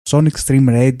Sonic Stream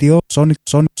Radio, Sonic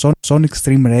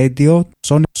Stream Radio,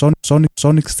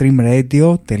 Sonic Stream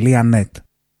Radio.net.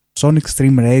 Sonic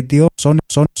Stream Radio,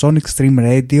 Sonic Stream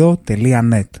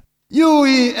Radio.net.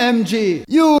 UEMG,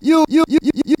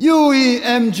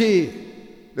 UEMG,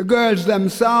 the girls them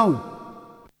sound.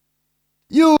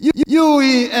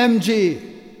 UEMG,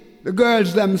 the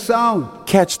girls them sound.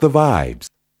 Catch the vibes.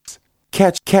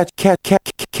 Catch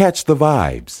the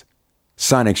vibes.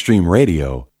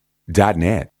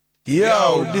 SonicStreamRadio.net.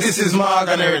 Yo, this is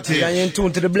Morgan Heritage. And you're in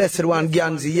tune to the blessed one,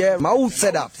 Ganzi, yeah? My who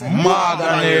said that?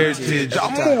 Morgan Heritage.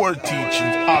 I'm more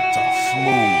teaching utter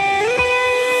smooth.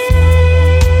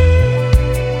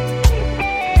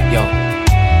 Yo,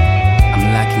 I'm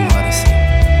lacking what I say,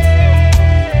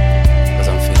 cause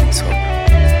I'm feeling so.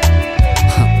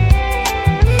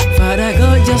 Father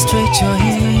God, just stretch your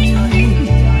hand.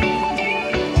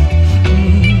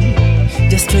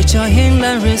 Just stretch your hand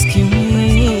and rescue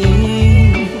me.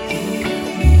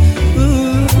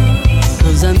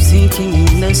 Cause I'm sinking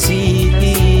in the sea.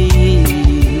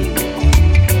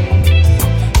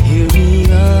 Here we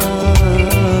are,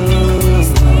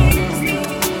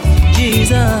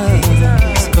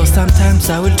 Jesus. Cause sometimes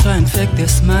I will try and fake the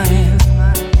smile.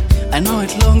 I know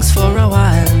it longs for a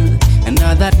while, and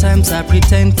other times I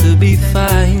pretend to be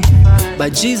fine.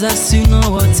 But Jesus, you know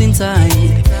what's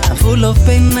inside. I'm full of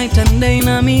pain night and day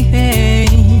in me head.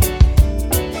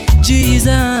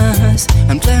 Jesus,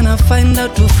 I'm trying to find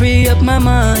out to free up my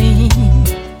mind.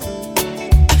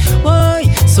 Why?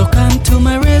 So come to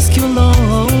my rescue,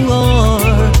 Lord.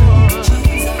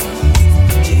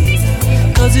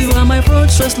 Cause you are my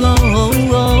fortress, Lord.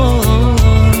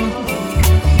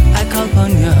 I call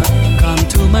upon you, come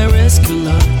to my rescue,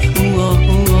 Lord.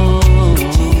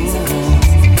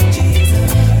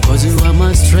 Cause you are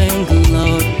my strength,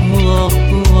 Lord.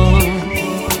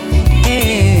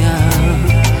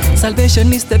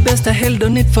 Salvation is the best, I held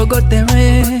on it, forgot the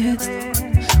rest.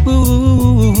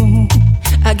 Ooh,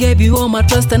 I gave you all my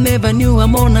trust, I never knew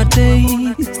I'm on a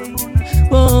taste.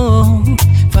 Oh,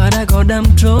 Father God, I'm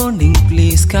drowning,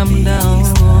 please come down.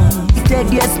 He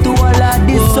said yes to all of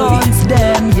the sons,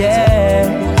 them, yeah.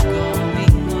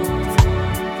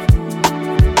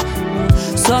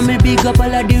 So me big up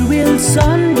all of the real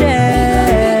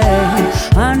Sunday.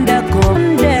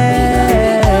 Undercover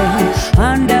there,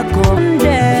 undercover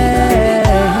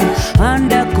there,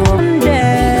 undercover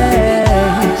there,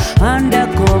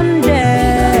 undercover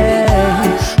there,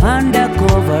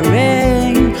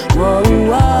 undercovering. Whoa,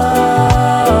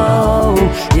 whoa,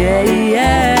 yeah,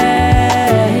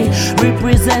 yeah.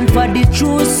 Represent for the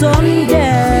true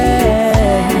Sunday.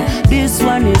 This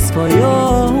one is for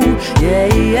you, yeah,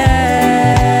 yeah.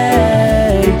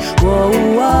 Whoa,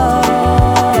 whoa.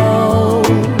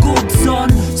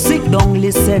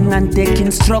 Listen and take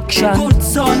instruction. Good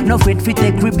son. No afraid fi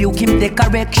take rebuke, him take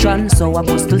correction. So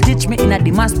apostle teach me in a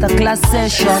the master class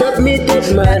session.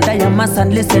 Submitted man. I am mass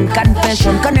and listen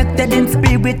confession. Connected in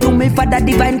spirit to me for the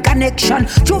divine connection.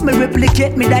 Show me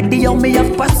replicate me that the me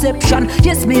have perception.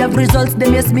 Yes me have results,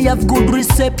 then yes me have good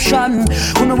reception.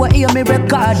 Who know what hear me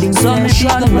recording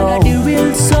session now. The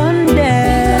real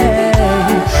Sunday.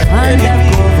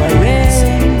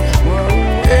 Undercovering.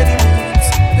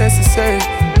 Necessary.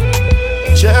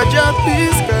 Jaja,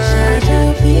 please guide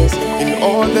in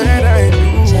all that I do.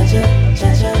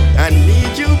 I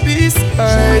need you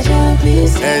beside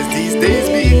as these days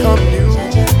become new.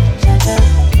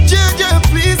 Jaja,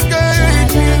 please guide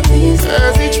me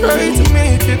as we try to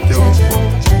make it through.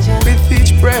 With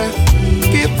each breath,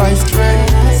 give my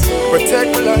strength.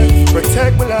 Protect my life,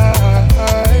 protect my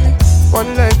life.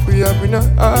 One life we have, we not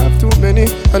have too many,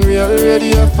 and we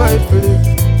already have fight for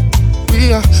it.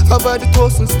 We are about the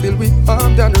tussle, still we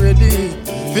armed and ready.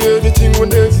 Fear the thing when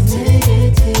there's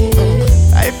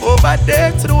life over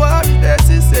there to the world,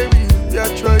 necessary. We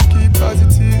are trying to keep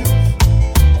positive.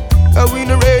 And we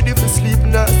not ready for sleep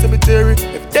in our cemetery.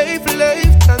 If they for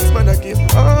life, thanks man I give.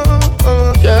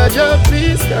 Jaja,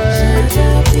 please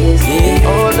guide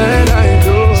all that I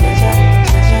do.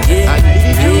 I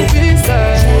need you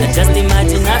beside. Just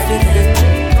imagine Africa.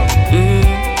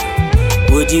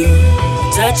 Would you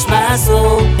touch my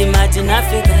soul? Imagine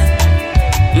Africa.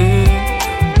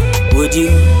 Would you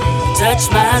touch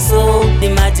my soul?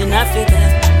 Imagine Africa.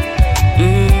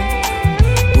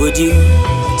 Would you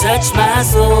touch my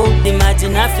soul?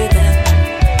 Imagine Africa.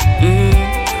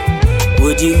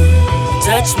 Would you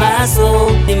touch my soul?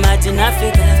 Imagine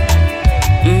Africa.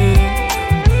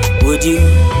 Would you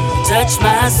touch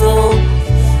my soul?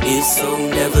 If so,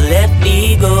 never let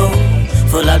me go.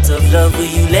 For lots of love, will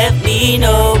you let me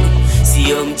know?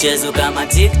 See mchezo kama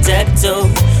tic-tac-toe.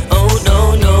 Oh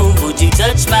no, no, would you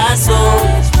touch my soul?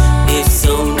 If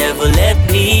so, never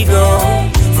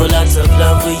For lots of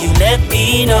love, will you let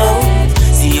me know?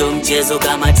 See mchezo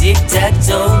kama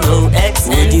tic-tac-toe, no X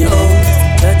and O.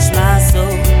 Touch my soul.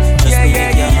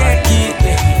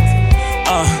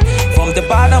 From the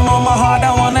bottom of my heart,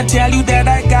 I wanna tell you that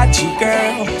I got you,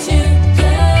 girl.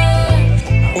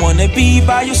 I wanna be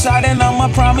by your side and I'ma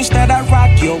promise that I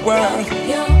rock your world.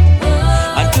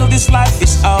 Until this life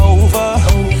is over,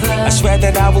 I swear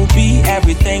that I will be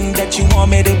everything that you want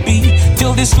me to be.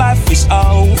 Till this life is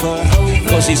over,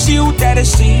 cause it's you that I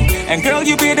see. And girl,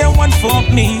 you be the one for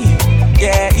me,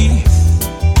 yeah.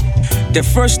 The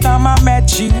first time I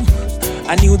met you,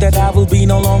 I knew that I will be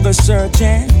no longer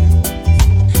searching.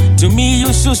 To me,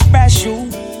 you're so special.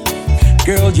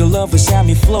 Girl, your love has had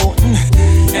me floating.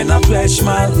 And I pledge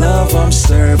my love, I'm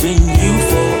serving you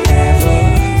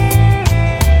forever.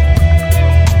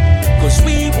 Cause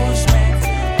we was meant to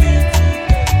be.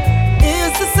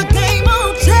 Is this a game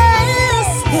of chess?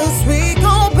 Cause we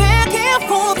go back and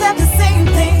forth at the same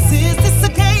things. Is this a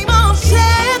game of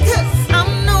chess?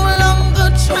 I'm no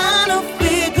longer trying to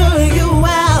figure you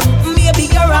out. Maybe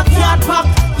you're a cat pack,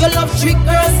 you love trick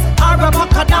girls. Or a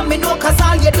pack of domino, cause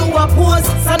all you do a pose.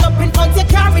 Stand up in front, you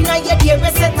carry now your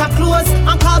dearest set of clothes.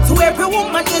 And call to every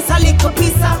woman, is a little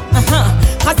piece of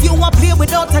Cause you want play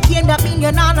without a game, that mean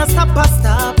you're not a stop.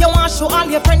 You want show all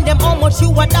your friends them how much you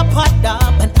are the pot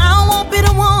up. And I won't be the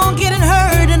one getting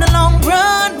hurt in the long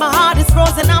run. My heart is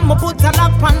frozen, I'ma put a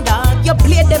lock panda. You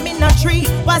play them in a tree,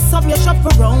 while some you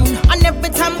shuffle around. And every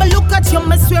time I look at you,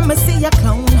 I swear I see a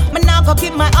clown. Me now go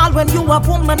give my all when you a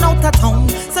woman out of town.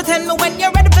 So tell me when you're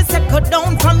ready for settle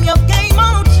down from your game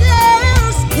of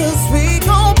chess. Cause we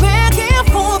go back and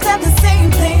forth at the same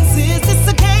things. Is this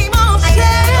a game of chess?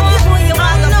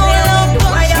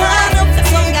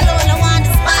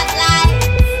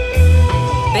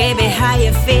 Baby, how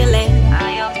you feeling?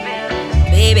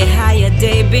 Baby, how your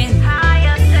day been?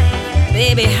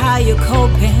 Baby, how you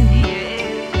coping?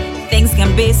 Things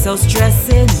can be so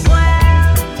stressing.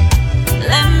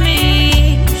 Let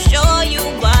me show you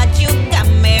what you got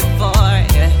me for. I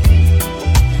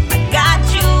got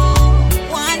you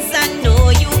once, I know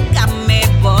you got me,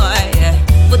 boy.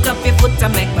 Put up your foot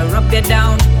and make me rub you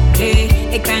down. Hey,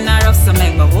 it kinda rough, so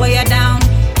make me hold you down.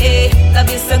 Hey, love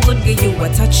you so good, give you a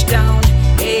touchdown.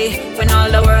 Hey, when all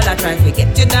the world I try to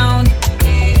get you down.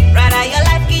 Hey, rather your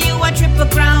life give you a triple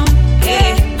crown.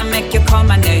 Hey, I make you call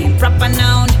my name proper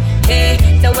noun. Hey,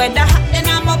 the weather hot then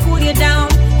I'ma cool you down.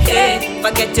 Hey,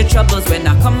 forget your troubles when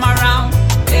I come around.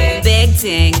 Hey, big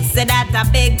things, say that a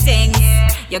big thing.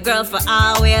 Your girl for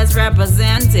always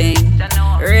representing.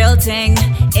 Real thing,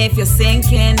 if you're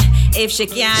sinking. If she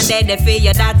can't dead for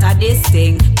you, that a this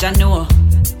thing. Jano,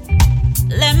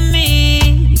 let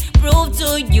me prove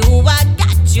to you I got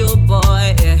you,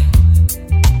 boy.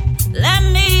 Let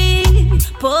me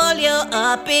pull you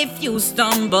up if you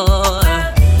stumble.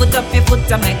 Put up your foot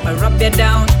and make me rub you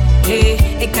down. Hey,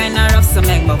 it kinda rough, so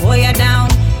make me hold you down.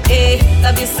 Hey,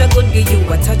 love you so good, give you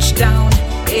a touchdown.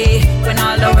 Hey, when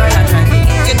all the world I try to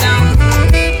get you down.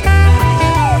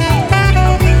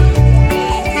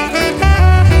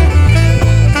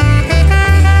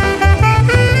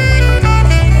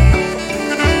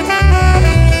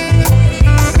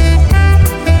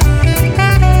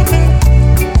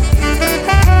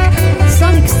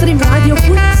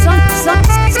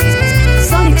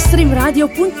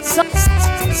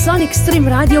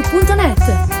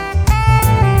 SonicStreamRadio.net.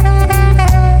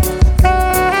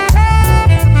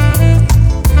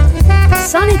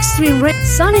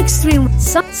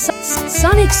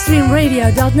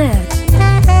 SonicStreamRadio.net.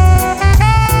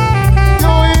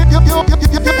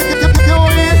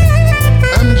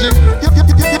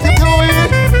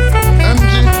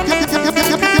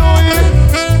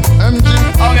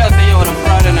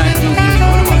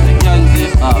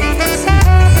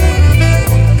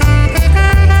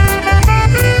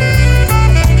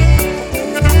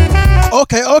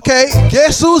 Okay,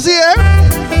 guess who's here?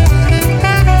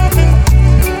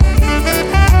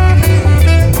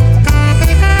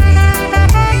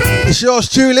 It's yours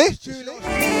truly,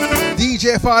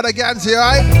 DJ Father Ganzi,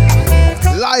 right?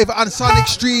 Live on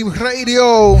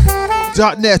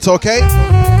SonicStreamRadio.net, okay?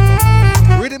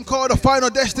 Rhythm called The Final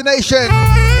Destination.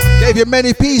 Gave you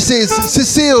many pieces.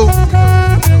 Cecile,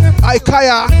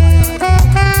 Ikaya,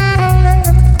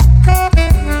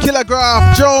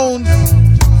 Kilogram, Jones,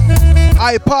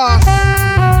 Ipa,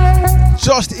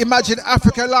 Just Imagine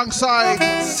Africa alongside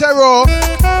Sero,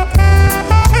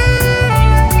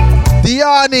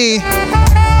 Diani,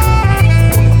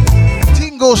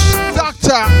 Tingles,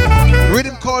 Doctor,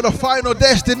 rhythm called The Final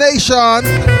Destination.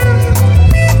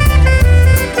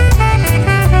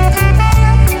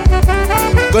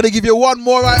 Gonna give you one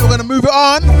more, right? We're gonna move it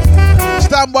on.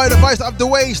 Stand by the voice of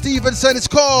Dwayne Stevenson. It's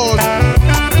called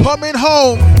Coming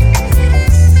Home.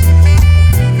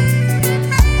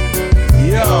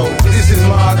 Yo, this is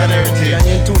Morgan Heritage. And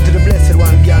you to the blessed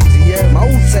one, Ganzi, yeah? My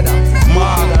who said that?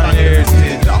 Morgan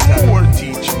Heritage, a whole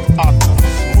teach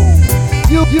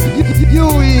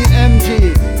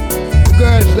UEMG, the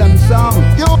girls them sound.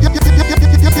 UEMG.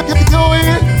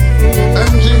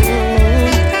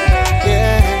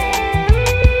 Yeah,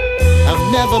 I've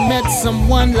never met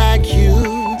someone like you.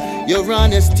 Your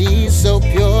honesty is so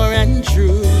pure and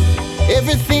true.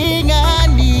 Everything I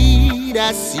need,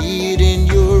 I see it in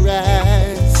your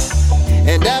eyes.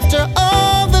 And after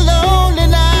all the lonely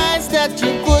nights that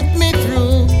you put me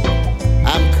through,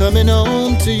 I'm coming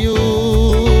home to you.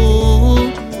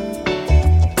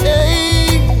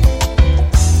 Hey.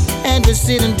 And we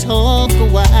sit and talk a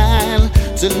while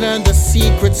to learn the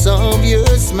secrets of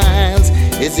your smiles.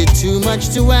 Is it too much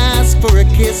to ask for a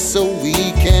kiss so we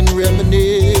can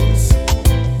reminisce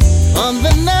on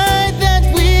the night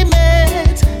that we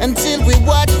met, until we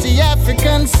watch the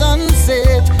African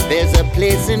sunset? There's a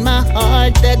place in my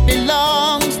heart that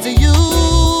belongs to you.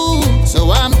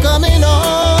 So I'm coming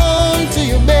home to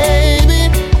you, baby,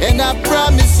 and I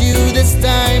promise you this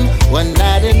time, one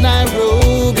night in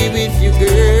Nairobi with you,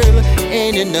 girl,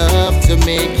 ain't enough to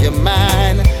make you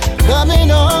mine. Coming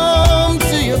home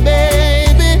to you,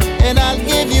 baby, and I'll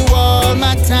give you all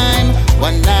my time.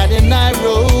 One night in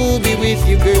Nairobi with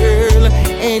you, girl,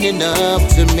 ain't enough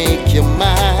to make you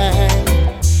mine.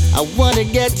 I wanna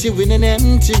get you in an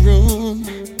empty room,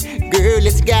 girl,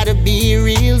 it's gotta be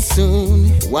real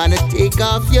soon. Wanna take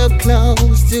off your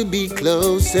clothes to be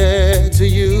closer to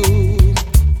you.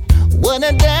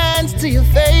 Wanna dance to your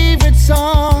favorite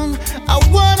song. I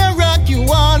wanna rock you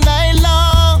all night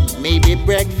long. Maybe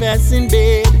breakfast in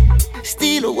bed,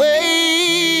 steal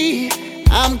away.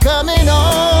 I'm coming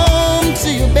home to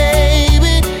you,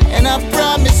 baby, and I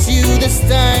promise you this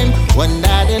time, one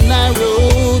night in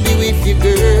Nairobi with you,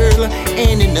 girl,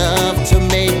 ain't enough to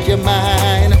make you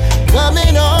mine.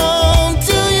 Coming home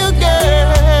to you,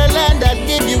 girl, and I'll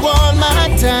give you all my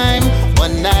time.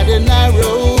 One night in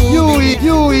Nairobi.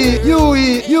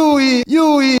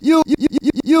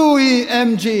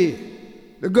 UEMG,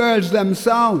 the girls them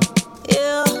sound.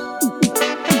 Yeah.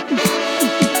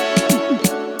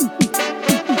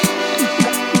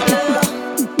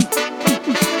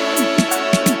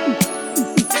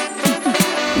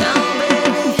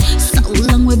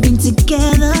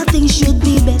 Together, things should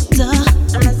be better.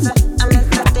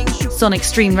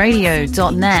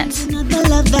 SonicStreamRadio.net. The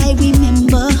love I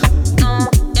remember.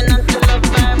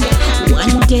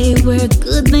 One day we're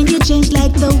good, then you change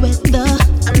like the weather.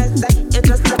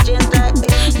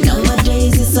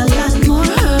 Nowadays it's a lot more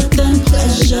hurt than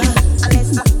pleasure.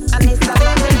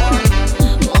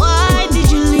 Why did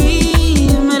you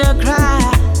leave me to cry?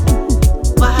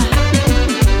 Why?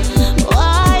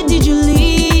 Why did you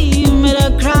leave me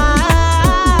to cry?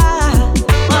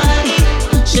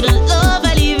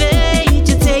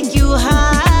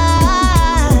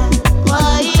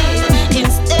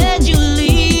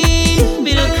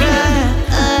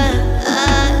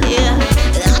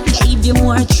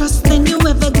 Trust than you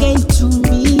ever gave to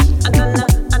me. I don't know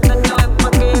if I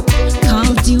gave.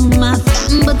 Called you my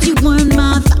fam, but you weren't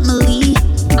my family.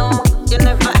 No, you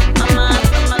never my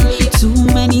family. Too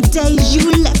many days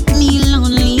you left me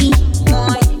lonely.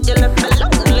 Boy, you left me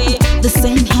lonely. The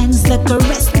same hands that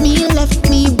caressed me left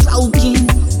me broken.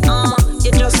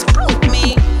 You just broke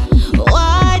me.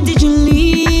 Why did you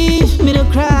leave me to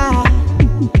cry?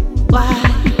 Why?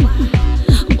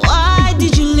 Why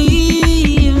did you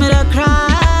leave me to cry?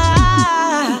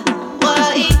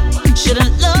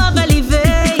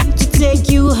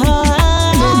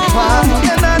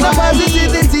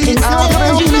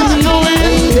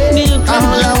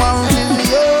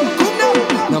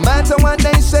 No matter what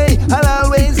they say, I'll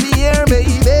always be here,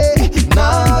 baby.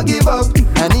 Nah, give up.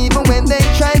 And even when they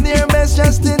try their best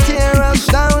just to tear us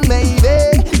down,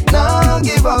 baby, nah,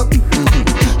 give up.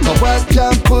 But what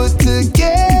you put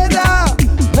together,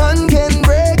 none can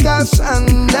break us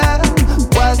under.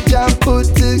 What you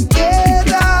put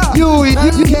together,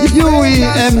 UEMG,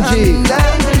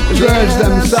 girls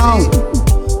them sound.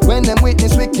 When them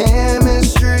witness with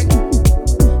chemistry,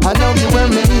 I know you were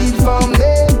made for me.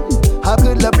 How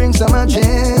could love bring so much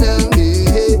enemy?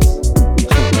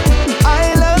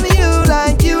 I love you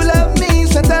like you love me,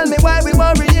 so tell me why we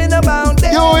worrying about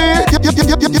this. See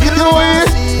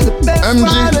the best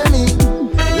part of me,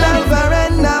 lover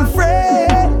and a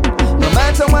friend. No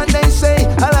matter what they say,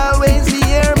 I'll always be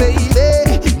here,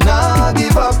 baby. Nah,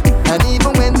 give up. And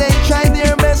even when they try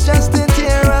their best just to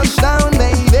tear us down,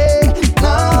 baby,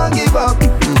 nah, give up.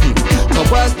 But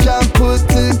what you put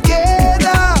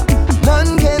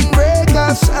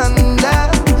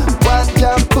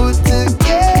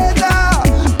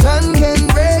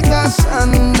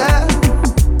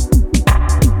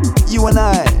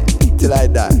till I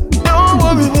die. Don't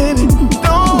worry, baby.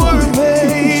 Don't worry,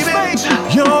 baby.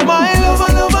 You're my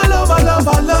lover, lover, lover,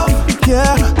 lover, love.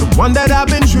 Yeah, the one that I've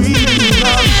been dreaming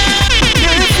of.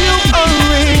 Give you a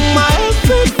ring, my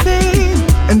everything,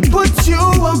 and put you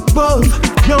above.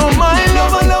 You're my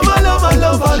lover, lover, lover,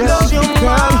 lover, love. You're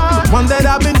the one that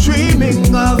I've been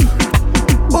dreaming of.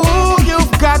 Ooh,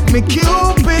 you've got me,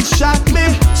 Cupid shot me.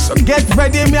 So get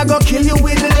ready, me I go kill you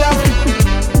with love.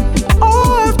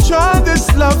 Oh, I've tried this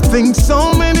love thing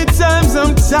so many times,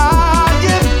 I'm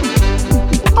tired.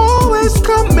 Always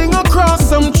coming across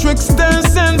some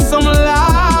tricksters and some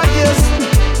liars.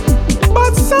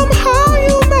 But somehow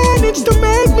you manage to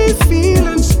make me feel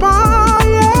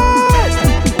inspired.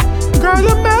 Girl,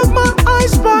 you melt my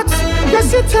icebox.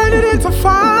 Yes, you turn it into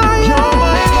fire. You're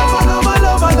my lover, lover,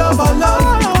 lover, lover, love.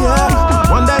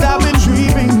 Yeah, one that I've been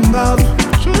dreaming of.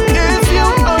 Give you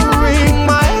a ring,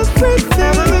 my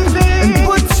everything, and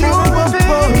put you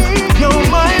above. You're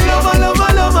my lover, lover,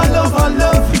 lover, lover,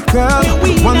 love. Girl,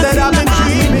 one that I've been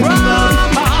dreaming of.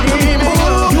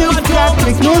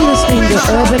 You're listening to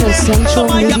Urban Essential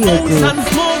Media Group.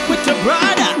 Smoke with your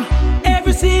brother.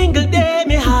 Every single day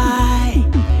me high.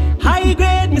 High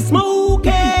grade me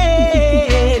smoking.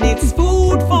 It's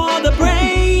food for the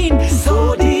brain.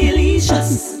 So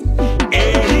delicious.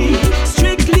 Hey,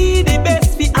 strictly the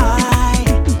best for I.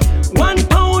 1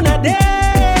 pound a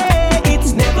day.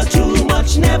 It's never too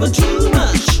much, never too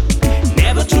much.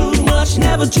 Never too much,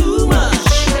 never too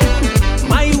much.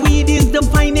 My weed is the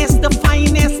finest, the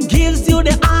finest. Gives you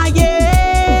the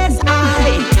highest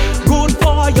eye. Good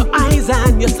for your eyes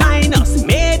and your sinus.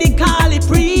 Medically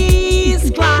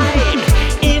prescribed.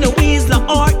 In a Weasler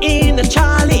or in a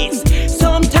Charlie's.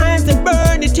 Sometimes they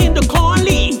burn it in the corn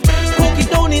leaf. Cook it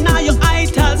down in all your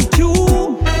vitals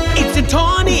too. It's a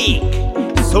tonic.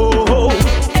 So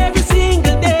every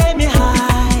single day me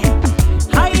high.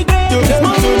 High grade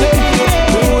smoke.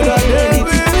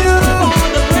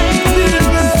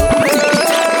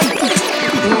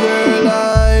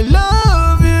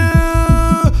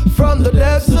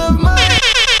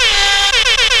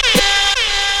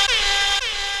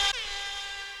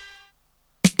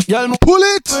 Pull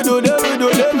it!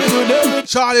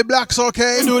 Charlie Black's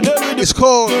okay. It's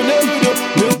called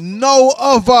No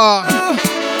Other.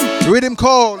 Rhythm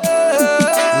called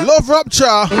Love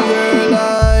Rupture. Girl,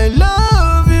 I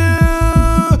love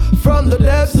you from the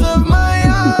depths of my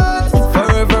heart.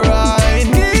 Forever I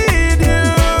need you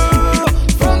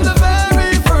from the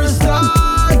very first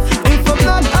start. If I'm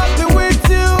not happy with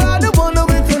you, I don't wanna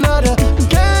with another.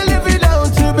 Can't live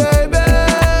without you, baby.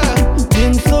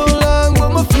 Been so long, but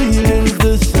my feelings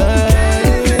the same.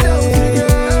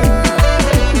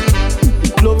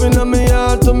 Loving on me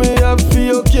heart, to me I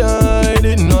feel can't hide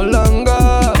it no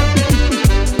longer.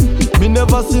 Me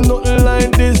never see nothing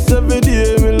like this. Every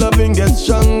day me loving gets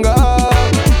stronger.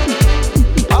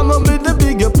 I'ma be the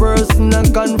bigger person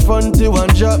and confront you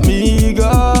and drop me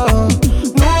ego.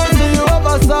 No, do you have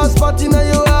a soft spot in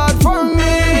your heart for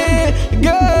me,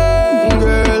 girl?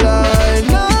 Girl, I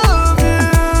love you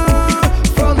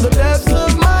from the depths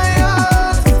of my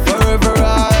heart. Forever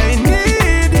I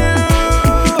need you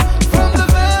from the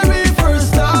very first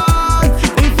start.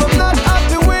 If I'm not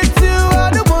happy with you,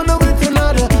 I don't wanna with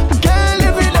another. Can't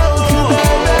live without you,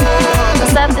 baby.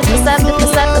 What's up?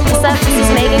 This is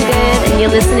Megan Good, and you're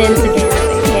listening to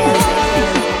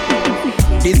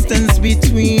Distance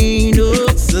between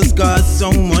us has caused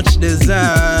so much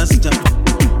disaster.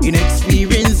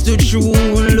 Inexperience to true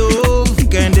love,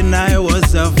 can't deny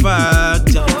was a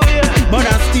factor. But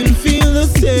I still feel the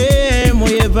same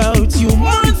way about you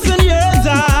months and years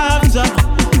after.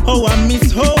 Oh, I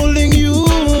miss holding you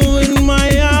in my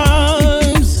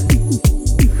arms.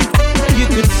 You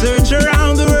could search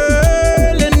around the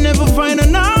world and never find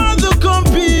another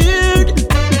compared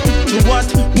to what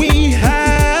we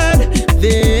had.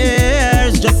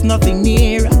 There's just nothing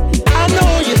near. I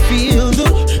know you feel the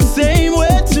same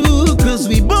way too, 'cause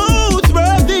we both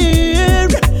were there.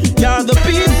 You're the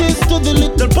pieces to the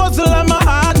little puzzle of my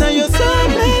heart. Now you're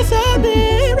someplace out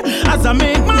there. As I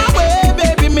make my way,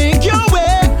 baby, make your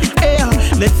way. Yeah,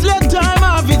 let's let time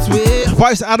have its way.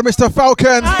 Vice Adam, Mr.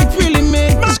 Falcon. Really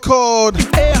made my it's called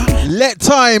Let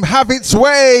Time Have Its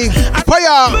Way.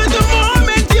 Fire! The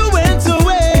moment you went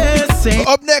away, say,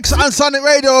 up next on Sonic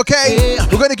Radio, okay?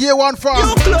 We're gonna give one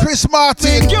from Chris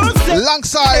Martin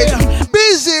alongside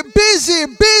Busy.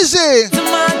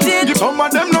 Some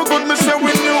of them no good, me say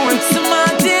we knew it.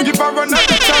 Give her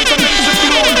another chance and then she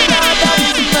blow it.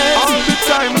 All the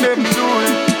time them do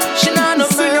it. She not no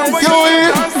sing away.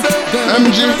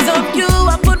 Because of you,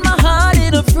 I put my heart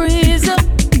in a freezer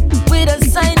with a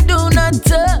sign, do not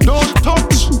touch. Don't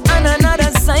touch. And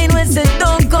another sign with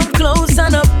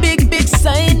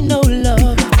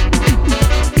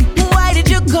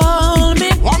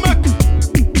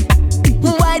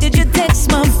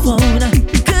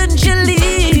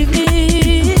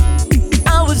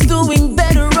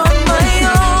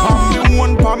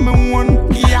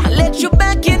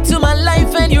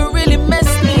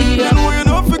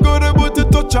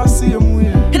touch her same way.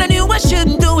 And I knew I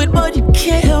shouldn't do it, but you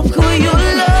can't help who you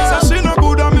love. So she no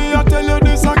good at me, I tell you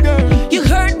this again. You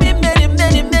hurt me many,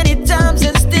 many, many times,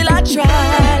 and still I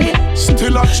try.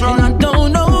 Still I try. And I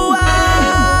don't know why.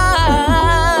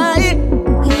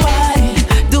 Why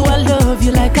do I love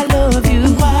you like I love you?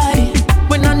 Why,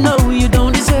 when I know you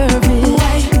don't deserve it?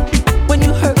 Why, when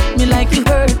you hurt me like you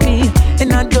hurt me,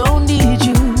 and I don't need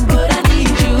you, but I need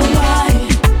you? Why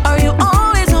are you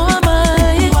always on my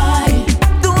mind? Why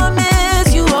do I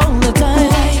miss you all the time?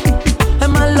 Why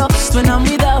am I lost when I'm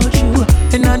without you,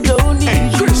 and I don't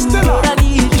need you, but I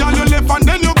need you? Girl, you left and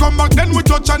then you come back, then we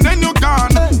touch and then you gone.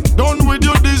 Done with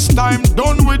you this time,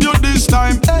 done with you this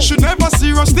time. She never see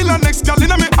you, still a next girl in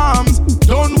my arms.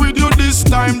 Done with you this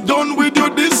time, done with you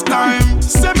this time.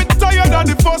 Say me tired of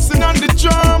the fussing and the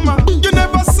drama. You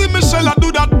never see Michelle, I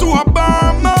do that to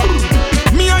Obama.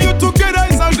 Me and you together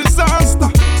is a disaster.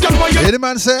 Hear the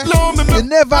man say, you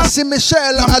never see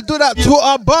Michelle, I do that to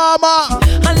Obama.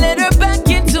 I let her back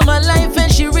into my life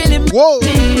and she really messed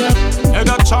me up. Had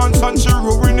a chance and she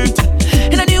ruined it.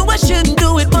 And I knew I shouldn't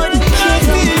do it, but it can't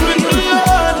even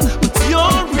love, but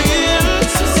you're real.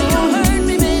 So you hurt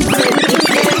me, baby.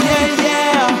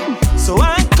 Yeah. So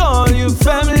I call you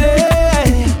family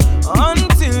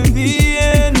until the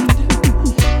end.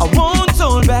 I won't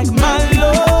hold back my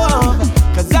love,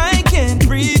 'cause I can't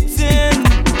pretend.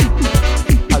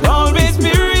 I'll always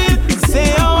be real and say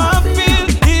how I feel,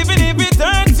 even if it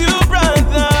hurts you,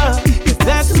 brother. 'Cause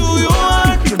that's who you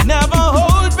are. You never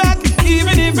hold back,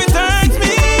 even if it hurts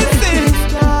me,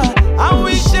 sister. I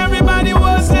wish everybody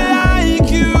was like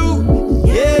you.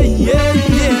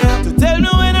 Yeah. To tell me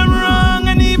when I'm wrong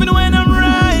and even when I'm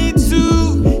right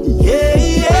too.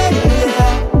 Yeah.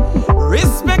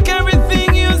 Respect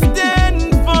everything you stand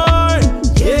for.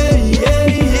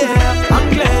 Yeah. I'm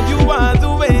glad you are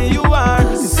the way you are.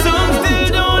 Some still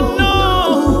don't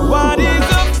know what is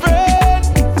a friend.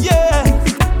 Yeah.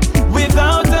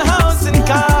 Without a house and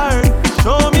car,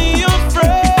 show me your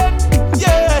friend.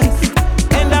 Yes.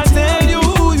 And I'll tell you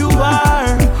who you are.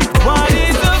 What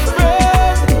is a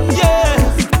friend?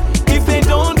 Yes. If they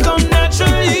don't come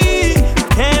naturally,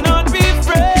 cannot be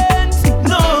friends.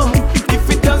 No. If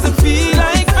it doesn't feel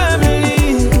like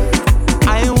family,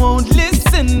 I won't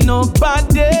listen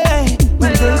nobody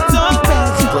when they talk bad.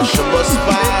 Pressure must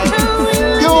fight.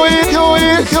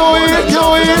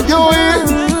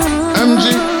 MG.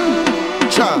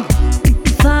 Cha.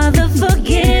 Father,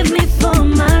 forgive me for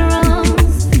my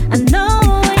wrongs. I know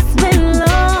it's been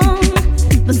long,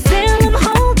 but still I'm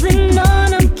holding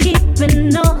on. I'm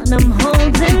keeping on. I'm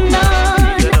holding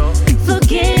on.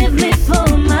 Forgive me for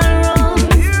my wrongs.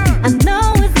 I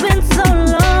know it's been so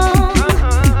long,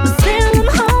 but still I'm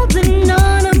holding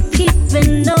on. I'm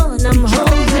keeping on. I'm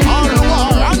holding All the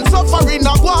war on. and suffering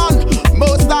are one.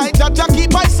 Most I judge, I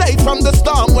keep I safe from the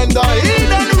storm. When the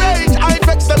heat and rage, I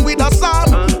vex them with a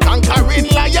song. Conquering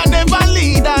lion never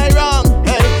lead I wrong.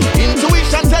 Hey,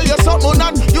 intuition tell you something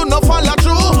that you no follow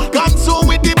through. Consume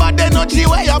with the bad energy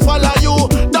where you follow you.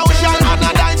 Thou shalt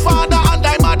honor thy father and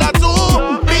thy mother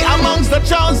too. Be amongst the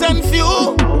chosen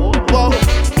few. Whoa.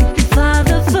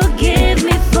 Father, forgive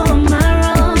me for my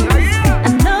wrongs. I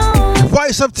know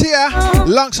Voice of Tia,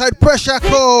 alongside Pressure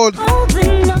Code.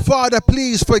 Father,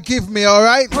 please forgive me,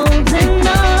 alright? holding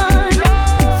on.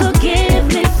 Forgive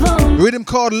me for Rhythm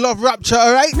called Love Rapture,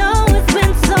 alright? know it's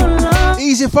been so long.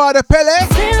 Easy Father Pele,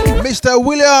 Mr.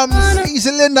 Williams,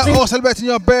 Easy Linda, all celebrating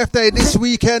your birthday this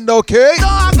weekend, okay? No,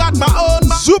 I got my own.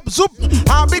 Zoop.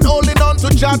 I've been holding on to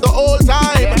Jah the whole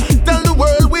time. Tell the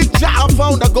world with Jah I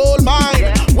found a gold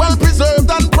mine. Well preserved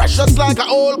and precious like a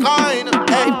old kind.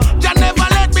 Hey, Jah never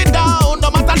let me down, no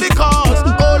matter the cost.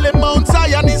 Holy Mount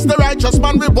Zion is the righteous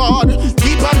man reward.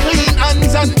 Keep a clean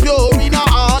hands and pure in our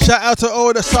heart. Shout out to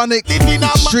all the Sonic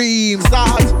Stream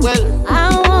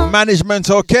Well, management,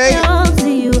 okay?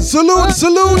 Salute.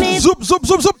 Zoop.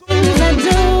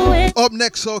 Up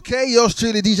next, okay? Yours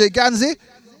truly, DJ Ganzi.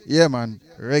 Yeah, man.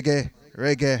 Reggae.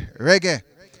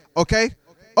 Okay?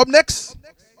 Up next,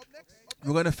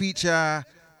 we're going to feature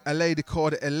a lady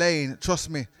called Elaine. Trust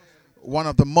me, one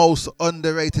of the most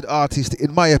underrated artists,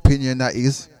 in my opinion, that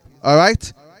is.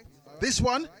 Alright? This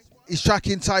one is track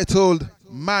entitled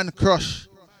Man Crush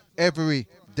Every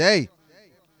Day.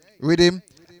 Rhythm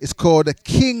is called the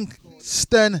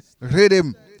Kingston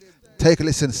Rhythm. Take a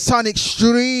listen. Sonic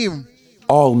Stream.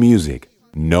 All music,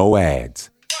 no ads.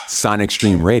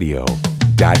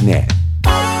 SonicStreamRadio.net.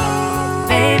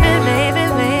 Baby,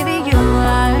 you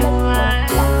are.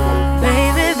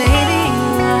 Baby,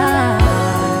 you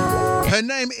are. Her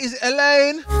name is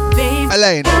Elaine. Baby,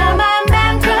 Elaine.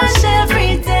 Man crush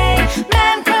every day.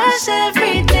 Man crush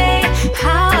every day.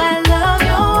 How I love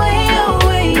your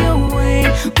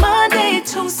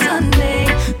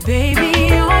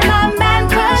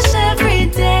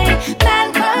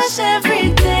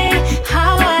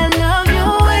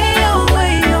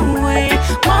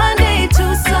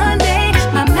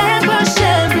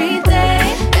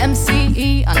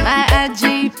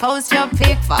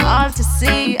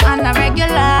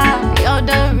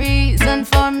the reason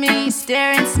for me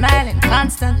staring, smiling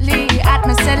constantly at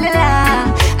my cellular.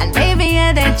 And maybe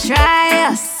yeah, they try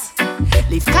us,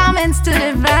 leave comments to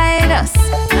divide us.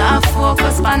 Now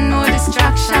focus on no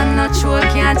distraction, no troll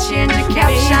can't change the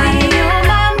caption. Baby, you're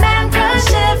my man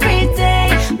crush every day,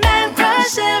 man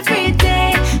crush every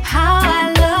day. How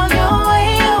I love your way,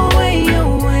 your way,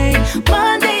 your way,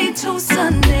 Monday to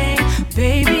Sunday.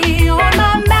 Baby, you're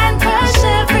my man crush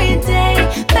every day,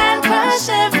 man crush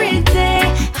every day.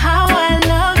 How I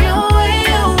love your way,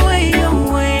 your way, your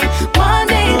way,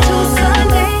 Monday to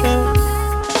Sunday.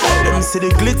 Them see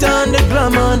the glitter and the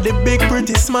glamour, the big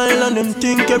pretty smile, and them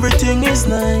think everything is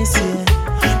nice, yeah.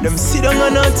 Them sit down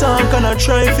and I talk and I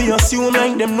try for assume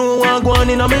like them know what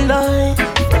going on in my life.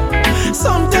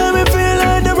 Sometimes I feel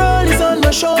like the world is on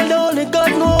my shoulder, only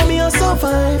God know me I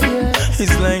survive, yeah.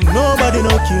 It's like nobody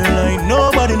no care, like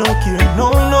nobody no care,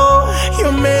 no, no.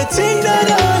 You may think that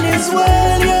all is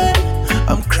well, yeah.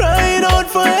 I'm crying out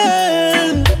for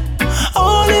help.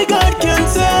 Only God can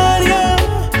tell, yeah.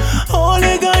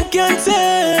 Only God can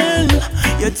tell.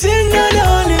 You think that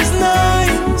all is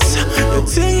nice, you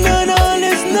think that all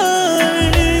is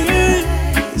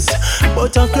nice,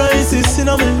 but a crisis in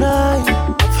my life.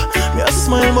 Me a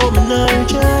smile but me not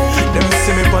cry. Them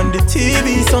see me on the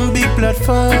TV, some big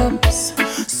platforms,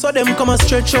 so them come and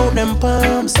stretch out them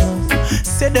palms now.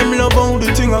 Say them love how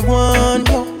the thing I want,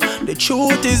 yo. The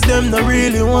truth is them not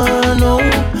really want, no.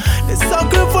 The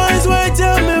sacrifice why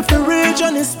tell me for rich,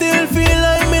 and it still feel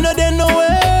like me not there no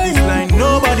way. It's like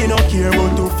nobody no care,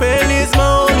 but to fail is my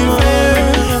only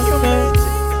fear.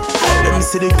 Them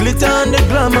see the glitter and the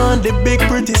glamour, the big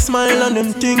pretty smile, and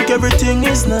them think everything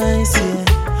is nice, yeah.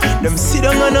 Them sit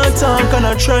down and I talk and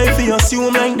I try for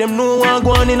assume like them know what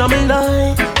going on in my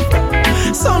life.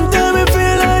 Sometimes I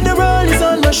feel like the world is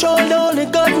on my shoulder, only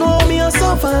God know me I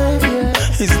survive, yeah.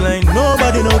 It's like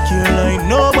nobody no care, like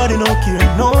nobody no care,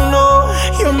 no, no.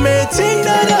 You may think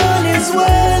that all is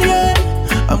well, yeah.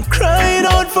 I'm crying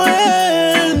out for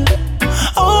help.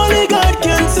 Only God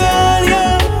can tell,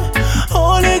 yeah.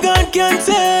 Only God can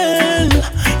tell.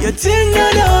 You think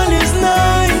that all is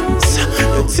nice,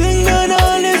 you think that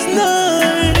all is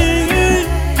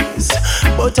nice,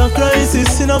 but a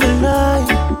crisis in my life.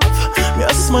 Me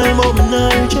a smile but me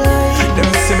not cry. Them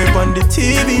see me on the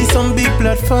TV, some big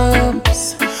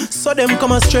platforms, so them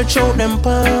come and stretch out them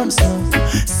palms now.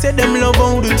 Say them love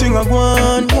how the thing I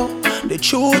want, yo. The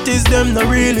truth is them not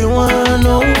really want,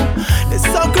 no. The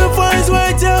sacrifice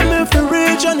why tell me for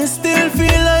rich, and it still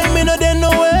feel like me not there no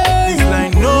way. It's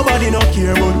like nobody no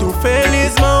care, but to fail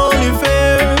is my only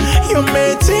fear. You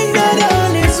may think that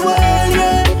all is well,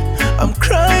 yeah. I'm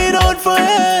crying out for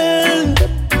help.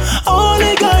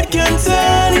 Only God can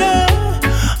tell, yeah.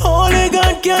 Only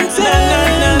God can tell.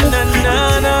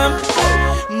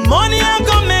 Money I'm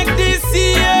gonna make this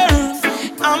year,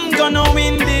 I'm gonna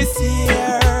win this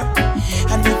year.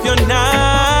 And if you're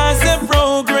not say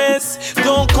progress,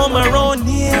 don't come around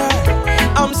here.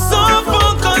 I'm so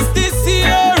focused this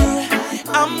year,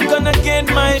 I'm gonna get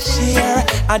my share.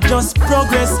 I just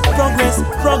progress, progress,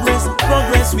 progress,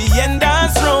 progress. We end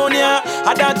us round, yeah.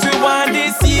 I that we want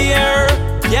this year.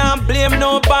 Can't blame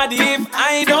nobody if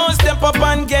I don't step up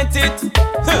and get it.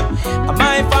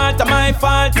 My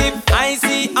fault if I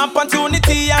see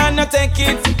opportunity and I take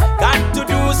it. Got to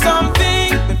do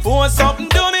something before something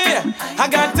do me. I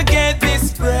got to get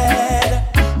this bread.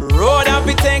 Road up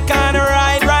we take on a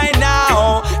ride right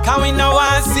now. Can we no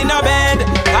one see no bed?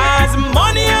 Cause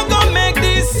money I'm gonna make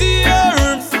this year,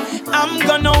 I'm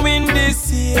gonna win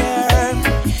this year.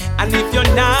 And if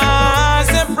you're not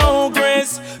say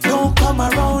progress, don't come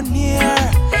around here.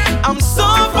 I'm so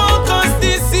focused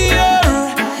this year,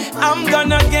 I'm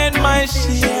gonna get my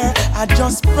share. I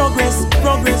just progress,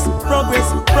 progress, progress,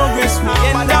 progress. We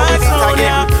end us round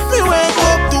here. Me wake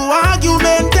up to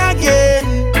argument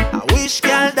again. I wish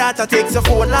girl that I take the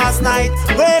phone last night.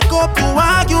 Wake up to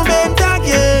argument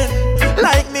again.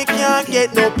 Like me can't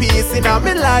get no peace in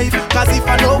my life. Cause if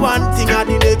I know one thing I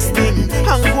the next thing,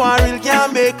 and quarrel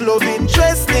can't make love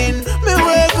interesting. Me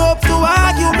wake up to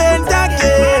argument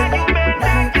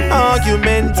again.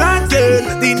 Argument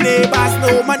again. The neighbors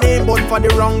know my name but for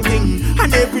the wrong thing.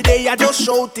 And every day I just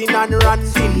shouting and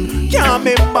ranting. Can't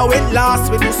remember when last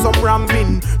we do some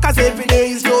ramping. Cause every day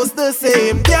is just the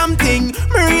same damn thing.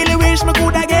 Me really wish me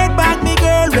coulda get back me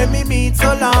girl when me meet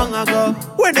so long ago.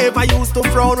 Whenever used to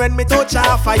frown when me touch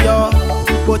half of you.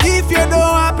 But if you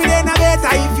don't happy then I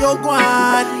better if you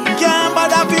gone. Can't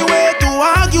bother fi wait to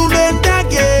argument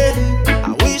again.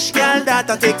 I wish girl that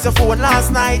I take the phone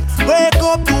last night. Wake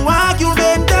up to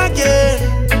argument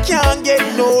again. can't get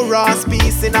no Ross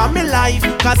peace in my life.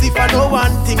 Cause if I know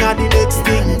one thing I the next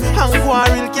thing, and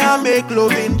quarrel can't make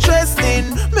love interesting.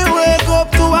 Me wake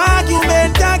up to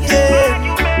argument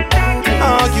again.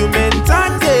 Argument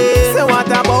again. So what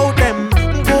about them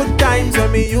good times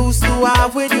when me used to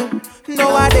have with you?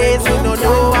 Nowadays we don't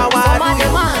know how I do you.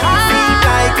 Seem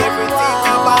like everything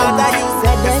about you.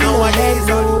 Nowadays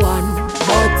no one.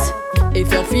 But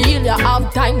if you feel you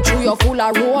have time, through your full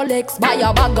of Rolex, buy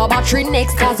a bag of battery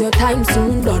next, cause your time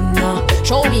soon done now.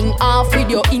 Showing off with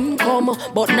your income,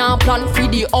 but now plan for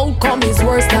the outcome is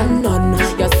worse than none.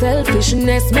 Your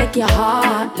selfishness make you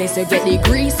heartless. You get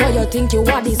degrees so you think you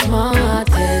are the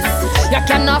smartest. You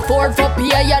can afford to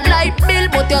pay your light bill,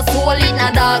 but your soul in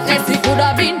the darkness, it could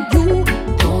have been you.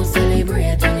 Don't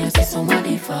celebrate when you see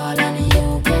somebody fall and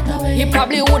you get away. It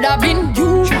probably would have been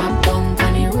you. Drop down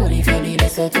on the road if you did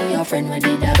listen to your friend when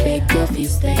did I beg your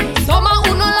fist stay. Someone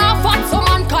who no laugh at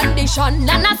someone condition,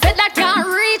 and I said that can't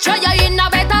reach or you're in a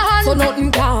better hand. So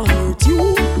nothing can hurt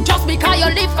you, just because you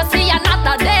live for see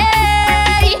another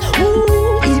day.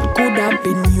 Ooh, it could have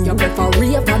been you. You prefer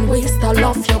rave and waste all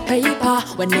of your paper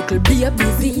when little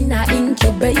babies in a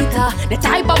incubator. The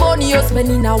type of money you spend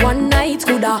in a one night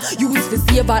coulda used to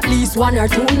save at least 1 or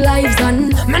 2 lives.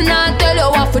 And man, I tell you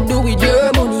what to do with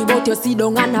your money, but you sit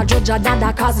down and a judge a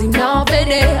dada cause him not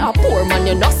pay. A poor man,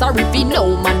 you're not sorry if he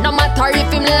know man. No matter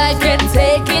if him life get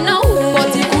taken away,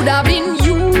 but it could have been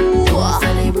you. Don't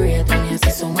celebrate when you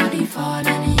see somebody fall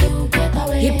and you get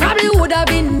away. It probably would have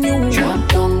been you. Drop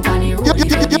down on the road if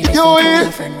you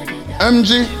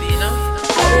MG.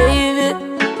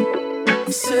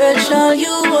 Baby, search all you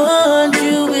want,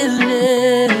 you will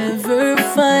never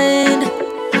find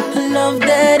a love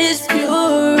that is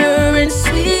purer and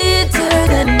sweeter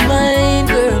than mine,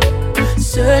 girl.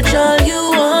 Search all you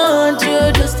want,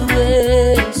 you're just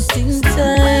wasting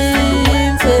time.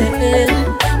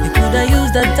 You could have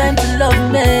used that time to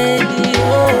love me,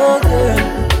 oh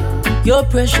girl. You're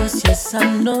precious, yes I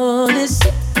know this.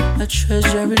 A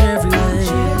treasure in every way.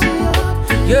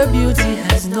 Your beauty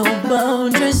has no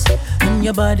boundaries, and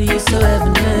your body is so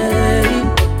heavenly.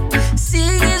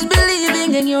 Seeing is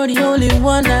believing, and you're the only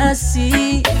one I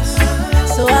see.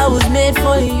 So I was made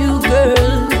for you,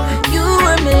 girl. You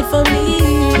were made for me.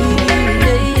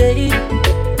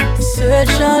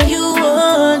 Search all you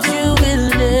want, you will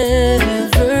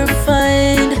never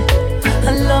find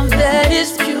a love that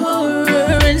is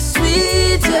purer and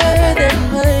sweeter than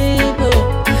mine.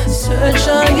 Search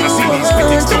all you want,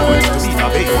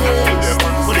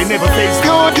 but they never face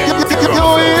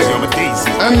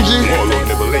MG.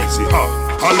 Never lazy, huh?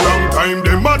 A long time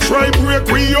them a try break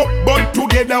we up, but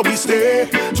together we stay.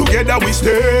 Together we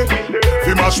stay.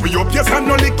 We mash we up, yes, and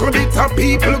no little bit of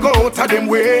people go out of them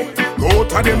way. Go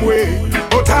out of them way.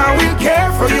 But I will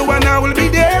care for you and I will be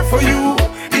there for you.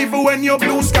 Even when your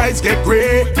blue skies get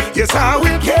grey. Yes, I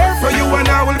will care for you and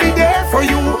I will be there for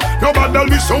you.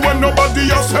 Nobody listen when nobody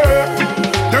you say.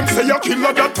 Them say a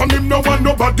killer that on him no want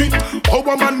nobody. How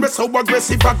a man be so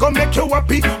aggressive I gon' make you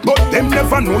happy. But them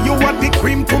never know you are the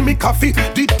cream to me coffee.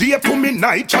 The day to me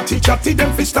night chatty chatty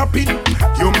them fi stop it.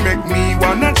 You make me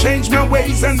wanna change my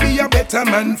ways and be a better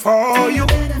man for you.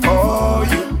 For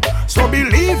you. So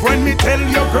believe when me tell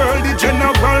you girl the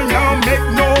general now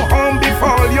make no harm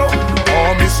befall you.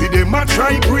 Oh me see them a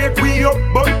try break we up,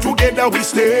 but together we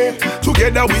stay.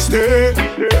 Together we stay.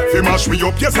 Fi mash we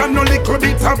up, yes and no little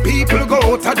bit of people go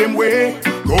out of them way.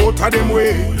 Go out of them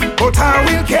way. But I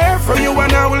will care for you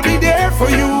and I will be there for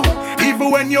you. Even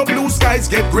when your blue skies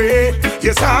get grey.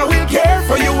 Yes I will care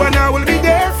for you and I will be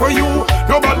there for you.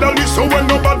 Nobody listen when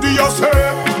nobody else say.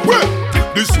 Well,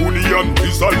 this union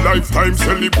is a lifetime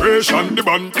celebration. The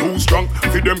band too strong,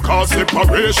 for them cause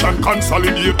separation.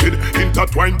 Consolidated,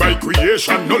 intertwined by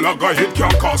creation. No longer hate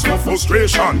can cause no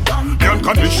frustration. The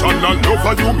unconditional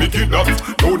love you make it up.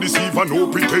 No deceiver, no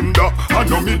pretender, I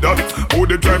know me that. Oh,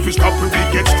 the drive is stop when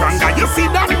we get stronger. You see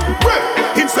that? Well,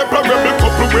 inseparable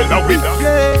couple well a winner.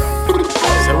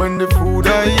 So when the food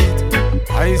I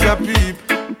eat, eyes a peep,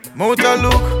 mouth a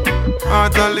look,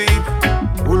 heart a leap,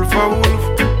 wolf a wolf,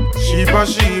 sheep a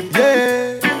sheep,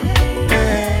 yeah,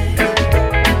 yeah.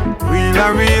 Real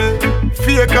a real,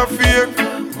 fake a fake.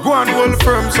 Go and hold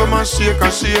firm, some a shake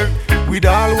a shake. With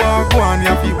all walk one,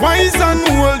 you be wise and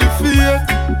hold the faith,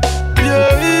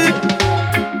 yeah.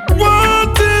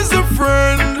 What is a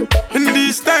friend? In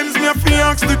these times me have to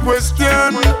ask the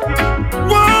question.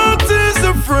 What is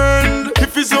a friend?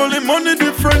 If it's only money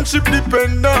the friendship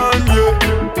depend on,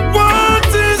 yeah. What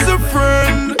is a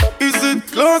friend? Is it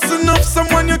close enough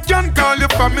someone you can call your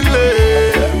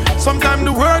family? Sometimes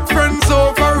the word friends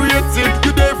overrated.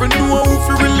 You never know who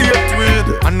to relate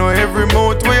with. I know every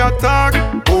mouth where you talk,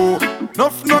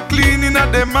 Nuff not cleaning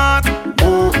at them heart.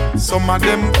 Oh, some of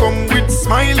them come with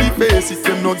smiley faces.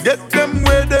 Them not get them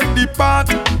where them depart.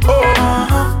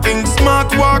 Oh, think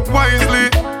smart, walk wisely.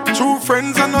 True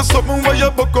friends are not something where you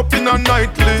buck up in a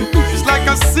nightly. It's like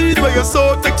a seed where you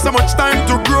sow takes so much time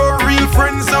to grow. Real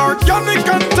friends are organic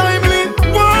and timely.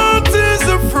 What is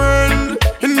a friend?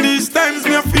 In these times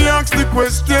me have to ask the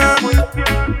question.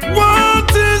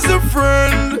 What is a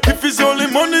friend? If it's only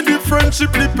money the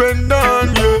friendship depend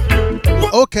on you.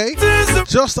 Okay,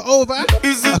 just over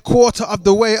a quarter of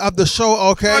the way of the show,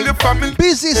 okay?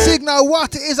 Busy signal,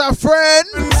 what is a friend?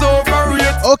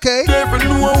 Okay.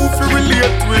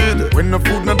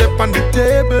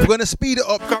 We're gonna speed it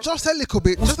up just a little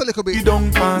bit, just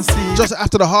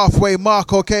after the halfway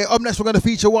mark, okay? Up next, we're gonna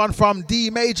feature one from D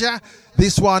Major.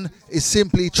 This one is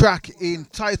simply track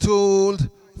entitled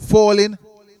Falling,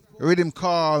 rhythm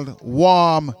called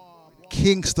Warm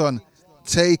Kingston.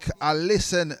 Take a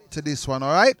listen to this one,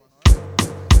 alright?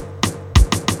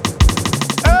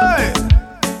 Hey,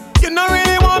 you don't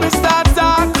really want to start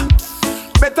talk.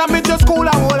 Better me just cool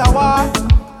and hold a walk.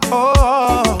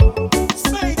 Oh,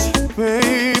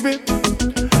 baby,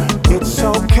 it's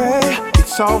okay,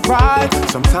 it's alright.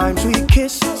 Sometimes we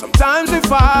kiss, sometimes we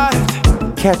fight.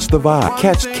 Catch the vibe,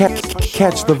 catch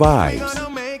the vibes.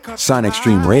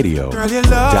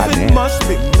 SonicStreamRadio.net. Must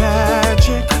be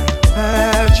magic.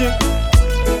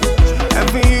 And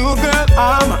for you, girl,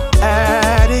 I'm an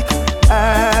addict.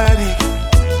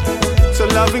 So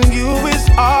loving you is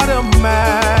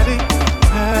automatic.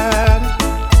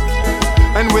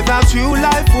 And without you,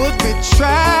 life would be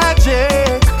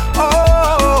tragic.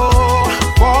 Oh,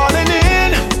 falling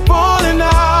in, falling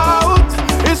out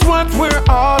is what we're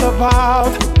all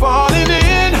about. Falling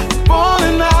in,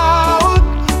 falling out,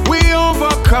 we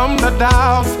overcome the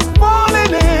doubts.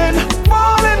 Falling in,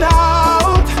 falling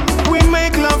out, we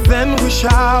make love then we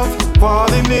shout.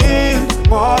 Falling in,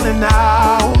 falling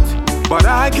out, but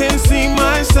I can see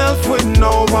myself with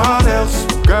no one else.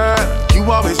 Girl, you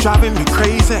always driving me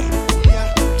crazy.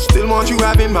 Still want you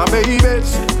having my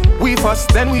babies. We fuss,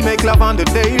 then we make love on the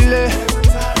daily.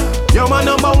 You're my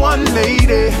number one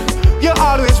lady. You're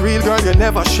always real, girl, you're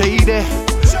never shady.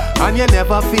 And you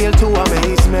never fail to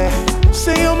amaze me.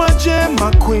 Say you're my gem,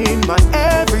 my queen, my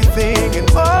everything. And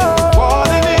oh,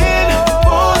 falling in,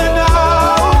 falling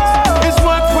out is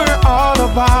what we're all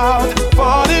about.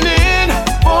 Falling in,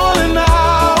 falling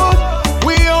out,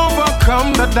 we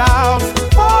overcome the doubts.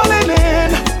 Falling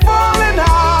in, falling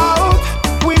out,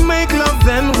 we make love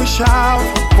then we shout.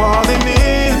 Falling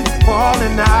in,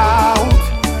 falling out,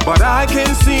 but I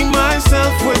can see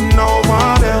myself with no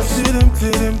one else.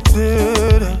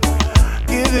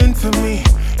 Give in to me,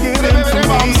 give in to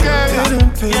me,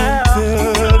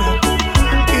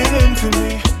 give in to me.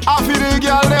 I feel the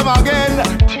girl them again.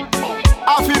 I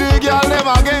feel the girl them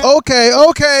again.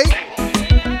 Okay.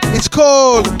 It's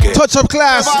called Touch Up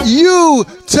Class. You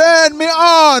turn me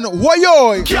on.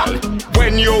 Woyoy.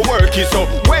 When you work it up,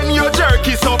 when you jerk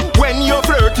it up, when you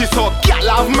flirt it up, girl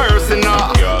have mercy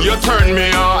now. You turn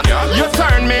me on, you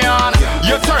turn me on,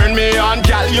 you turn me on,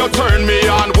 girl you turn me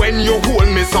on. When you hold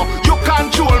me so, you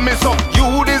control me so,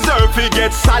 you deserve to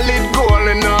get solid gold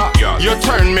now. You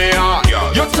turn me on,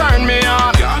 you turn me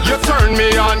on, you turn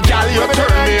me on, girl you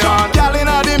turn me on. Girl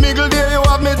inna the middle there you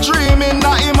have me dreaming.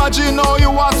 Now imagine how you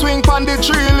a swing pon the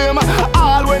tree limb.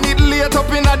 All when it late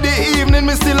up inna the evening,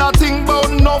 me still a think about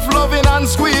enough loving and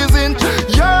squeezing.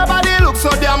 Your body looks so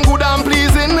damn good and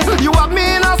pleasing. You have me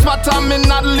in a spot and me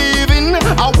not leaving.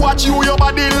 I watch you, your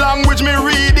body language me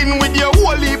reading. With your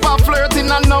whole heap of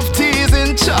flirting and enough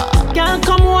teasing. Girl,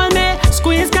 come hold me,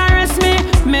 squeeze, caress me.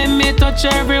 Make me touch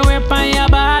everywhere on your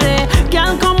body.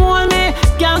 Girl, come hold me,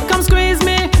 girl, come squeeze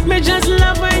me. Me just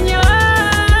love when you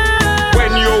are.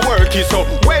 When you work it up,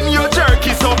 when you jerk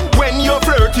it up, when you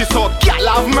flirt it up, girl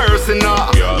have mercy now.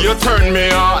 You turn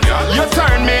me on, you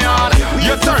turn me on,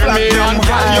 you turn me on,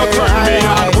 girl you turn me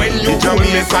on. When you hold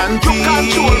me so, you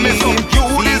control me so, you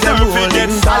deserve to get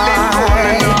solid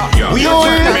gold now. You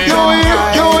turn me on, you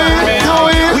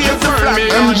turn me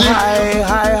on.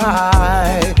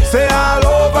 High. Say all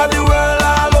over the world,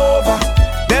 all over.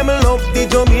 Them love the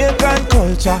Jamaican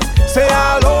culture. Say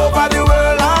all over the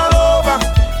world, all over.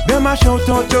 Them a shout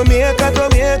out Jamaica,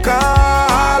 Jamaica.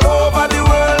 All over the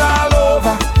world, all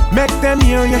over. Make them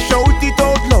hear you shout it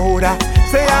out louder.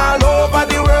 Say all over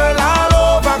the world, all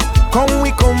over. Come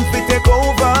we come fi take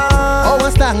over.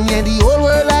 Our slang, yeah, the whole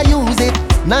world I use it.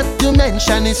 Not to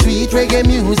mention the sweet reggae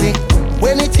music.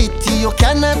 When it hit you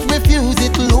cannot refuse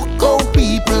it. Look how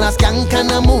people are a skank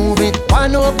and a move it. Wanna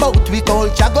know about we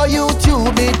culture, go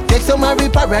YouTube it. Take some Mary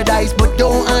Paradise, but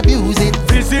don't abuse it.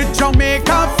 Visit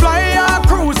Jamaica, fly or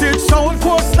cruise it. South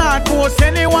Coast, North Coast,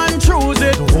 anyone choose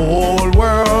it. The whole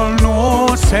world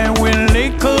knows, say we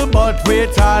little, but we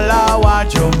all our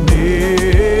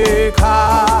Jamaica,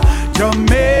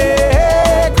 Jamaica.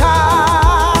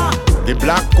 The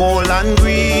black, gold and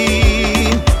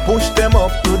green, push them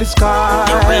up to the sky.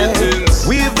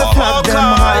 We've the flag them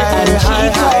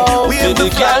high. We've the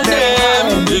flag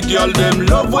them. The girl them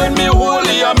love when me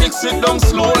holy. I mix it down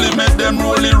slowly, make them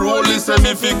rolly, say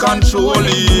me fi control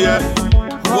it. Yeah.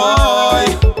 Why?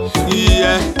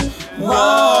 Yeah.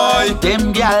 Why?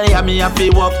 Them gal, yeah, me have to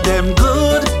walk them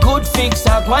good. Good fix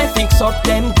up, why fix up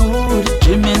them good?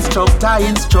 Gym instructor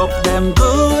instruct them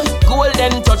good.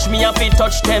 Golden touch, me have to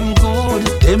touch them good.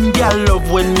 Them gal love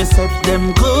when me set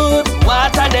them good.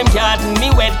 Water them garden, me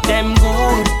wet them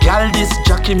good. Gal this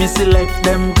jockey, me select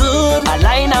them good.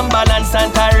 Align and balance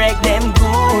and correct them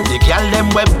good. The gal them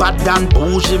we bad and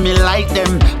bougie, me like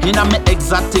them. In a me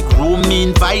exotic room, me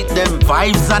invite them.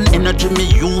 Vibes and energy, me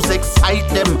use excite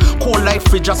them. Cold like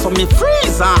fridge, so me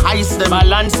freeze and ice them.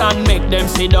 Balance and make them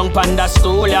sit down pan the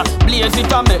stool, yeah. Blaze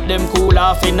it and make them cool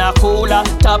off in a cooler.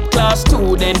 Top class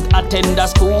student attend the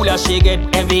school, yeah. She get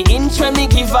every inch when me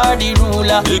give her the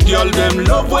ruler. The girl them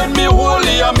love when me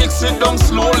holy. I mix it down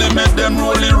slowly, make them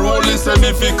rolly, say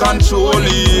me fi control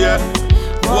it. Yeah.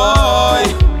 Why?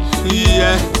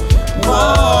 Yeah.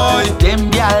 Why? Them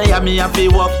gal, yeah, me have to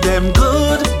walk them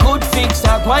good. Good fix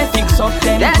up, why fix up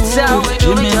them That's good? That's how we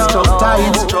do it. Instructor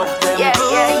instruct them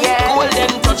good.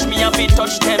 Golden touch, me have to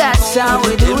touch them. That's how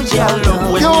we do it.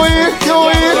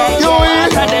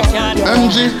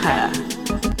 MG.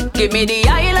 Give me the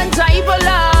island type of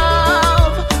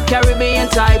love, Caribbean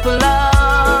type of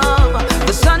love,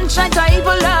 the sunshine type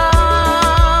of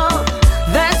love.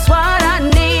 That's what I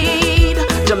need.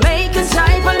 Jamaican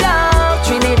type of love,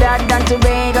 Trinidad and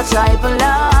Tobago type of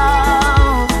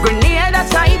love, Grenada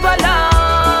type of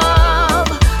love.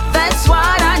 That's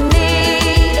what I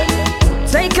need.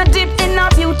 Take a dip in a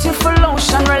beautiful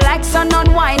ocean, relax and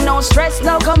unwind, no stress,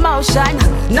 no commotion.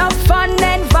 No fun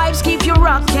and vibes keep you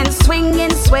rocking,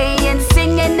 swinging, swaying,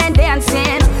 singing and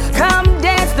dancing. Come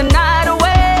dance the night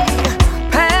away.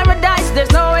 Paradise,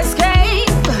 there's no escape.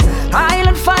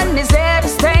 Island fun is there to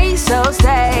stay, so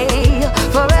stay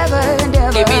forever and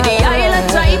ever. Give me the island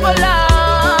type of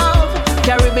love,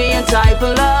 Caribbean type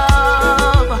of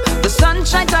love, the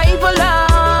sunshine type of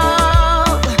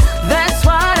love. That's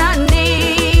what I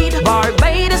need.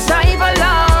 Barbados type of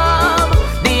love,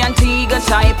 the Antigua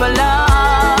type of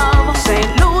love,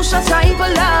 St. Lucia type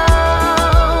of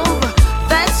love.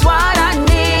 That's what I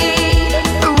need.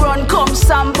 Run, come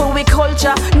sample with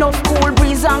culture. Enough cool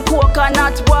breeze and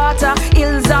coconut water.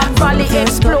 Hills and valley,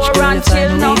 explore and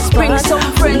chill. Now bring some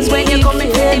friends when you come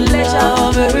and take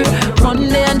pleasure.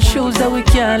 Monday and Tuesday we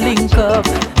can't link up.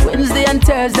 Wednesday and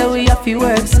Thursday we have to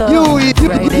work so.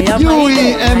 Friday and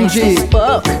Monday MG.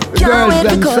 Can't wait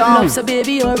to come up, so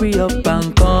baby hurry up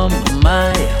and come.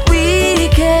 My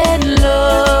weekend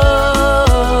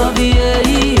love, yeah,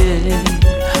 yeah.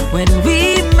 When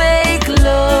we make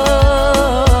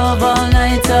love all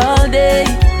night, all day.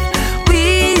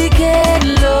 Weekend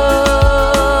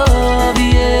love,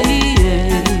 yeah,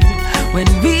 yeah. When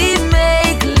we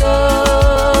make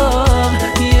love,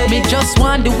 yeah. Me just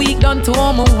want the week done to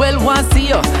all my well want see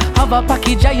you. Have a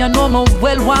package I know my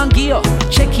well want gear.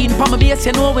 Check in for my base,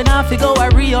 you know when I fi go a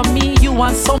real me, you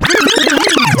want some.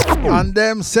 And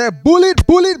them say bullet.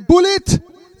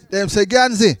 Them say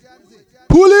Ganzi,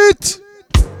 pull it.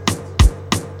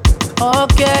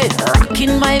 Okay,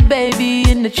 rocking my baby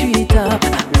in the treetop.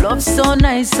 Love so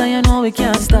nice, so you know we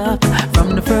can't stop.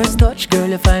 From the first touch, girl,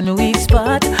 you find a weak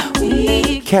spot.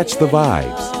 Catch the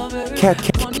vibes.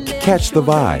 Catch the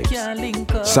vibes.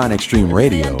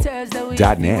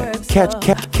 SonicStreamRadio.net.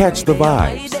 Catch the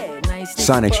vibes.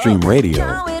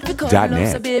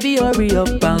 SonicStreamRadio.net. So baby, hurry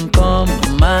up and come.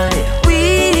 My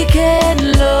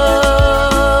weekend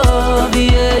love,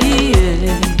 yeah,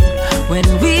 yeah. When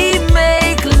we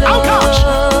make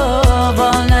love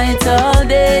all night, all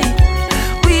day.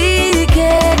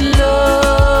 Weekend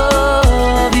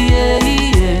love, yeah,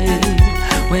 yeah.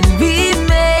 When we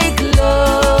make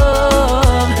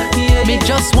love, yeah. Me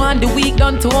just want the week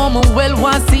done to all my well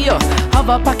want see you. Have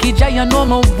a package I know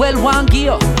my well want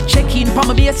gear. Check in for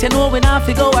my base, you know when I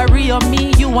fi go a real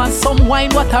me. You want some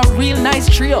wine, what a real nice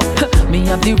trio. Me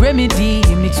have the remedy,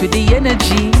 mixed with the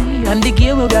energy. And the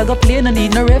game we go play, no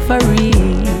need no referee.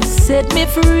 Set me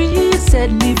free,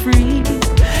 set me free.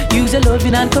 Use your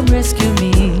loving and come rescue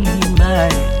me. My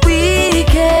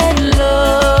weekend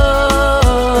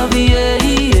love, yeah,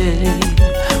 yeah.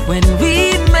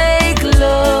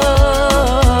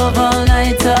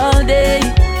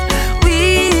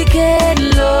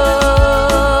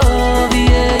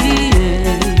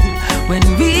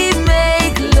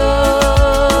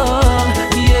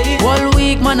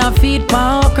 man a feed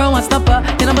pound, crown and snapper.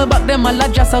 You know me back them a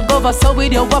lot just a go over. So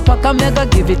with your whopper, come here, go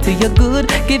give it to you good,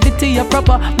 give it to you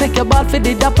proper. Make your ball for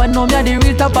the dapper, know me a the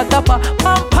real topper.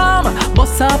 Pam pam,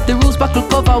 bust off the rules, buckle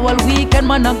cover. All weekend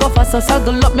man a go for, so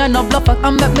saddle up me and no bluffer.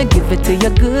 And make me give it to you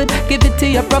good, give it to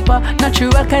you proper.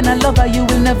 Natural kind of lover, you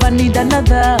will never need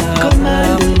another. Come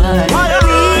on, man,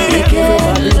 make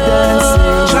everybody dancing.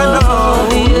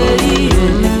 We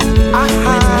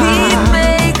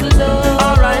make love.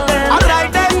 Alright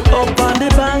then, up on the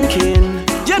banking,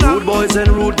 you know. Rude boys and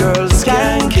rude girls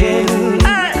skanking. I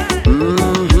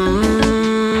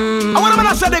want to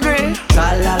master degree.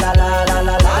 La la la la la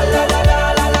la la la la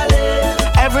la la la.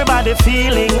 Everybody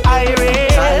feeling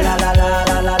irate. La la la la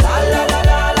la la la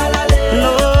la la la.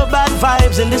 No bad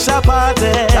vibes in this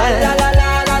party. La la la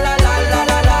la la la la la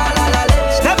la la.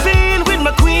 Step in with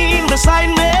my queen beside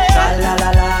me. La la la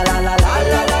la la la la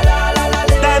la la.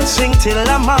 Dancing till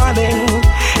the morning.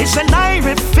 It's an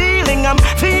irate feeling. I'm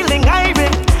feeling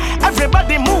irate.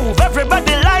 Everybody move,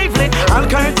 everybody lively. All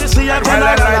courtesy of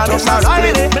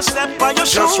Riley. Step on your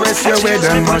shoes. Just rest your weight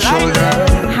on my shoulder.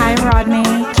 Hi Rodney.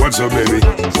 What's up, baby?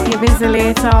 You busy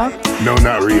later? No,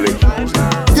 not really.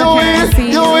 Yo,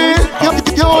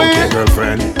 Okay,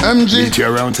 girlfriend. MG. Meet you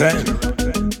around 10.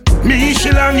 Me, she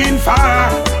longing for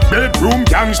bedroom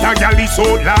gangsta gal is so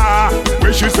la.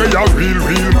 When she say a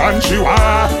real man she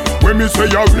wa. When me say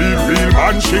a real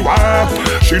man she wa.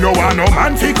 She no want no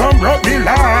man fi come broke me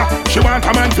la. She want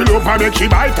a man fi love her make she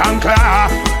bite and claw.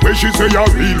 When she say a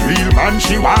real man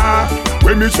she wa.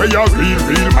 When me say a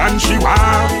real man she wa.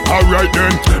 Alright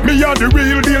then, me a the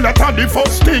real deal, that a the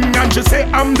first thing. And she say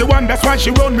I'm the one, that's why she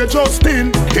run me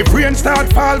Justin. If rain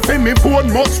start fall for me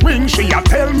phone must ring. She a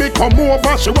tell me come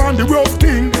over, she want the rough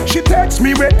thing. She text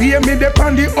me where day me dey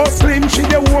on the hustling. She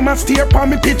the woman stare pon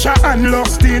me picture and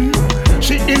lost in.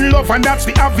 She in love and that's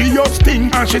the obvious thing.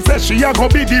 And she says she a go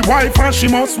be the wife and she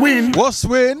must win. What's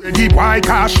win? The why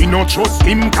cause she no trust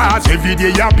him cause every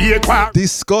day a be a quack.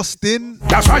 Disgusting.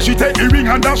 That's why she take the ring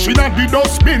and dash it at the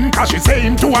dustbin. Cause she say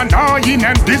him too annoying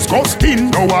and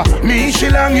disgusting. No me she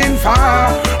longing for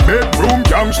bedroom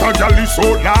gangsta gal is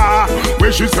so la.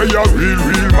 When she say a real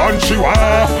man she wa.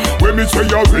 When me say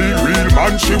a real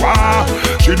man she wa.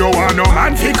 She don't want no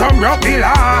man fi come rock me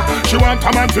la. She want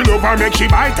a man fi love her make she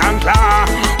bite and claw.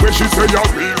 When she say a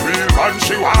real man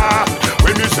she wa.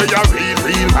 When me say a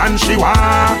real man she wa.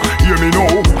 Hear me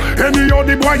know. Any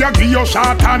other boy a give you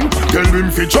shot and tell him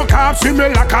fi chuck off see me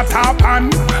like a top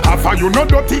pan. After you no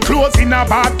dirty clothes in a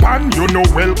bad pan. You know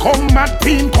welcome at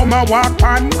team come a walk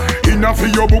pan. Enough for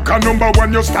your book a number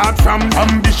one you start from.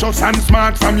 Ambitious and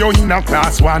smart from your inner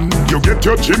class one. You get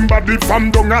your gym body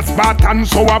from down a Spartan.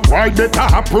 So a boy better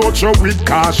approach you with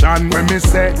caution. When me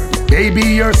say baby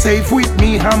you're safe with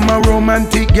me, I'm a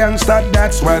romantic gangster,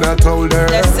 that's what I told her.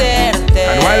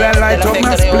 And while I light up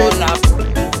my split,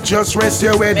 just rest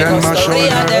your head on my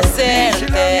shoulder.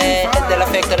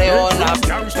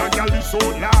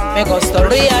 Me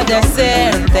gustaría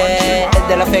decirte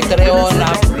de la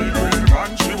fecreona.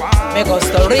 Me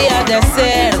gustaría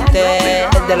decirte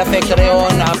de la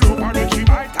fecreona.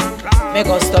 Me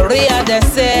gustaría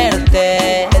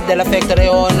decirte de la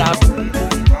fecreona.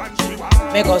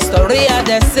 Me gustaría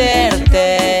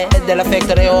decirte de la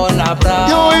fecreona.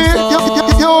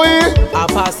 Abrazo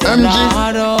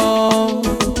apasionado.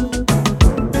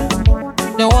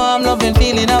 I'm loving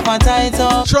feeling up and tight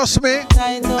up. Trust me.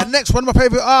 And next one of my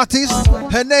favorite artists.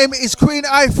 Her name is Queen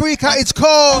Ifrica. It's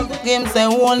called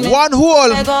One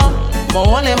Hole.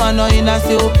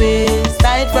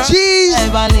 Jeez.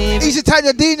 Easy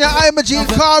Tanya Dina, I'm a Jean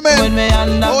Carmen.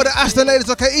 All the Aston ladies,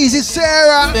 okay. Easy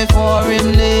Sarah.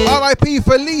 R.I.P.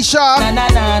 Felicia.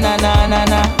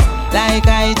 Like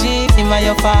IG, him and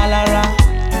your follower.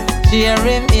 Cheer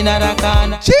him in a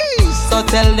corner. Jeez. So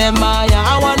tell them I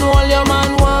want all your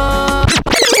man want.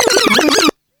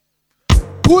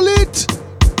 Pull it.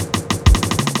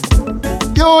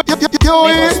 Me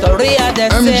gustaría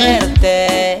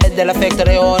decirte de la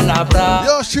fecreona, bra.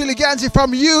 Yours truly Ganzi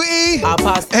from UE.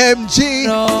 MG.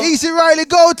 Easy Riley,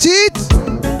 go teeth.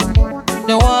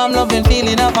 The warm loving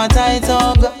feeling of a tight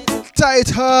hug. Tight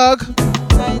hug.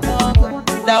 Tight hug.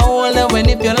 The whole day when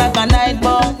if you like a night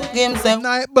bug. Game say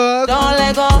night bug. Don't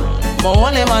let go. My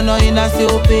only man know in a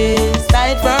stupid.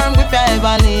 Tight firm if you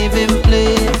ever leave him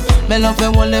place. Me love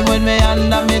him only when me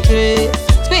under me tree.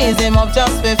 Squeeze him up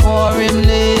just before him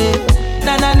leave.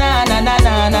 Na na na na na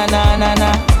na na na na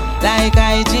na. Like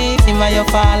IG, him and your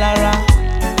follower.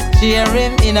 Cheer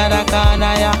him in a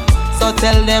corner, yeah. So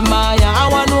tell them I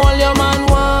want all your man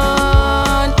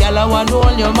want. Girl, I want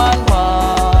all your man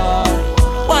want.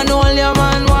 Want all your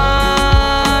man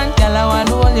want. Girl, I want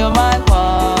all your man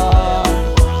want.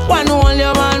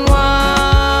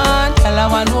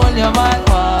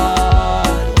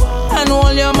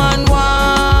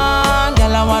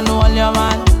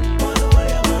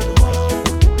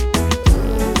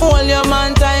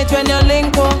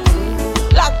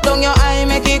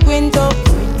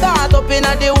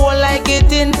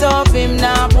 Tint up him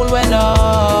now pull when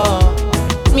up.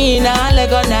 Me nah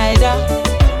Lego neither.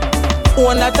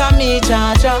 One that a me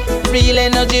charger. Real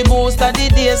energy booster the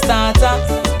day starter.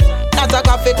 Not a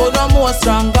coffee could no more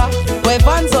stronger.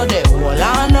 Weapons are the whole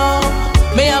I know.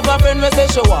 Me have a friend who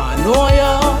say she want know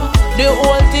ya. The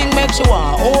whole thing make she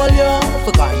want hold you.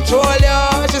 For control you.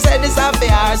 She said this a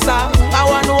fair song. I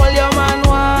want hold your man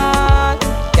want.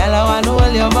 Girl I want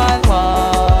hold your man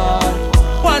want.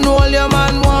 One hold your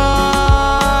man want.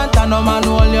 And no man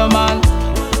hold your man.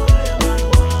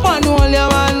 One hold your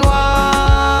man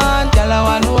want. Girl I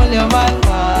want hold your man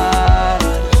want.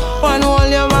 One hold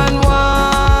your man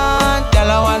want. Girl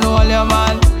I want hold your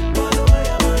man.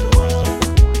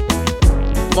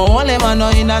 My only man no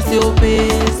in a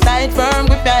stupid. Tight firm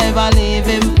grip you ever leave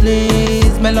him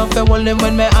please. Me love to hold him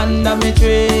when me under me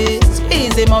tree.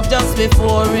 Squeeze him up just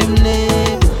before him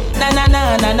leave. Na na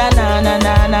na na na na na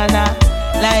na na na.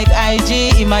 Like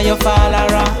IG him a your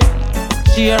follower.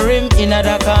 Share him in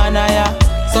the corner yeah.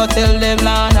 So tell them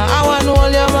Lana I want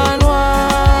hold your man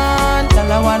one.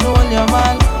 Tell I want hold your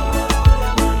man.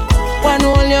 One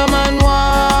hold your man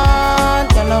one.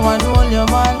 Tell I want hold your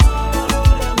man.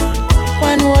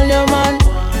 One hold your man.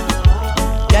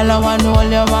 Girl, I want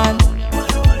hold your man.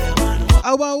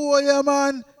 I want hold your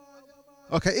man.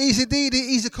 Okay, Easy Didi,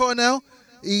 Easy Cornell,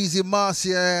 Easy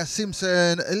Marcia,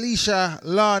 Simpson, Alicia,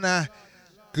 Lana,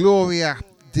 Gloria,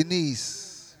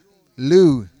 Denise,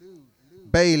 Lou,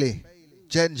 Bailey,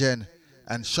 Jen,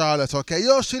 and Charlotte. Okay,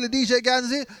 yours truly DJ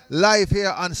Ganzi, live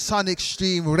here on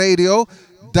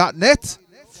SonicStreamRadio.net.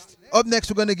 Up next,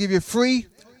 we're going to give you 3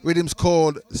 rhythms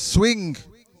called Swing.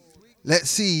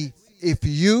 Let's see if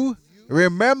you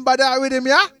remember that rhythm,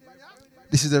 yeah?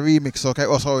 This is a remix, okay?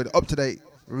 Oh, sorry, the up-to-date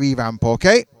revamp,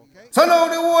 okay? So now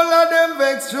the whole of them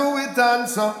vex through it and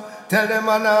so tell them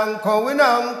an anko in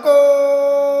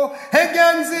anko. Hey,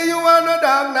 Ganzi, you are no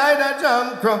dog, neither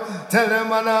Jankro. Tell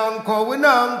them an anko in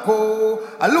anko.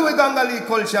 A Louis Gangali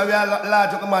culture, we are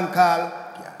large of a man called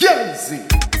Ganzi.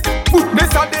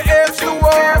 This are the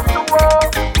H2O.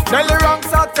 Tell the wrong,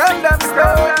 so tell them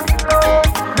slow.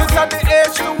 This are the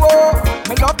H2O.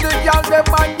 Me love the girl, them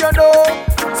man, you know.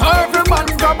 So every man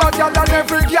grab a girl and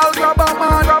every girl grab a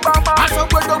man. And so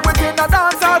we do within a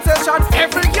dance session.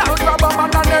 Every girl grab a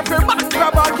man and every man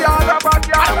grab a girl. I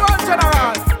want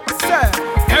general. Say,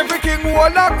 every king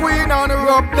hold a queen and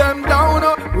rub them down.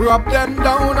 Rub them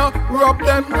down, rub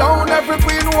them down. Every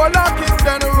queen hold a king,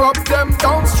 then rub them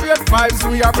down. Straight vibes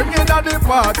we are bringing at the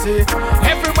party.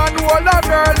 Every man hold a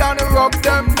girl and rub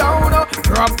them down.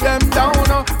 Rub them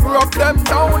down, rub them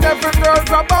down. Every girl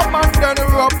grab a man, then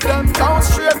rub them down.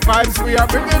 Straight vibes we are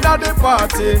bringing at the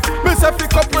party. Me say fi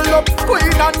couple up, queen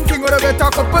and king with a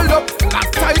better couple up. Lock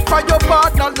tight for your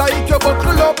partner like you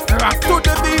buckle up. Rock to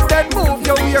the beat, then move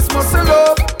your waist muscle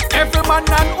up. Every man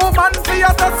and woman fi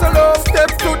a tussle up. Step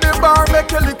to the bar,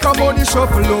 make your liquor money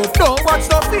shuffle up. Don't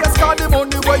watch the face, cause the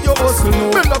money where you hustle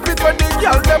up. Me love it when the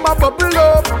girl them a bubble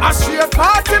up. A straight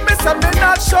party, me say me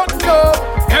not shut up.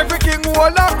 Every king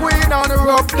hold a queen and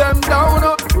rub them down.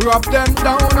 Rub them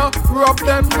down, rub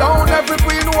them down. Every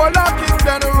queen hold a king,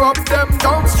 then rub them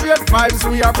down. Straight vibes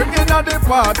we are bringing at the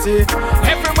party.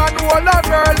 Every man hold a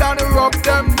girl and rub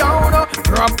them down.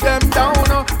 Rub them down,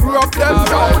 rub them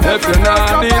down. If you're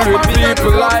not deal with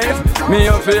people life, me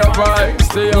up for your vibe,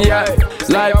 stay away.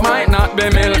 Life might not be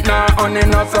milk, nah, honey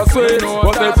not so sweet.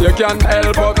 But if you can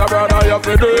help out a brother, you have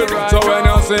to do it. So when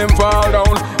you see him fall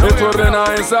down, it would be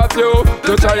nice of you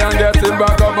to try and get him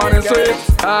back up on his feet.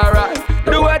 Alright,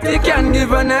 do what he can,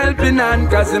 give an helping hand,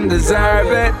 cause him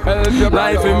deserve it.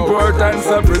 Life important,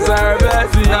 so preserve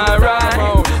it.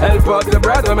 Alright, help out the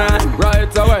brother man.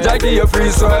 Right away, Jackie you free,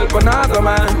 so help another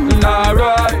man.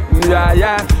 Alright,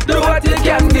 yeah. Do what you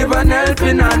can, give an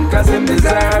helping hand, cause him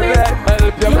deserve it.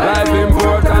 Help your life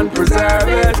important, preserve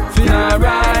it.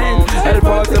 Alright, help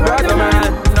out the brother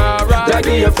man.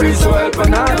 Jackie you free, so help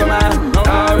another man.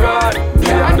 Alright,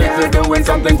 and if you're doing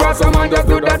something for someone, just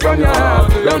do that from your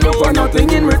heart. Don't look for nothing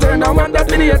in return, I want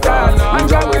that in your thought. And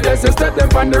try with this, you step them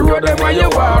on the road, them where you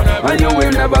are. And you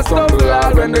will never stumble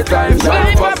out when the time's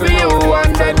right. For you,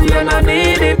 and then you don't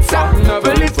need it, sir.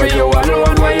 Feel it for you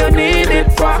alone when you need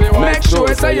it for. Make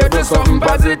sure say you do something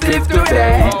positive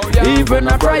today. Even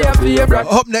a prayer for your brother.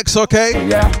 Up next, okay?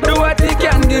 Yeah. Do what he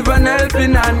can, give an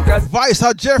helping hand, cause Vice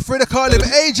or Jeffrey, they call him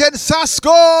Agent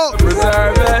Sasko.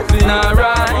 Preserve it,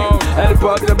 alright. Help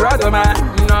out the brother man,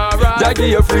 alright. Jackie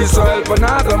you free, so help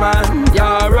another man,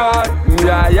 alright.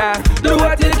 Yeah. Do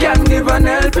what you can, give an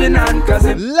helping hand, cause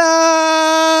it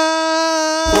love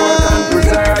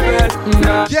preserve it.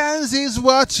 Gans is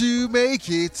what you make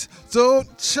it, don't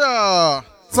cha.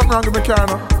 Something wrong with me car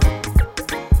now?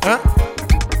 Huh?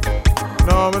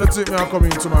 No, I'm gonna take me and come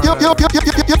in tomorrow. Yo, MG.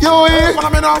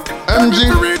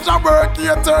 To reach a work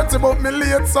 8:30, but me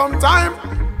late sometime.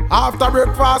 After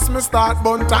breakfast, me start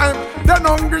bun time. Then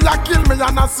hungry, I kill me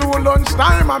and I soon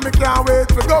lunchtime. And me can't wait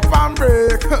to go up and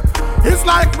break. It's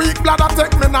like weak blood, I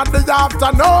take me not the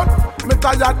afternoon. Me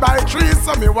tired by 3,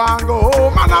 so me want go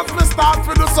home. And as me start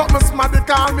to do something, somebody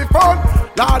call me phone.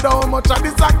 Lord, how much of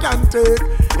this I can take?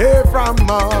 Hey, from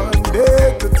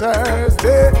Monday to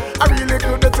Thursday, I really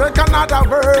could take another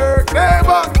work day,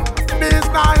 but these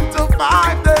 9 to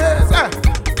 5 days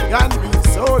can be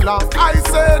so long. I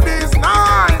say these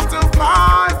 9 to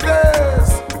 5 days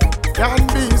can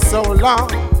be so long.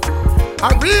 I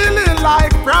really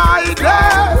like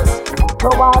Fridays, so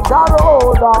I gotta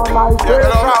hold on. I say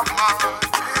from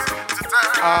Monday to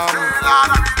Thursday, Lord, I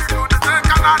really could take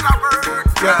another work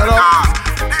day.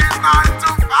 These 9 to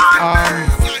 5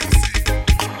 days.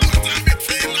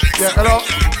 Yeah, hello.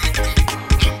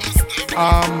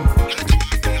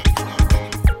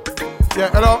 Yeah,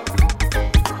 hello.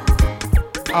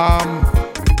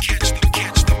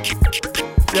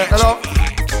 Yeah, hello.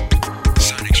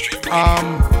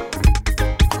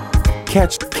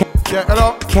 Catch yeah, hello.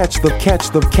 Catch the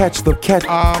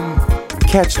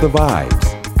vibes.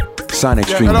 Sonic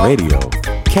Yeah, Stream hello. Radio.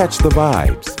 Catch the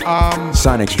vibes.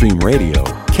 Sonic Stream Radio.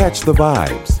 Catch the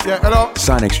vibes. Yeah, hello.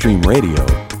 Sonic Stream Radio.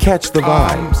 Catch the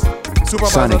vibes.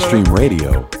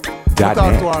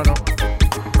 SonicStreamRadio.net.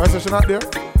 Why say she not there?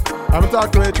 I'm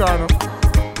talking to HR now.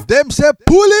 Them say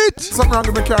pull it. Something wrong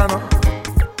with my car now.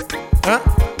 Huh?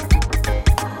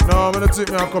 No, I'm gonna take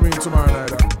me and come in tomorrow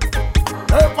night.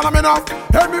 Hey, follow me now.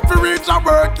 Hey, me fi reach a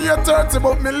work 8:30,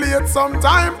 but me late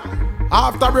sometime.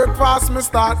 After breakfast, me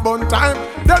start bun time.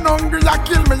 Then hungry, I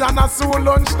kill me and I soon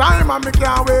lunchtime. And me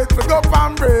can't wait to go up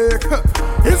and break.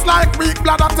 It's like weak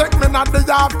blood, I take me not the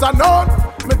afternoon.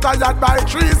 Me tired by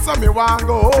 3, so me want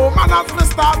go home. And as me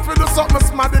start to do something,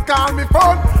 somebody call me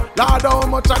phone. Lord, how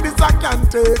much of this I can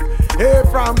take? Hey,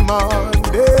 from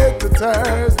Monday to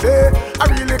Thursday, I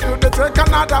really could take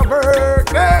another work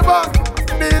day, but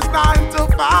these 9 to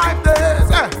 5 days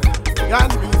can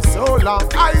be so long.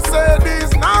 I say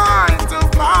these 9 to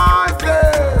 5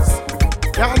 days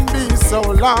can be so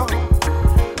long.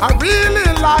 I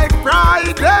really like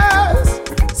Fridays,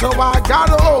 so I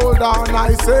gotta hold on.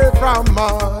 I say from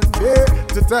Monday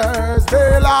to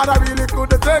Thursday, Lord, I really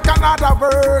could take another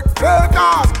work day,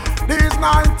 'cause these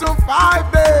 9 to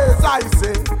 5 days, I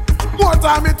say, more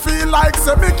time it feel like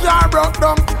say me can't broke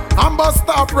down and bust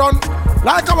stop run.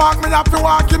 Like I walk, me have to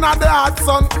walk in the hot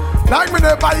sun. Like me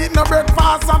never eat no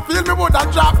breakfast and feel me woulda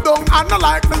drop down. And not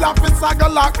like me office I go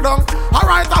lock down.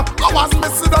 Alright, I was me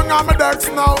sit down on my decks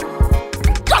now.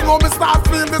 You know me start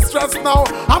feel the stress now.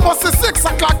 I must say 6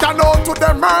 o'clock I know to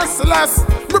the merciless.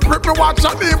 Me prep me watch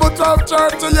and even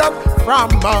 12:30 yet. From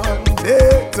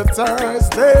Monday to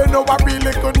Thursday, no I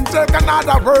really couldn't take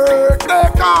another work day,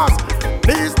 'cause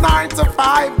these 9 to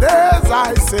 5 days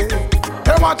I say,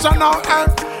 hey watch out now,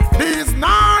 these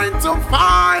 9 to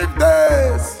 5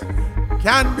 days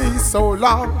can be so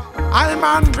long. I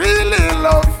man really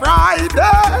love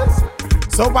Fridays,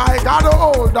 so I gotta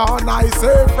hold on. I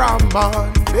say from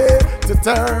Monday to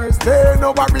Thursday,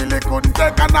 no I really couldn't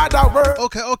take another word.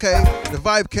 Okay, the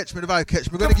vibe catch me. We're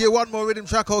gonna give you one more rhythm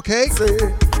track, okay?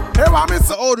 Hey, what miss?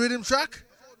 The old rhythm track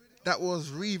that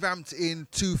was revamped in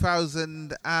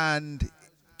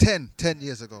 2010, 10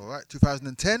 years ago, right?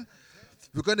 2010.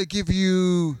 We're gonna give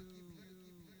you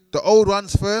the old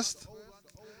ones first.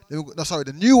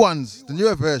 The new ones, the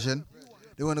newer version.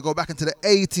 They want to go back into the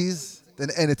 80s, then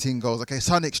anything goes. Okay,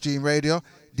 Sonic Stream Radio,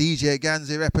 DJ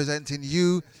Ganzi representing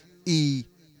UEMG.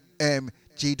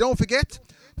 Don't forget,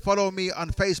 follow me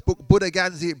on Facebook, Buddha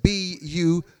Ganzi,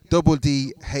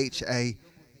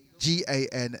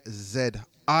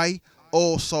 BUDDHAGANZI.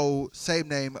 Also, same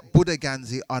name, Buddha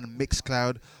Ganzi on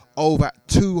Mixcloud. Over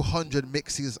 200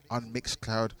 mixes on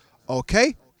Mixcloud.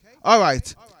 Okay? All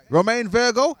right. Romain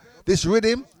Virgo, this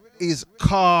rhythm is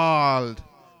called...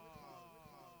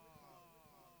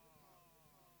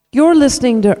 You're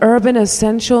listening to Urban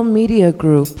Essential Media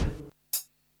Group.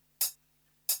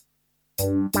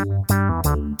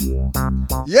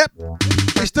 Yep,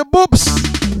 Mr. Boobs,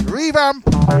 revamp.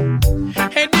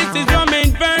 Hey, this is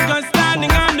Romain Virgo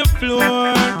standing on the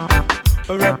floor.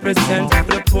 Represent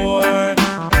the poor,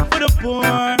 for the poor.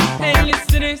 Hey, listen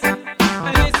to this,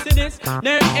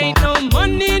 There ain't no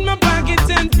money in my pocket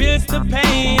and bills to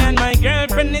pay, and my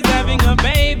girlfriend is having a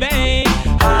baby.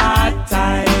 Hard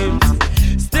times.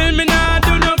 Still me not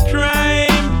do no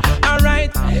crime.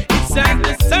 Alright, it's like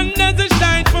the sun doesn't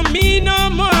shine for me no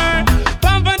more.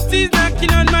 Poverty's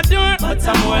knocking on my door, but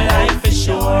I'm more life for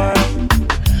sure.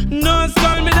 No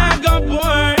skull me not go poor.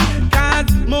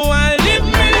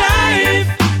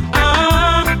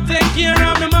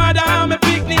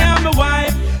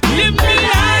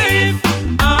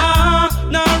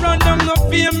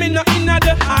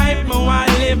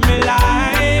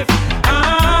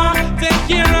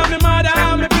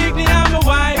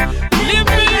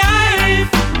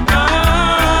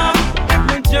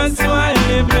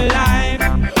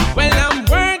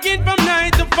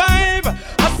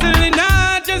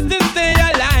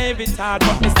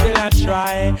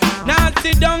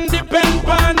 don't depend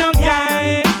on no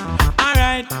guy.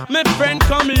 Alright, my friend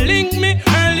come link me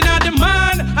early in the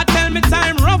morning. I tell me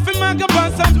time rough and I go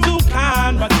bust some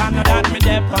toucan. But I know that me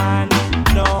depend.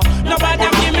 No, nobody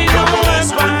give me no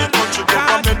weapon.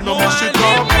 No more shit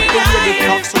up, the way the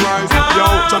tax rise. Yo,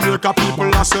 Jamaica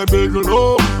people I say big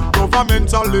low.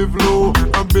 Government a live low,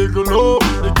 and big low.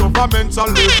 The government a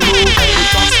live low. The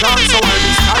tax dance so high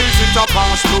the skies it a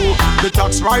pass through. The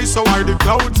tax rise so high the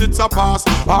clouds it a pass.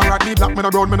 Alright, me black, me no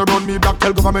brown, me black.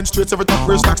 Tell government straight every top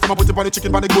raise tax. Them a put it on the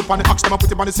chicken, on the goat, on the ox. Them a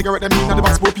put it on the cigarette. Them in and the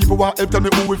box. Poor people want help. Tell me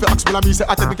who if you ask. Well I me say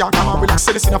I tell me can't come and relax.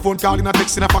 Sell this in a phone call, in a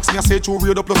text, in a fax. Me I say true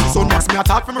radio plus the sound max. Me I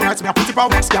talk for me rights. Me I put it on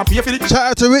wax. Can't pay for it.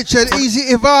 Shout out to Richard,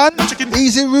 Easy Ivan,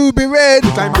 Easy Ruby Red,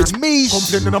 it's me,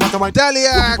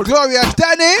 Dahlia, Gloria,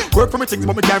 Danny. Work for me things,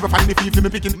 but me can't find the fee for me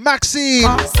picking Maxine.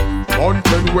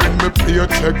 Mountain when me pay a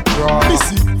check draw.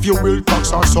 Listen, fuel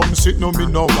tax or some shit, no me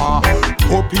no more.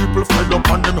 Poor people fed up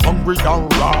and them hungry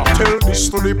and raw. Tell this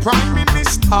to the Prime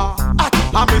Minister.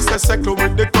 I miss a second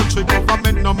with the country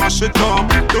government, no mash it up.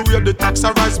 The way the tax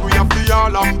rise, we have the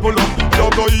all and pull up.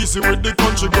 Don't go easy with the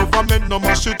country government, no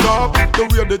mash it up. The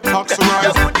way the tax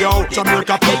rise, yo,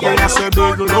 Jamaica people I say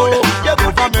big low.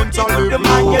 Government a live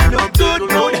low. You look good.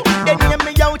 Then hear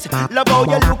me out, love how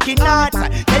you looking at.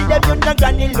 Tell them you no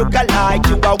granny look alike.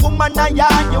 You a woman and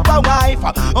you a wife.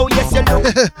 Oh yes you look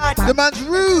at. The man's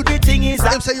rude. The thing is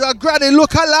them say you a granny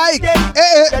look alike.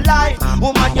 Your life,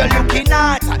 woman you looking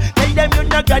at. Tell them you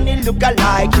no granny look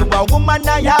alike. You a woman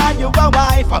and you a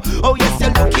wife. Oh yes you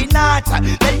looking at.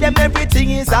 Tell them everything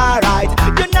is alright.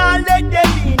 You not let them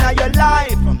in your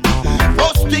life.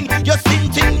 First thing, you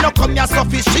sin thing, no come your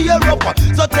surface, cheer up.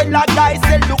 So tell a guy,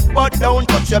 say look but don't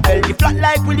touch your belly. Flat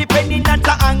like Willie Penny, not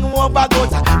to hang over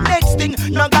goat. Next thing,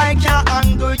 no guy can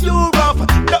handle you rough.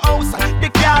 The house, the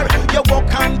car, you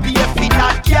walk and pay for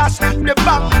that cash. The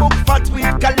bank book fat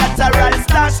with collateral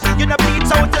stash. You no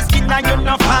bleach out the skin and you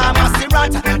no pharmacy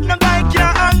rat. No guy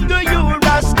can handle you,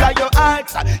 rasta your heart.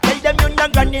 Tell them you no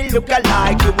gonna look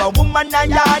alike. You a woman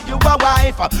and you a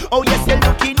wife. Oh yes, you're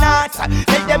looking at.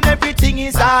 Tell them everything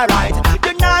is alright.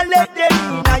 You not let them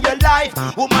in your life.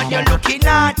 Woman you're looking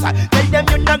at. Tell them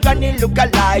you're not gonna look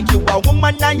alike. You a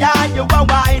woman and you a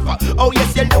wife. Oh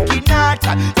yes you're looking at.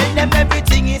 Tell them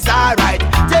everything is alright.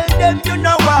 Tell them you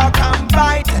no walk and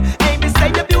bite. Hey me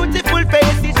say your beautiful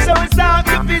face it shows off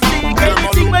your physique.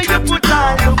 Anything where you put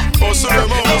on look neat.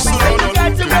 Hey me say you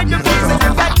got to wear your face and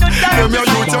you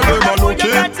got no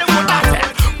time.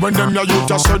 When them ya youth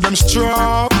just say them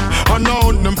strap and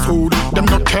on them food, them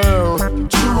no care.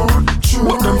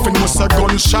 But them fin was a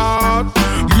gunshot,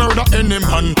 murder any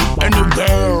man,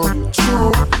 anywhere.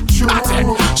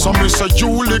 Some me say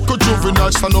you little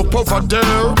juvenile stand up over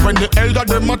there. When the elder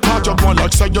them a touch up one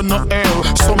like say you no air.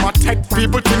 Some a take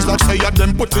people things like say ya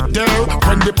them put it there.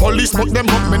 When the police put them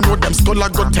up, me know them skull a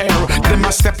go tear. Them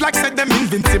a step like say them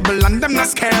invincible and them not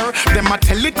scare. Them a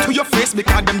tell it to your face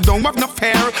because them don't have no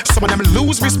fear. Some of them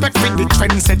lose respect with the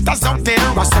trendsetters out there.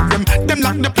 I said them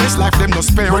lock the place like them no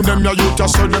spare. When them ya youth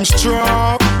just say them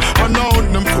strap and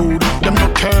on them food, them no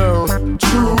care.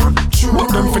 But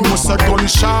them fin was a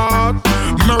gunshot,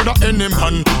 murder any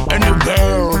man,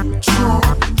 anywhere.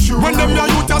 When them ya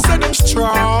youth just say them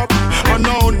strap and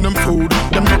on them food,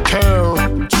 them no care.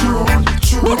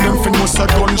 But them fin was a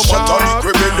gunshot,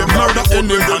 murder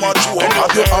any man, anywhere.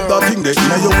 You have that thing that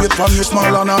you wait from you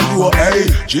small and grow. Hey,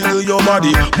 jiggle your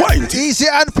body, wine. Easy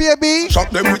and PB. Shock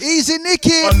them with Easy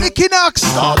Nicky Knox.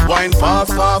 Start wine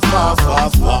fast.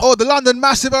 Oh, the London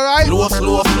Massive, alright?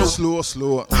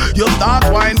 Slow. You start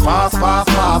wine fast.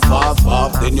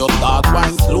 Then you start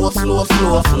wine slow.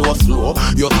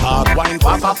 You start wine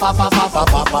fast.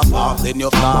 Then you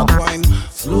start wine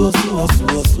slow.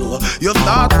 You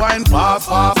start wine fast.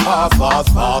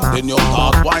 Then you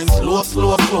start wine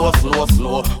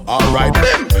slow. Alright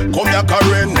then, come here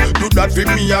Karen, do that for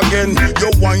me again. You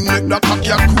wine make that cock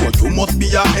your coat, you must be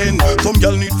a hen. Some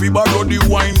girl need fi borrow the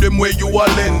wine them where you a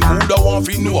lend. Who da want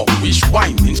fi know which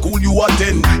wine in school you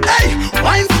attend? Hey,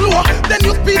 wine slow, then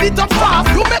you speed it up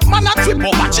fast. You make man a trip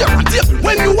over chair and tape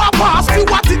when you a pass. See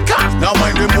what it cost. Now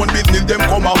mind them one business, them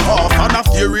come a fast. And a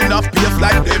steering of pace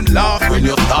like them laugh. When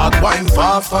you start wine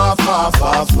fast.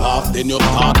 Then you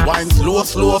start wine slow.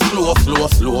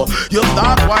 You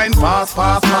start wine fast.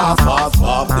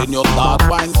 Then you start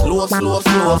wine slow.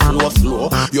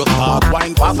 You start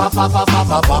wine fast.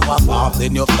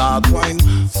 Then you start wine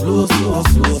slow.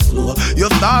 You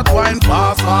start wine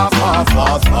fast.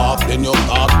 Then you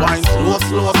start wine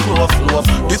slow.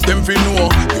 This them fi know.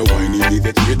 Your whining is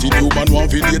educated. You man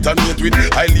want fi date and mate with.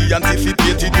 Highly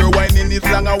anticipated. Your whining is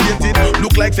long awaited.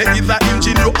 Look like say is a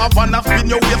engine you have enough in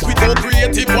your waist with no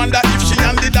creative. Wonder if she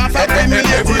and the dance are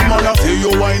emulated. Every man I say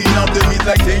you winding up them is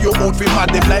like say you out for mad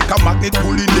them like a magnet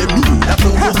pulling them. That's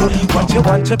how you What you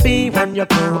want to be when you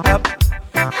grow up?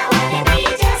 I wanna be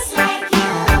just like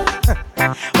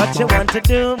you. What you want to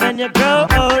do when you grow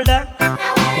older?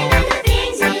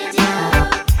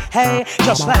 Hey,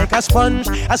 just like a sponge,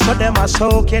 I saw them, I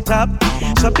soak it up.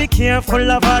 So be careful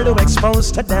of all you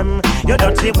expose to them. Your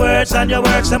dirty words and your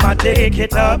works, them I take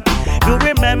it up. You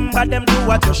remember them, do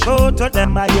what you show to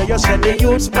them. I hear you say the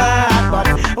youth's bad,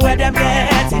 but where them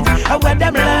get it, and where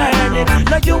them learn it.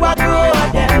 Now you are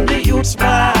good, them the youth's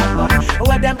bad, but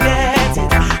where them get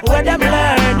it, where them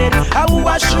learn it. I who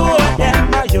I show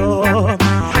them, ayo,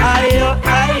 ayo,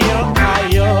 ayo,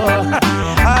 ayo.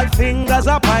 All fingers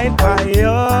are pine by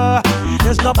you.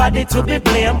 There's nobody to be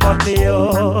blamed but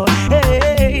you.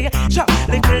 Hey, so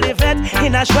little event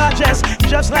in a short dress,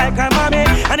 just like her mommy.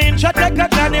 And in short take a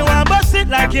Johnny one bust it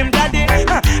like him daddy.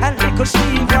 And little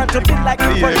Steve want to be like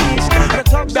the police.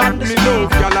 That me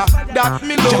love, y'all. That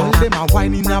me love. Y'all them a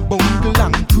wine in a bundle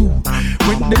and crew.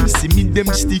 When them see me,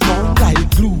 them stick on like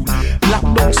glue.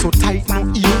 Lock down so tight,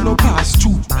 no ear no pass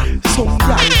through. Some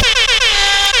y'all.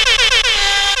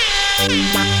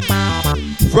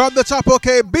 From the top,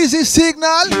 okay, busy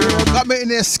signal. Got me in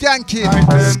there skanking.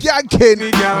 Skanking.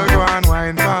 Me girl go and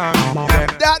wine for me.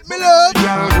 That me love.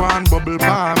 Girl go and bubble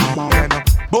for me.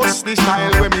 Bust the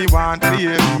style when me want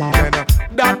baby.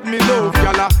 That me love,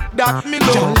 y'all. That me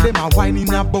love. Y'all them a wine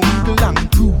in a bundle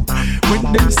and crew.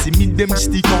 When them see me, them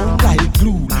stick on like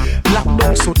glue. Lock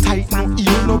down so tight, no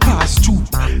ear no pass through.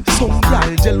 Some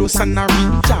y'all jealous and a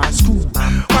reach a screw.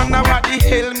 Wonder what the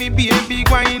hell me baby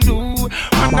going do.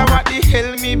 Wonder what the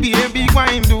hell me baby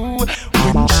going do.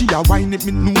 When she a wine it,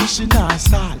 me know she not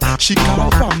stall. She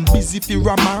call from busy for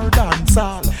a more dance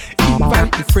all.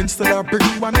 Invite the friends till I bring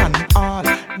one and all.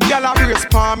 Girl a brace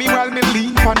for me while me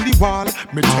lean on the wall.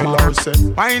 Me tell her say,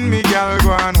 wine me girl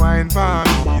go and wine for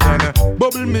me. Then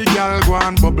bubble me girl go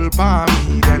and bubble for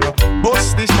me. Then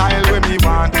bust the style when me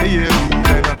want baby.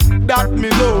 Then that me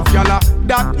love, y'all.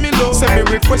 That me love. Say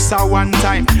me request her one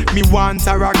time, me want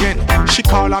her again. She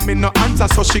call her me no answer,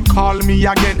 so she call me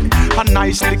again. A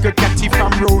nice little catty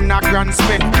from round a grand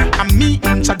spin. And me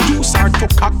introduce her to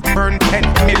Cockburn Pen.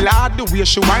 Me lad the way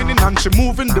she whining and she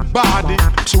moving the body.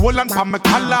 She hold on for me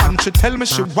collar and she tell me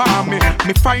she want me.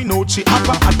 Me find out she have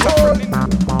a attorney.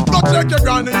 Go check your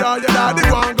granny or your daddy,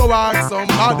 go and go ask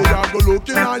somebody. You go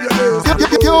looking at your days.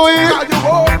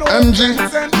 MG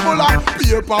send full of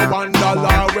paper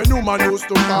 $1 when you man used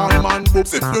to call man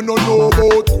books. If you don't know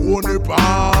about Coney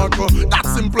Park, that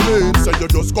simple means so you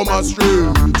just come on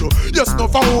straight. Yes, no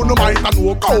found no might and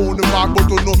no Coney Park, but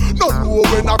you know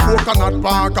when a coconut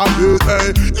park a bit.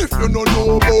 Hey, if you don't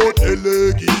know about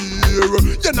LA Gear,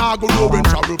 you not go know when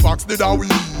Travel Fox did a weir.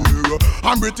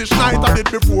 And British Night I did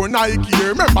before Nike.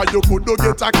 Remember you could do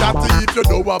get a cat if you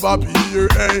don't have a beer.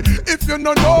 Hey, if you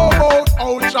don't know about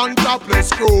Ocean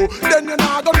Topless Crew, then you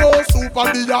not gonna know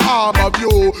Super the Armor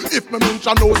View. If me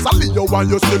mention no Salio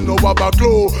and you still know have a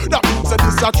glow, that means that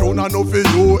this a tune enough for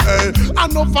you. Hey,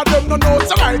 enough of them no know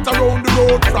it's right around the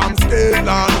road from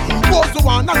Scaland was the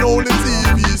one and only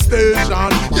TV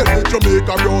station. Yeah, the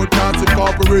Jamaica Broadcasting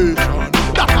Corporation.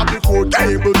 That's before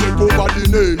cable take over the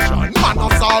nation. Man, I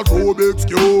saw Rubik's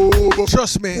Cube.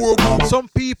 Trust me, some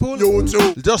people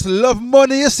just love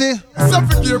money, you see. So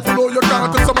be careful how you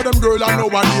can't tell some of them girls are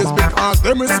nowadays because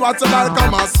them is swat like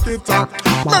a mosquito.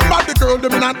 Remember the girl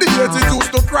them in the 80s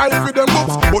used to cry for them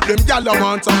books, but them gyal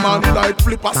want a man like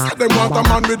Flipper. Say them want a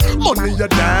man with money a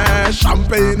dash,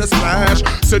 champagne a splash.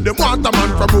 Say them want a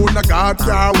man from who the God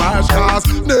car wash cars.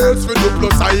 Nails for the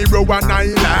plus eyebrow and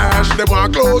eyelash. Them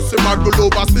want clothes, them want go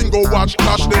over sing go watch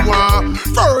clash. Them want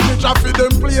furniture for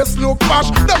them place look posh.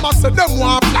 Them a say them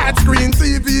want flat screen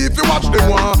TV if you watch them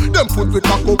want. Them put the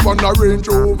cock up on the Range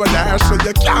Rover dash, so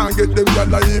you can't get them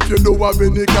gyal if you don't have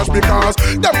any cash because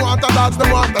them want a dance, them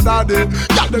want a daddy.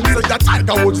 Gyal them say the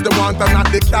Tiger Woods they want and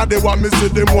not the car they want me see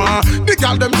them want. The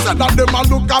gyal them say that them a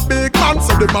look a big man,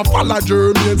 so them a follow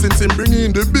Jermaine since him bring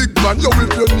in the big van. Yo,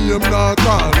 if your name not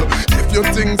call, if you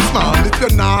think small, if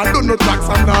you not do no tracks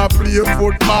and not play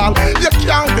football, you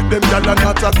can't get them gyal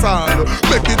not at all.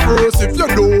 Make it worse if you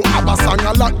know have a song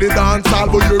a like the dance hall,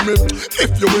 but you me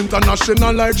if you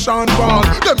international like Sean Paul,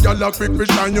 them gyal a quick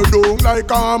fish and you don't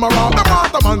like armor. Them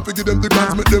want a man to give them the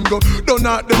grants, make them go don't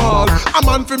at them all. A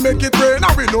man fi make it rain,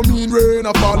 and we no mean rain.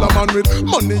 A fall a man with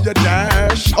money you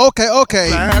dash. Okay,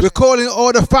 we're calling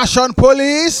all the fashion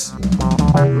police.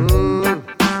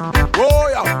 Oh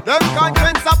yeah, them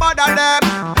conscience about them.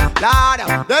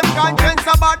 Lord, them conscience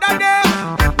about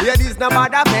them. Ladies no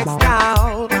bother vex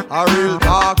now. A real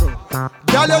talk.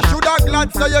 Girl, you shoulda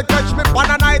glad so you catch me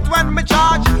on a night when me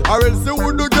charge. Or else you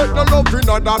woulda get no love in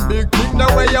that big thing the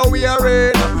way you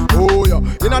wearing. Oh yeah,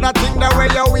 you know that thing the way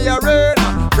you wearing.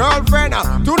 Girlfriend,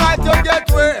 tonight you get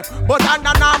way, but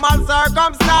under normal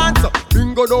circumstance,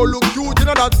 bingo don't look cute in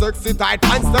that sexy tight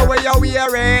pants the way you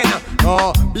wearing.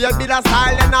 Oh, baby, that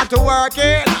style and not to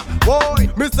working. Boy,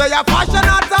 me say your fashion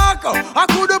attack. I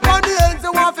could up on the ends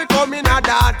you want to come in a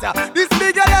data. This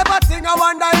bigger ever thing, I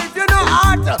wonder if you know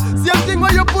art. Same thing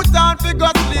when you put on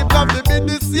figure sleep, come to be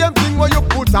the same thing when you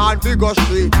put on figure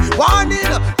street. Warning,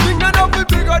 thing enough be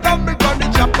bigger than me gun the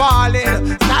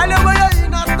Japaling. Style where you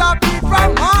in a stop me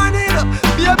from morning.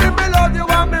 Baby, me love you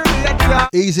and me rate ya.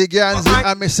 Easy Ganzi,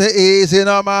 I me say easy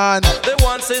no man. The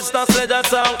one sister said that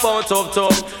talk about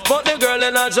tough. But the girl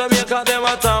in Jamaica, them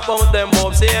a talk about them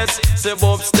bobs. Yes, say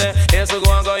bobs there. Yes, we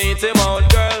go and go eat him out,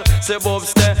 girl. Say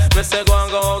bobs there. Me say go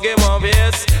and go hug him up.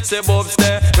 Yes, say bobs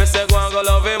there. Me say go and go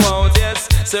love him out. Yes,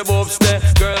 say bobs there.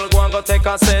 Girl go and go take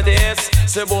a set. Yes,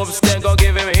 say bobs there. Go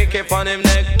give him a hickey on him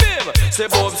neck. Bim. Say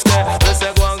bobs there. Me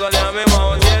say go and go yam him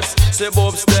out. Yes, say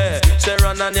bobs there. Say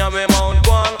run and yam him out.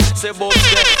 Go on. Say bobs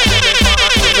there.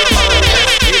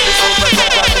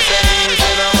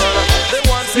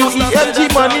 You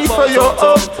EMG money for your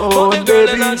own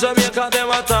baby. In Jamaica,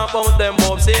 them a talk about them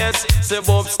bobs. Yes, say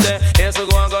bobs there. Yes, we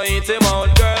go and go eat him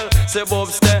out, girl. Say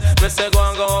bobs there. Me say go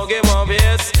and go hug him up.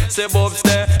 Yes, say bobs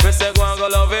there. Me say go and go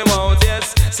love him out.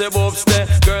 Yes, say bobs there.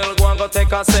 Girl go and go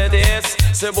take a set. Yes,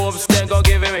 say bobs there. Go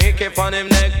give him a hickey on him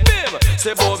neck. Bim.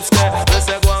 Say bobs there. Me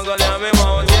say go and go yam him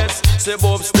out. Yes, say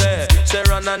bobs there. Say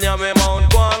run and yam him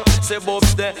out. Go on. Say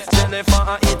bobs there. Jennifer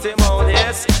and eat him out.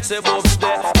 Yes, say bobs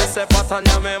there. Me say pat and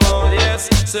yam him out. Yes,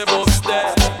 say bobs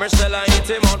there. Michelle and eat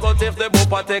him out. But if the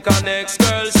boopa take a next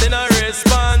girl, she no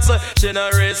response. She no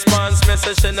response. Me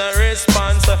say she no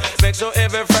response. Make sure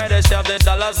every Friday she have the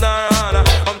dollars in her hand.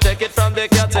 Come take it from the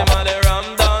cat and the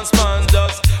ram dance man.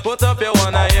 Just put up your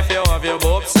one if you have your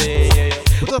bobs.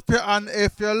 Put up your hand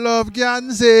if you love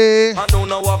Ganzi. I do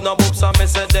not have no boobs, I me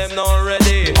say them not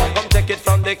ready. Come take it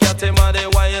from the cat and the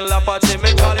wild Apache.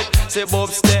 Me call it, say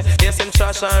bobs there, yes him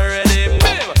trash and ready.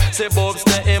 Bim. Say bobs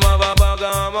there, him have a bag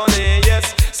of money.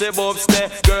 Yes, say bobs there,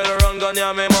 girl run gun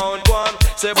ya me mount one.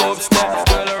 Say bobs there,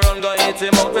 girl run gun eat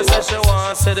him up. Me say she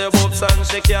want see the boobs and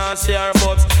she can't see her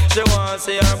boobs. She want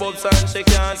see her boobs and she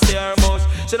can't see her boobs.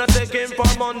 She not take him for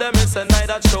Monday, me say night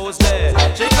that shows there.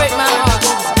 She break my heart.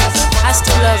 I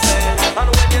still love you,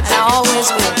 and I always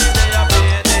will.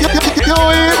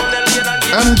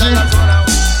 MG.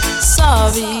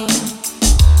 Sorry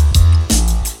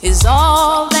is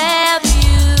all that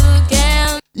you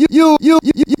can.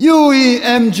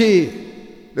 UEMG,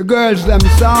 the girls them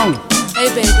sound. Hey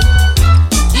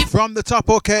baby. From the top,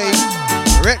 okay.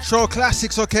 Retro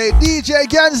classics, okay. DJ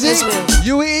Ganzi,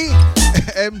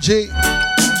 UEMG.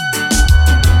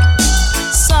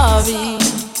 Sorry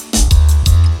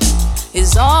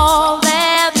is all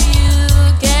that you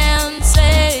can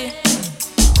say.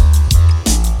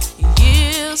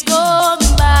 Years gone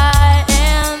by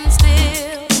and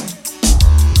still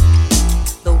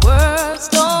the words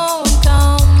don't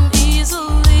come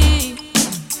easily.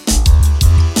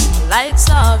 Like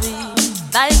sorry,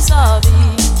 like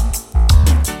sorry.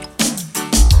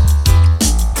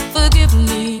 Forgive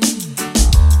me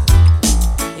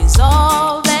is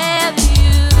all that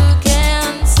you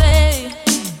can say.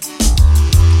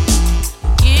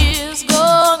 Years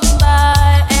gone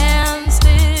by and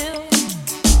still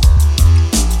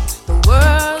the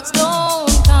words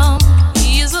don't come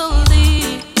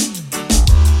easily.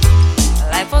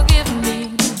 Like forgive me,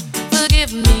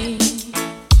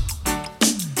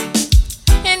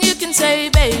 and you can say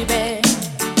baby,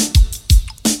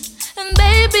 and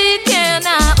baby can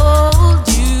I hold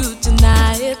you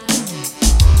tonight?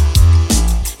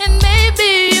 And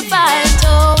maybe if I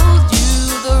told you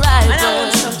the right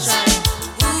words,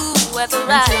 ooh, at the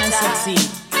right time.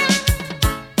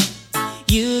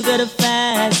 You got a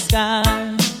fast car.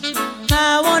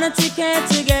 I want a ticket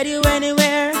to get you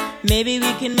anywhere. Maybe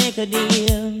we can make a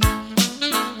deal.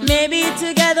 Maybe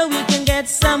together we can get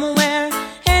somewhere.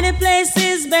 Any place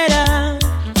is better.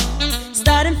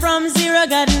 Starting from zero,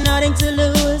 got nothing to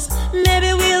lose.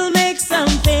 Maybe we'll make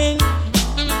something.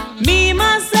 Me,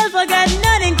 myself, I got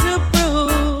nothing to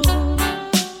prove.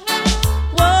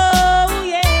 Whoa,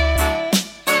 yeah.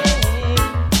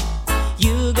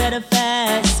 You got a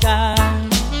fast car.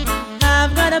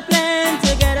 I've got a plan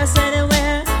to get us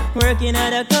anywhere. Working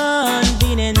at a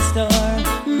convenience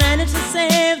store. Manage to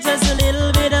save just a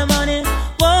little bit of money.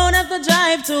 Won't have to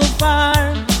drive too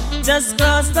far. Just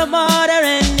cross the border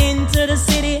and into the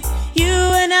city. You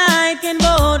and I can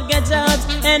both get out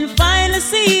and finally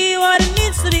see what it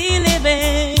means to be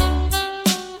living.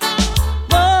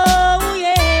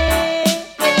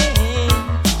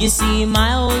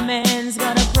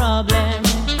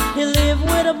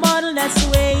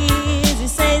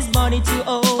 me to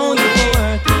owe you for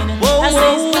working. I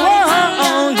say,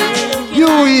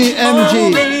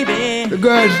 UEMG, baby, the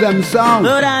girls them sound.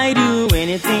 but I do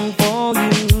anything for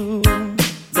you,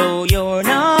 though you're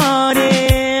not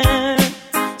here.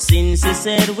 Since you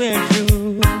said we're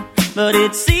through, but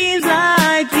it seems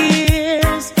like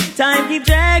years. Time keeps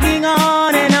dragging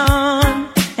on,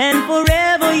 and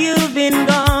forever you've been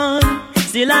gone.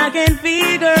 Still I can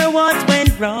figure what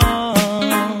went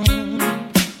wrong.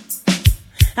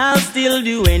 I'll still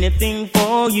do anything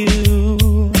for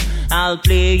you. I'll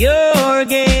play your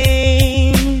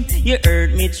game. You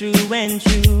hurt me true and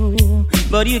true,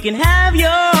 but you can have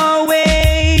your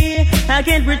way. I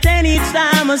can't pretend each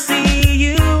time I see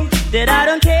you that I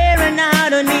don't care and I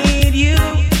don't need you,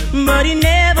 but you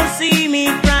never see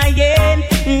me crying,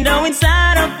 though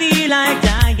inside I feel like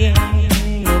dying.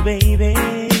 Oh baby,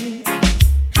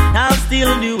 I'll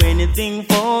still do anything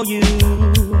for you,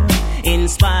 in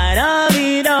spite of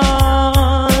it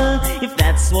all, if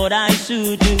that's what I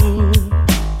should do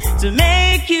to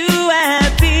make you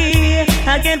happy.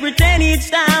 I can't pretend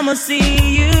each time I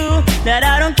see you that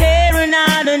I don't care and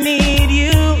I don't need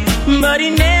you, but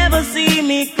you never see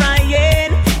me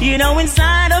crying. You know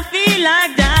inside I feel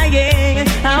like dying.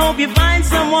 I hope you find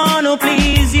someone who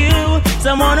please you,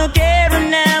 someone who care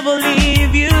and never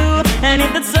leave you. And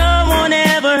if that someone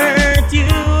ever hurt you,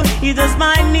 you just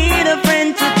might need a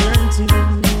friend to turn to,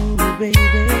 baby.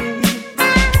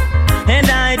 And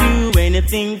I do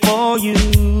anything for you.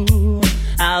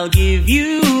 I'll give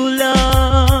you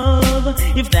love,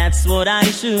 if that's what I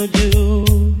should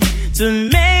do to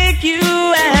make you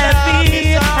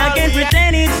happy. I can't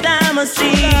pretend each time I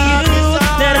see you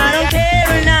that I don't care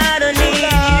and I don't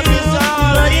need you,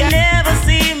 but you never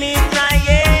see me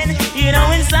crying. You know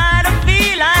inside I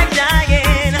feel like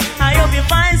dying. I hope you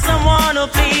find someone who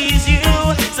please you,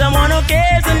 someone who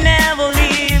cares and never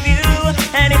leave you.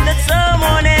 And if that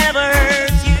someone ever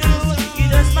hurts you, you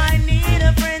just might need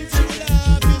a friend to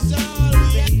love you so,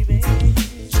 baby.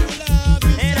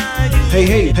 And I do.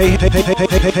 Hey,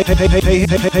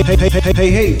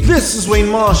 this is Wayne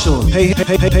Marshall. Hey,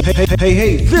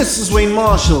 this is Wayne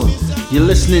Marshall. You're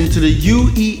listening to the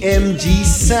UEMG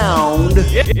sound.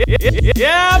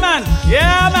 Yeah, man.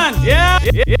 Yeah,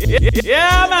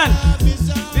 man.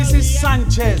 This is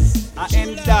Sanchez. I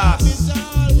endorse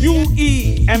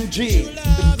UEMG.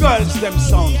 The girls them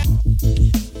sound.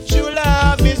 True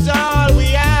love is all we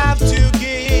have to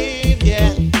give,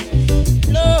 yeah.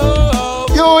 Love.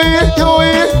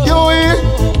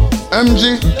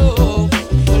 MG.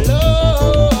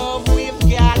 Love we've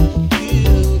got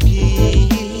to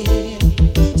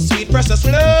give. Sweet precious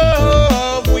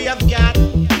love we have got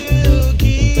to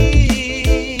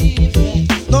give.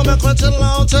 No me quench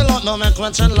out, no me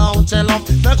quench out. Me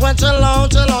quench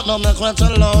out, no me quench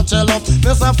out.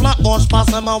 Miss a flat bush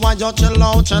passing me while you chill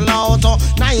out. 9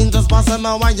 just passing me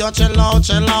while you chill out.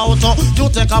 You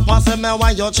take a passing me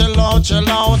while you chill out.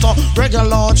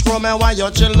 Regular screw me while you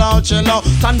chill out.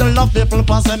 Candle up people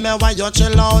passing me while you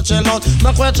chill out.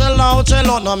 Me quench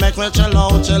out, no me quench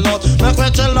out. Me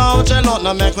quench out,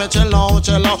 no me quench out.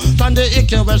 From the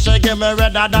icky where she give me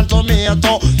redder than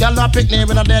tomato. Girl a pick me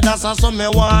when I dead as so me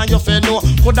want you fi know.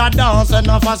 Coulda dance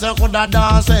enough as you coulda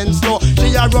dance in slow.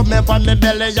 She a rub me on me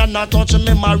belly and a touch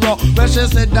me marrow. When she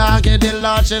say doggy the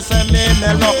Lord, she say me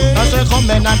mellow. And she come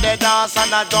in and they dance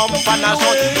and a jump and a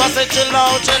shout. Cause she chill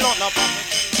out, no.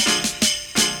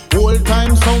 Whole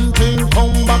time something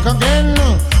come back again.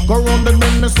 Go round the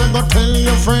bend, me say go tell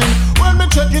your friend. When me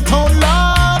check it out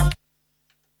loud.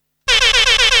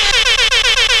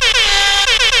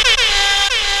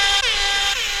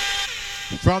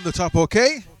 From the top,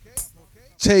 okay?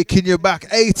 Taking you back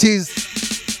 80s.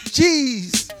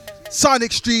 Jeez.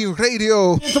 Sonic Stream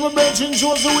Radio. To my bedroom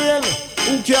shows the wheel.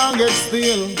 Who can't get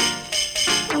still?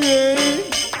 Yeah.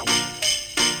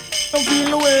 Don't feel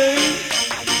the way.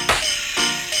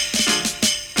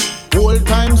 Whole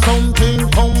time something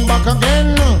come back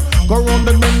again. Go round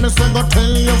the bend, me say go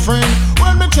tell your friend.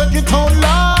 When me check it out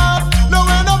loud, no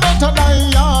way no better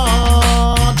than ya.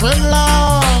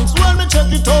 Dreadlocks. When me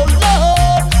check it out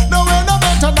loud, no way no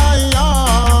better than ya.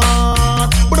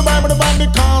 But the band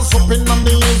cars up in on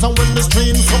the hills and when the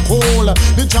streams so cool.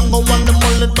 The jungle and the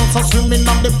mullet dogs are swimming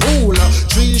on the pool.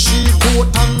 3 sheep coat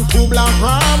and 2 black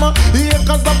ram.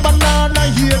 Acres of banana,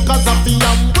 acres of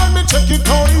yam. When me check it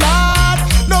out loud,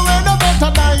 no way no better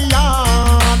than ya.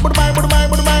 But when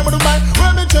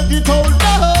me check it out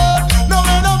loud, no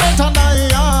way no better than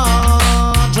ya.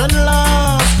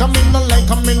 Dreadlocks, come in the light,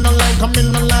 come in the light, come in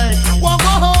the light. Walk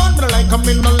on, me like, come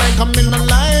in the light, come in the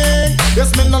light.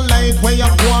 Yes, me no like where you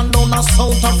going down to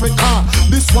South Africa.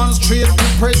 This one straight to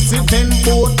President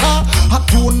Botha. I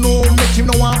don't know but you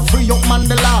know I free up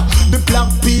Mandela. The black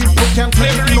people can't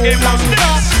take it no longer.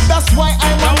 That's why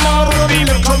I'm a now running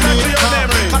the Jamaica.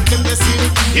 Cut them the city.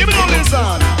 Give me no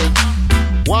listen.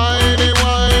 Whiny,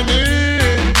 whiny,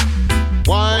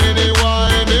 whiny,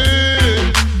 whiny,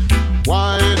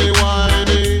 whiny,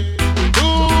 whiny.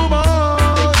 Too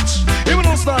much. Give me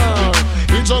no start.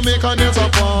 In Jamaica there's a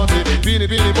party. Beanie,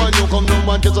 beanie, boy, you come down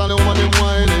and get all over them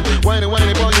whining. Whiny,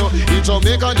 whiny, boy, you. In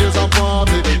Jamaica there's a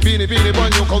party. Beanie, beanie, boy,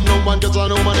 you come down and get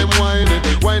all over them whining.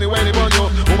 Whiny, whiny, boy, you.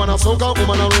 Woman a soca,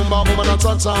 woman a rumba, woman a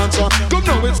cha-cha-cha. Come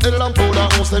now, it's El and Powder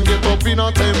House, them get up in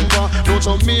a temper. No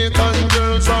Jamaican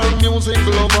girls are music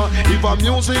lover. If a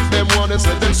music, them want to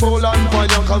set them soul on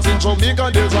fire. Cause in Jamaica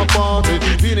there's a party.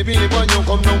 Beanie, beanie, boy, you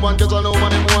come down and get all over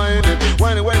them whining.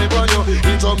 Whiny, whiny, boy, you.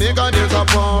 In Jamaica there's a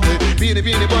party. Beanie,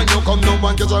 beanie, boy, you come down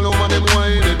and get all over them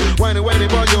whining. Whiny, whiny,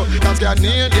 boy, you. Cause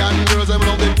Canadian girls, them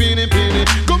love the beanie, beanie.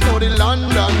 Come now, the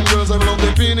London girls, them love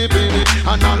the beanie, beanie.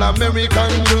 And all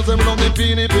American girls, them love the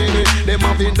beanie, beanie. Them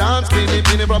have been dance beanie,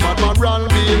 beanie from Admiral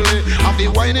Bailey. Have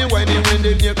been whiny, whiny when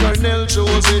they hear Colonel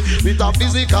Josie. With a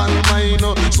physical mind,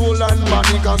 soul and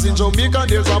body. Cause in Jamaica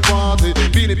there's a party.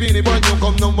 Beanie, beanie, boy, you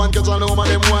come down and get all over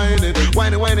them whining.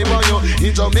 Whiny, whiny, boy, you.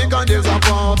 In Jamaica there's a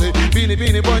party. Beanie,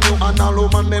 beanie, boy, you. And all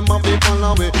over them have been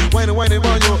follow me. Whiny, whiny,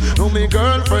 boy, you. No, me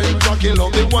girlfriend, Jackie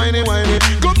love the whiny, whiny.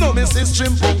 Come now, me sister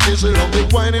Punky, she love the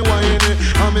whiny, whiny.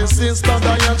 And me sister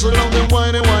Diane, she love the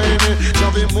whiny, whiny. She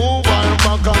be move her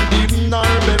back and even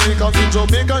her belly. Cause in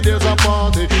Jamaica there's a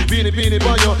party. Beanie, beanie,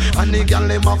 boy, you. And the girl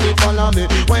them have to follow me.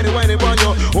 Whiny, whiny, boy,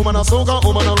 you. Woman a soca,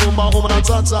 woman a rumba, woman a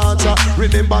cha-cha-cha.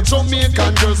 Remember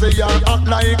Jamaican girls, they are act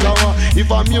like our.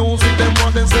 If a music them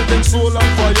want, them set them soul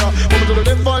on fire. Woman to the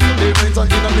left and the right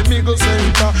and in the middle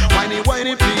center. Whiny,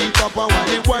 whiny, Peter,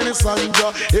 whiny, whiny,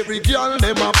 Sandra. Every girl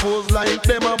them a pose like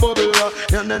them a bubble.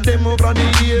 And then them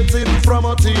graduating from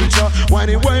a teacher.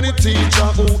 Whiny, whiny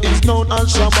teacher who is known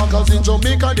as Shabba. Cause in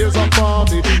Jamaica there's a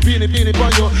party. Beanie, beanie, boy,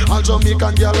 you. All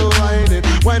Jamaican girl whiny.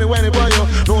 Whiny, whiny, boy, you.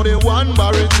 Know the one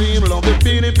Barry team love the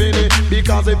beanie, beanie.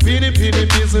 Because the beanie, beanie,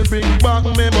 beanie bring back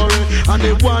memory. And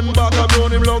the one back of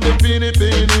brown him love the beanie,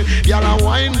 beanie. Y'all a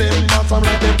wine them bottom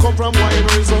like them come from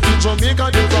winery. So in Jamaica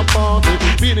there's a party.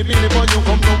 Beanie, beanie, boy, you.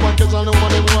 Come down and get all over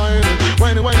them whiny.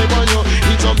 Whiny, whiny, boy, you.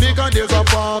 In Jamaica there's a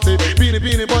party. Beanie,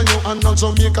 beanie, boy, you. And now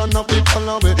Jamaican have to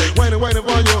follow me. Whiny, whiny,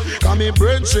 boy, you. Come me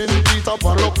bridging Peter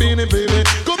Pan love beanie, beanie.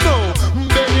 Come now,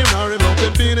 Benny Mary love the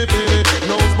beanie, beanie.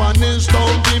 Now Spanish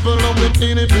town people love the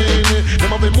beanie, beanie.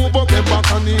 Them have to move up them back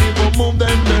and even move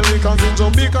them belly. Cause in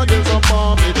Jamaica there's a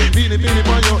party. Beanie, beanie,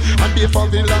 boy, you. And they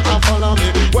from Villa and follow me.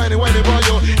 Whiny, whiny, boy,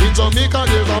 you. In Jamaica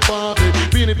there's a party.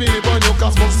 Beanie, beanie, boy, you.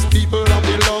 Cause most people have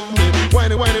they love me.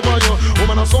 Whiny, whiny, boy, you.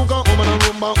 Woman a soca, woman a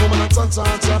rumba, woman a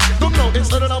cha-cha-cha. Come now,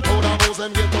 instead of them Powder House,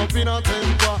 them get up in a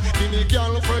temper. Give me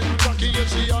girlfriend, Jackie, yeah,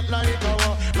 she act like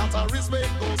our. Not a respect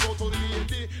goes out to the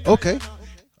lady. Okay.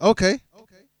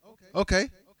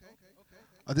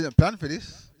 I didn't plan for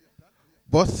this.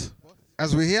 But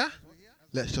as we're here,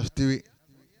 let's just do it.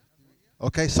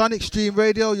 Okay, Sonic Stream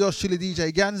Radio, your Shilly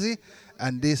DJ Ganzi,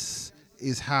 and this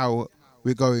is how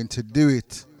we're going to do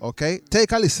it. Okay,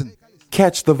 take a listen.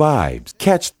 Catch the vibes.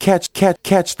 Catch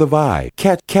the vibe.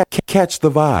 Catch the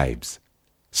vibes.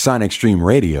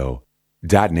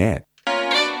 SonicStreamRadio.net.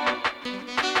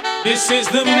 This is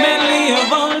the medley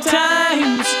of all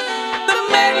times. The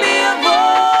medley of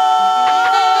all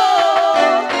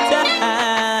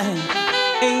time.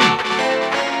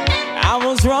 I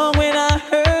was wrong when I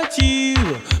hurt you,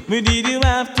 but did you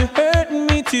have to hurt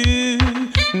me too?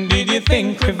 Did you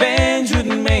think revenge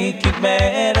wouldn't make it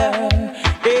better?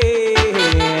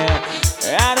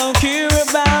 I don't care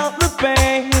about the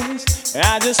past.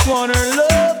 I just want our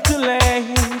love to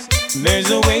last.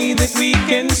 There's a way that we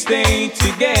can stay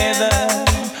together.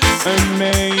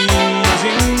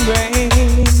 Amazing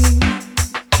grace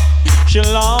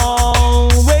shall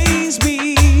always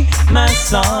be my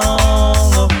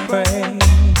song of praise.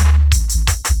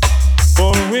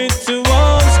 For it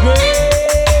was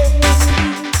grace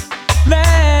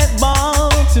that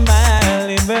bought my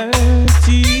liberty.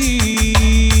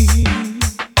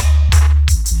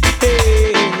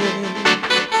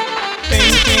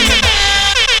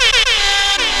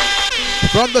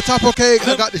 From the top, okay,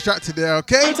 I got distracted there,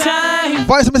 okay?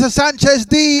 Vice Mr. Sanchez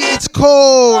D, it's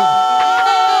called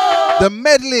The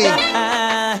Medley.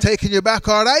 Taking you back,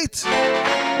 alright?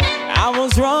 I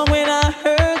was wrong when I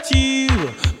hurt you,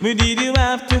 but did you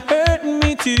have to hurt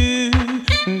me too?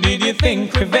 Did you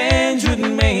think revenge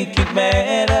wouldn't make it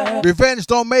better? Revenge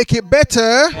don't make it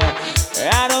better.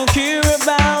 I don't care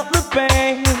about the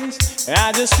past.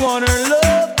 I just want our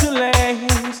love to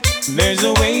last. There's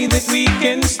a way that we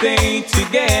can stay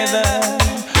together.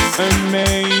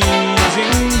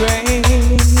 Amazing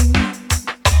grace,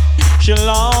 she'll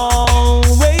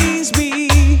always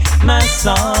be my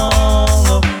song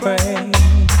of praise.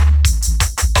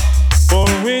 For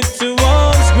it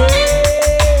was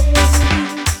grace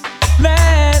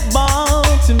that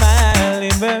bought my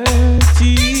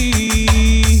liberty.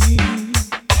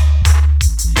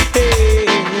 Hey,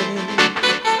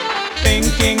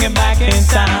 thinking back in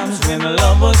times when the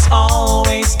love was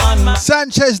always on my.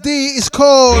 Sanchez D is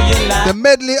called the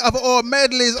medley of all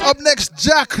medleys. Up next,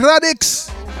 Jack Radix.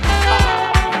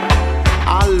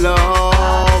 I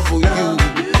love you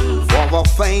for the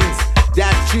things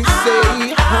that you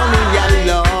say, honey. I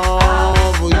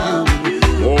love you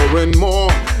more and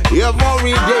more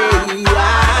every day.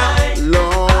 I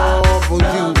love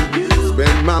you.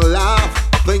 Spend my life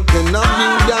thinking of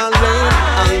you, darling.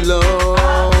 I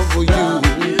love you.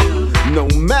 No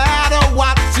matter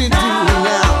what you do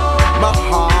now, my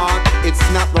heart, it's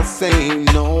not the same,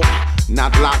 no.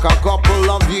 Not like a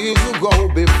couple of years ago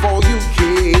before you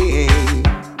came.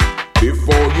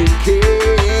 Before you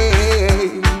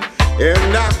came.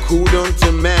 And I couldn't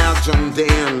imagine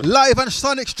then. Live on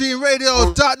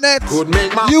SonicStreamRadio.net. Could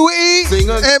make my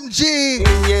UEMG.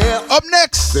 Yeah. Up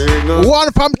next,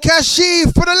 one from Kashi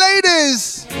for the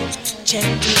ladies. Check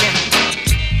it out.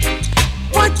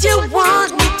 What you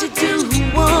want me to do,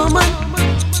 woman?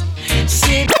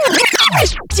 Say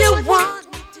what you want.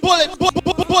 Pull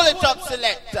it up,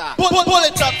 selector. Pull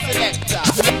it up, selector.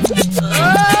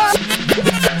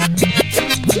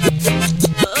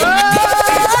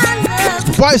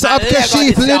 Voice up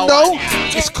Kashif Lindo.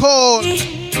 It's called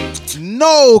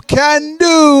No Can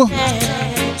Do.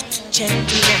 Check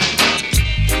it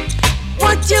out.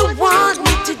 What you want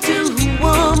me to do,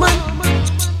 woman?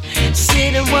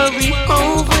 Sit and worry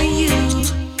over you.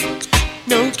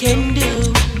 No can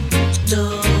do.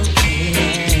 No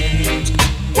can.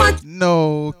 What?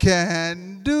 No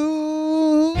can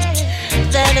do.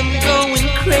 That I'm going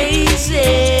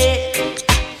crazy.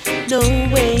 No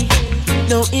way.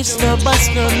 No ifs, no buts,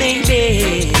 no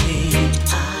maybe.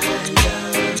 I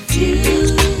love you.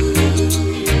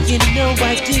 You know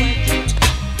I do.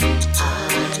 I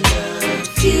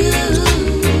love you.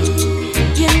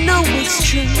 You know it's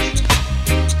true.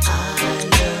 I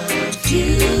love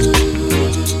you.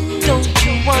 Don't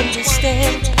you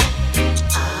understand?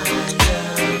 I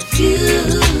love you.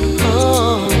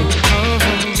 Oh.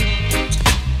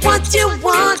 What you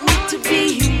want me to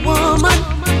be, woman?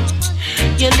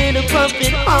 Your little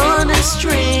puppet on a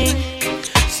string,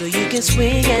 so you can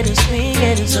swing and swing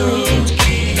and swing.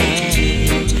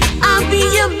 I'll be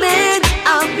your man,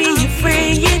 I'll be your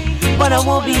friend, but I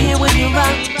won't be here when you're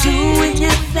out doing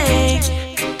your thing.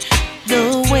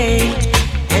 No way,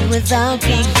 and without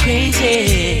being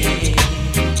crazy.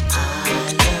 I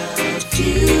love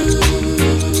you,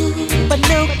 but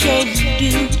no can you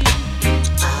do.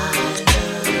 I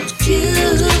love you.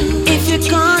 If you're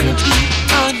gonna be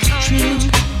untrue,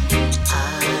 I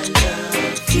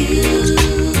love you.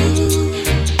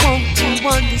 Won't you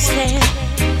understand?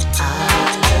 I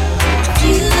love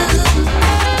you.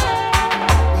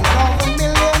 With all the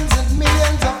millions and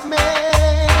millions of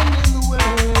men in the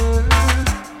world,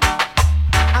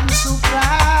 I'm so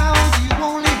proud you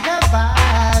only have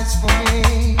eyes for me,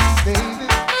 baby.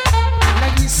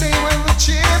 Like we say when the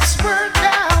chips were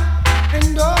down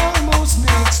and almost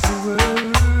next to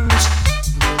words.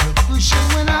 You were pushing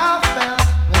when I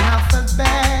felt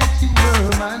bad, you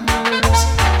were my nurse.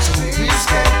 So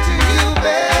respect to you,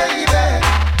 baby.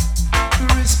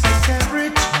 Respect every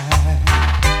time.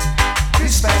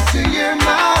 Respect to your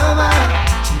mama.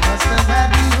 She must have had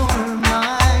me on her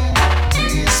mind.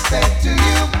 Respect to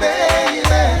you,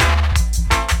 baby.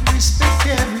 Respect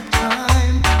every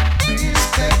time.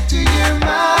 Respect to your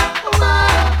mama.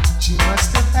 She must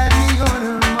have had me on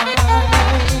her mind.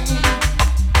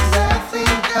 I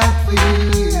thank God for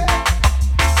you.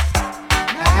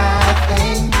 I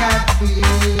thank God for you.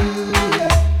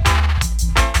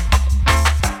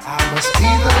 I must be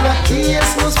the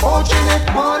luckiest, most fortunate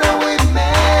one with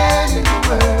man in the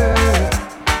world.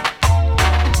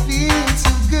 It feels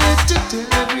so good to tell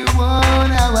everyone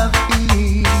how I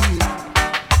feel.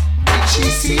 When she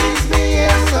sees me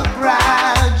in the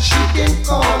crowd, she can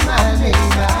call my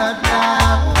name out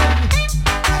loud.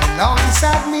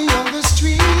 Alongside me on the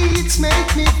streets,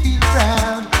 make me feel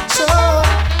proud. So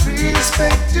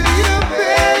respect to you,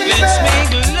 baby. Let's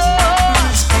make love.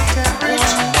 Respect every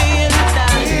time.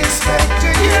 Respect to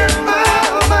your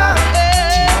mama.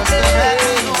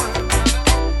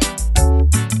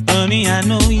 Honey, I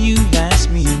know you've asked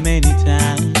me many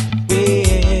times.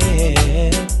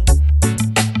 Yeah,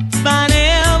 if I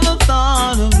never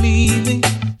thought of leaving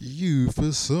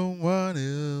someone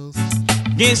else.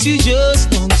 Guess you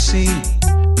just don't see.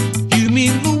 You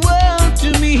mean the world to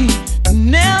me.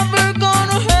 Never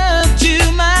gonna hurt you,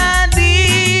 my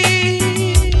dear.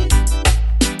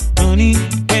 Honey,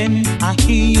 when I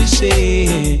hear you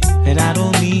say that I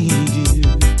don't need you,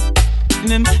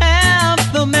 and I'm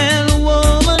half the man or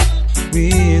woman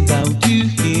without you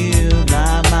here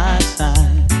by my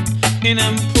side, and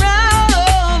I'm proud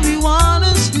of you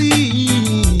honestly.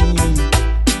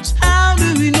 So how do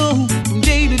we know from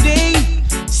day to day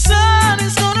sun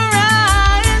is gonna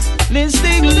rise? Let's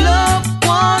take love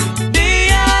one day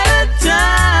at a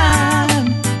time.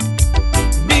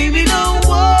 Baby, don't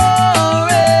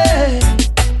worry,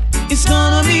 it's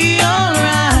gonna be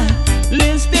alright.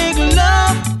 Let's take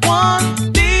love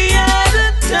one day at a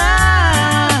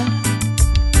time.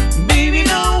 Baby,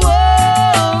 don't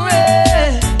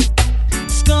worry,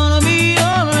 it's gonna be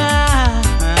alright.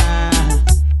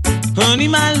 Honey,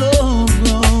 my love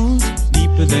grows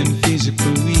deeper than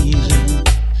physical reason,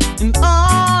 and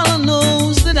all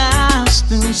knows that I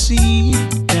still see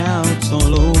doubts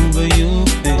all over your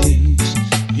face.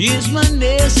 Is my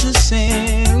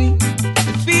necessary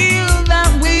to feel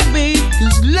that way, babe?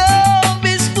 'Cause love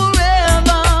is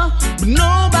forever, but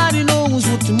nobody knows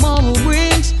what tomorrow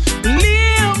brings.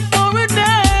 Live for a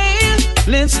day.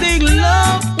 Let's take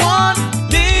love one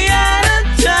day at a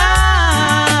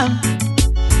time.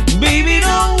 Baby,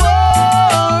 don't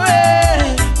worry,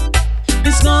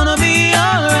 it's gonna be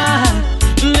alright.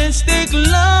 Let's take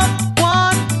love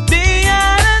one day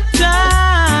at a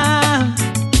time.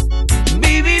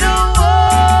 Baby, don't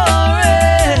worry,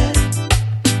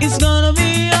 it's gonna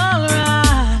be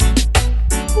alright.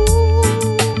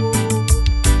 Ooh,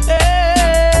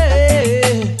 hey.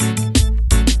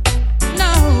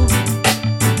 Now,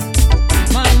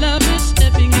 my love is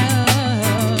stepping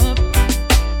up.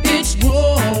 It's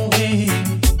growing.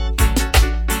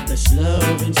 There's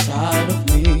love inside of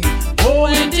me. Oh,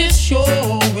 and it's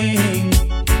showing.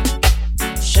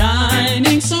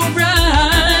 Shining so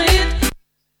bright.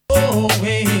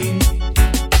 Showing.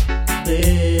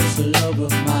 There's a love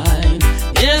of mine.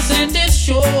 Yes, and it's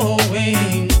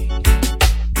showing.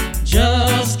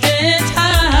 Just can't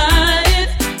hide.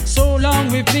 So long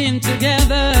we've been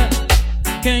together.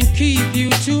 Can't keep you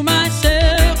to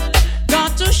myself.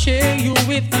 Got to share you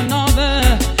with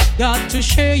another. Got to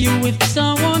share you with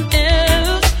someone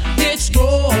else. It's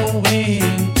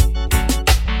growing.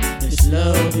 There's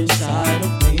love inside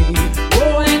of me.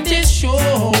 Oh, and it's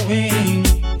showing.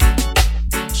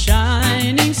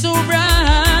 Shining so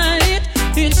bright.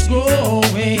 It's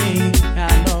growing.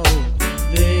 I know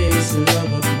there's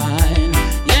love of mine.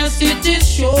 Yes, it is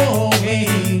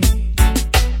showing.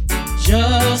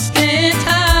 Just can't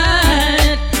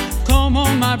hide. Come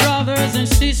on, my brothers and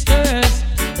sisters.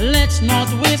 Let's not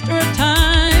waste our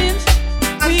time.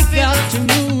 We got to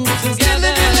move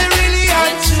together.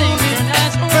 Let's sing your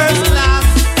nice First class,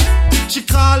 she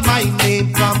called my name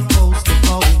from coast to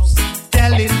coast,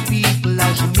 telling people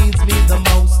how she means me the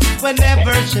most.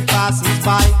 Whenever she passes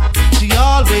by, she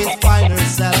always finds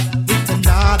herself with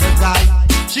another guy.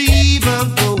 She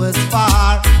even goes as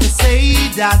far to say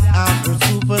that I'm her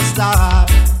superstar.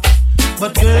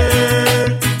 But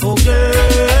girl, oh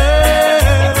girl,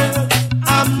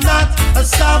 I'm not a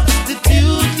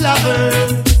substitute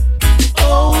lover.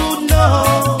 Oh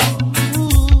no,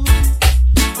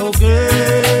 oh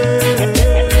girl,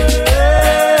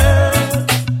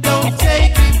 don't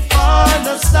take me for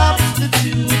no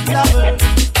substitute lover.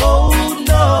 Oh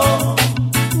no,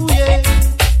 yeah.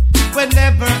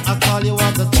 Whenever I call you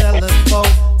on the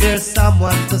telephone, there's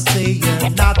someone to say you're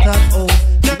not at home.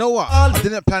 You know what? I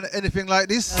didn't plan anything like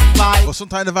this, but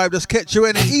sometimes the vibe just catch you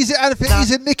in. Easy Anthony,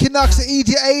 easy Nicky Knox,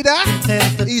 easy Ada,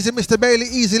 easy Mr. Bailey,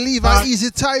 easy Levi, easy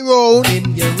Tyrone,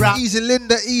 easy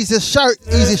Linda, easy Sharon,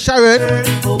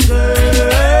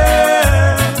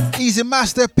 easy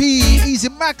Master P, easy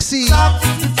Maxi,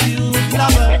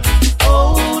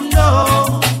 oh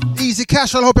no, easy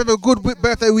Cash. I hope you have a good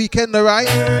birthday weekend, alright?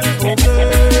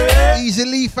 Easy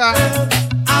Lefa,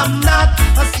 I'm not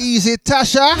a easy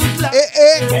Tasha,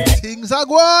 things are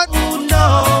going. Oh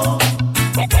no,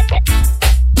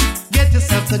 get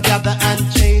yourself together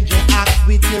and change your act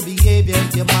with your behavior.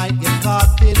 You might get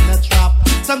caught in a trap.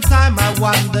 Sometimes I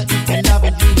wonder if your love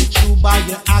is really true by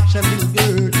your action, little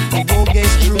girl. You won't get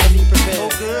through. Oh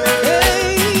girl,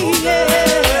 hey, yeah.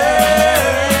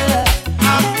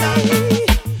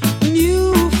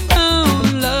 You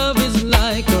found love is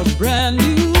like a brand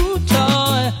new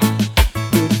toy.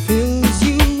 It fills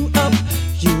you up.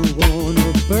 You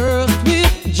wanna burst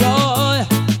with joy.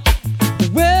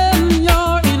 When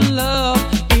you're in love,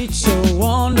 it's a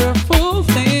wonderful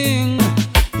thing.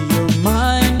 Your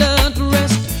mind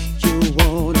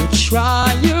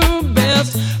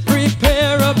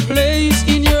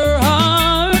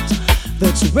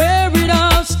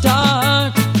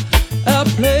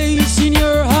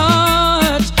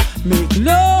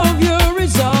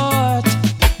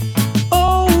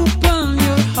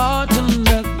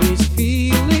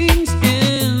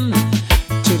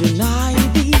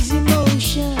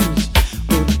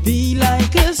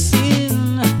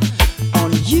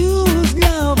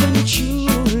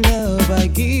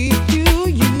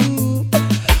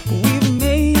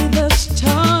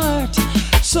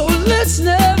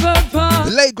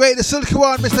Hey, the silky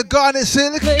one, Mr. Garnet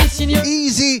Silk.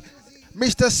 Easy,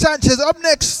 Mr. Sanchez up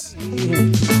next.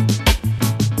 You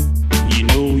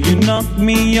know you knocked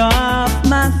me off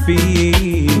my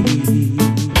feet.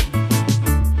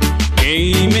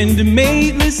 Came in to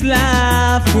make this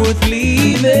life worth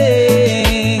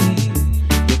living.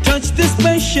 You touched a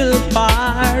special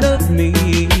part of me,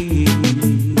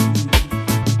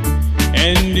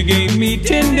 and you gave me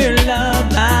tender love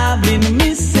I've been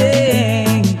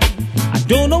missing. I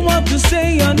don't know what to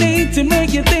say or need to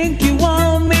make you think you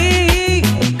want me.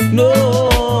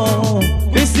 No,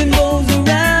 this thing goes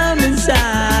around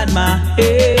inside my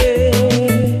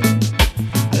head.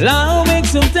 I'll make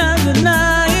sometimes at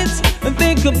night and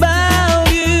think about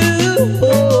you.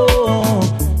 Oh,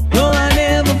 no, I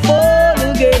never fall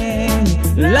again.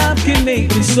 Life can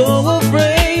make me so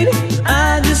afraid.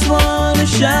 I just wanna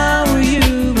shower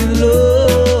you with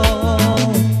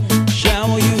love.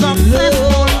 Shower you with love.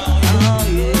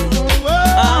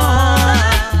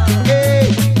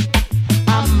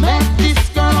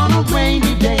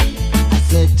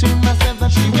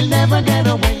 Never get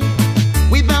away.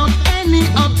 Without any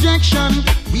objection,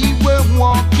 we were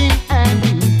walking hand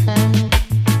in hand.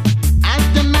 As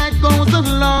the night goes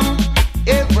along,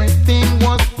 everything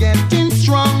was getting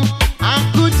strong. I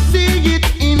could see it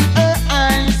in her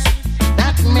eyes.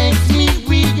 That makes me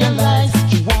realize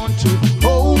you want to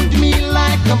hold me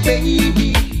like a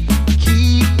baby,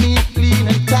 keep me clean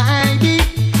and tidy.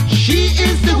 She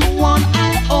is the one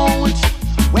I own.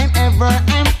 Whenever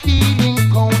I'm feeling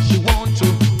cold, she wants to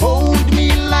hold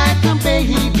me like a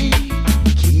baby,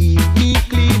 keep me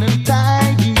clean and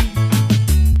tidy.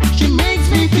 She makes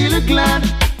me feel glad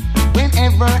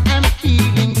whenever I'm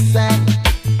feeling sad.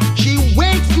 She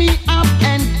wakes me up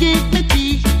and gives me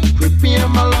tea, prepare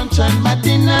my lunch and my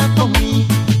dinner for me.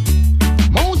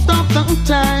 Most of the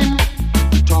time,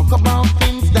 we talk about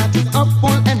things that is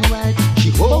upful and right. She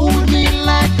holds me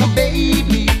like a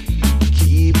baby,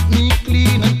 keep me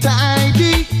clean and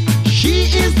tidy. She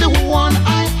is the one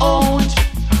I own.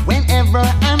 Whenever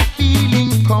I'm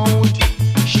feeling cold,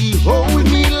 she holds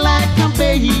me like a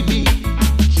baby,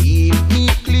 keep me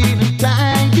clean and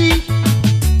tidy.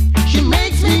 She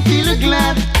makes me feel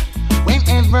glad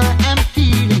whenever I'm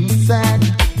feeling sad.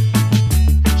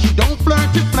 She don't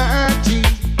flirty,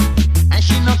 and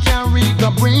she no carry the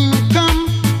bring come.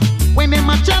 When them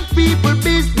a chat people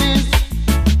business,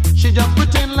 she just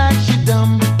pretend like she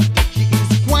dumb. She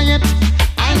is quiet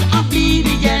and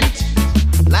obedient,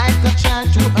 like a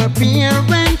child to her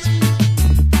parent.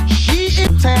 She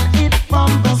tell it from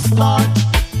the start.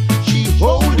 She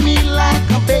hold me like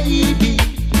a baby,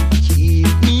 keep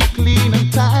me clean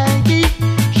and tidy.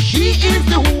 She is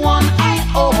the one I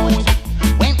own.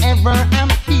 Whenever I'm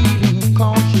feeling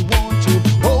cold, she wants to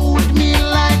hold me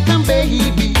like a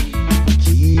baby,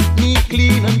 keep me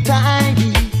clean and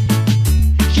tidy.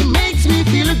 She makes me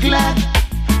feel glad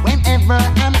whenever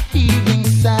I'm feeling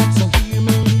sad. So hear me.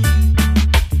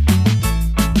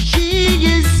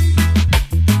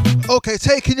 Okay,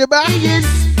 taking you back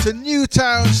to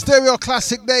Newtown, Stereo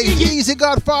Classic Days. Easy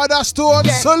Godfather Stone,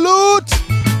 salute!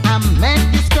 I met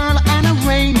this girl on a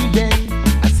rainy day.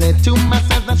 I said to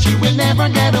myself that she will never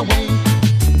get away.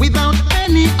 Without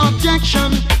any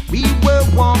objection, we were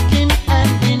walking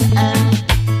hand in hand.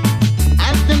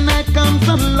 As the night comes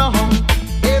along,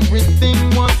 everything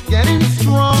was getting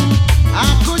strong. I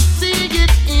could see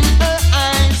it in her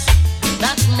eyes.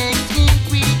 That makes me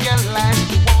realize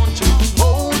you want to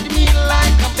hold me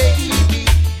like a baby,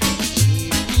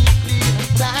 keep me clean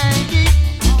and tidy.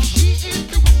 She is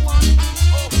the one I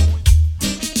own.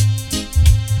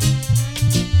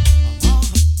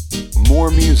 More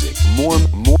music, more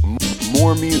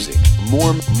music,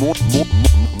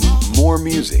 more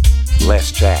music,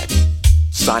 less chat.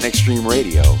 Sonic Stream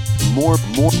Radio, more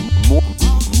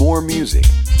music,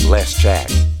 less chat.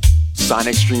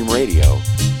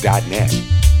 SonicStreamRadio.net.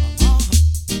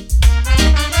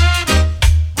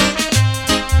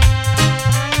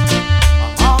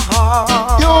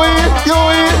 Yo,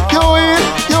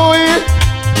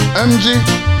 MG.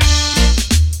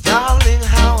 Darling,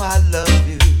 how I love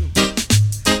you.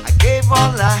 I gave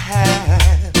all I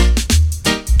had.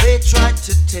 They tried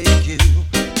to take you,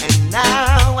 and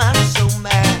now I'm so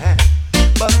mad.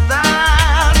 But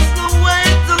that's the way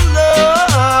to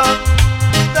love.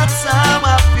 That's how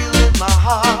I feel in my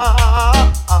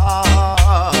heart.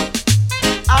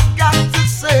 I've got to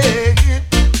say,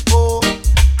 oh,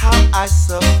 how I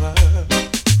suffer.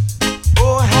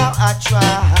 Oh, how I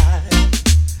tried.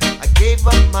 I gave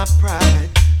up my pride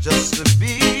just to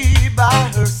be by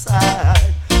her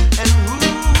side. And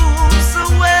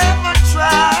whosoever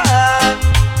tried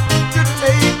to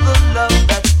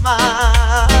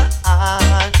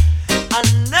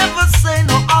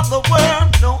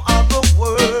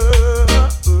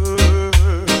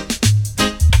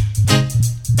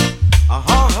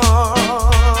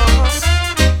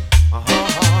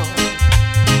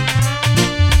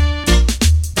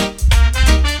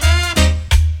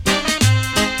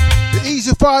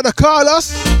Father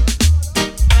Carlos.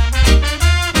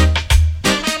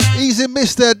 Easy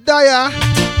Mr. Dyer.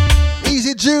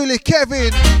 Easy Julie,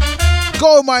 Kevin,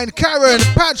 Goldmine, Karen,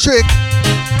 Patrick,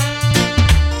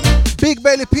 Big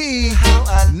Belly P,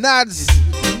 Nads,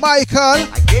 Michael,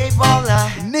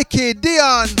 Nikki,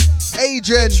 Dion,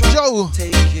 Adrian, Joe,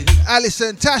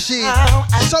 Alison, Tashi,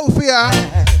 Sophia,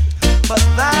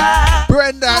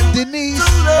 Brenda, Denise,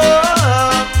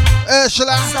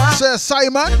 Ursula, Sir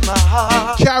Simon,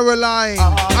 Caroline,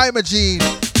 Imogene,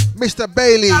 Mr.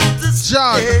 Bailey,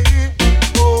 John,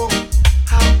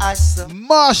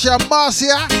 Marsha,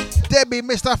 Marcia, Debbie,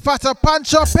 Mr. Fatta,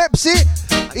 Pancho, Pepsi,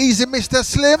 Easy Mr.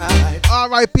 Slim,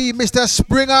 R.I.P. Mr.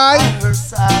 Spring Eye,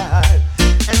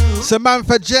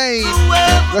 Samantha Jane,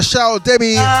 Rochelle,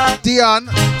 Debbie, Dion,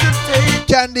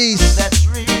 Candice,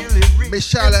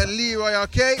 Michelle and Leroy,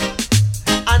 okay?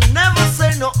 I never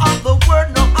say no other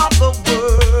word, no other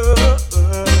word.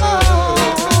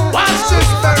 Watch this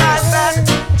right back.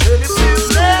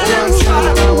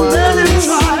 Let it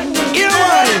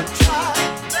try.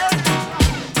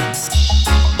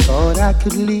 Thought I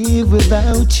could live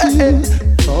without you.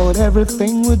 Thought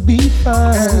everything would be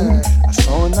fine. I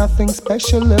saw nothing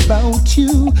special about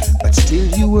you, but still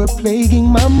you were plaguing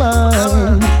my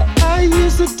mind. I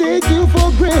used to take you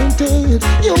for granted.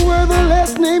 You were the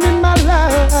last name in my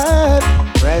life.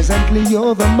 Presently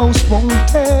you're the most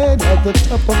wanted at the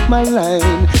top of my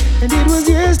line. And it was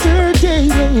yesterday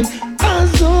when I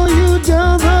saw you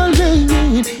down the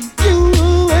lane. You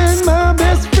and my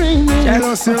best friend. My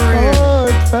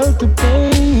heart felt the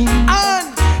pain.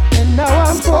 And now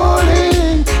I'm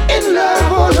falling in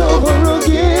love all over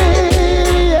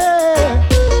again. Yeah.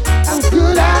 How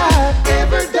could I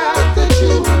ever doubt that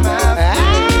you were my friend?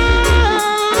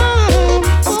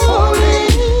 I'm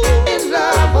falling in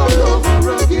love all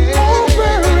over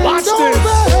again. Watch this.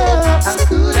 How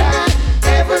could I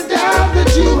ever doubt that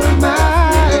you were my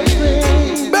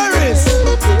friend? Berries.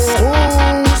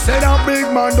 Oh, say that big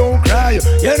man don't cry.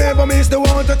 You never miss the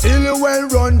water till you well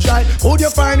run dry. Would you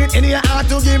find it in your heart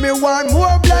to give me one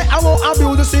more blight? I won't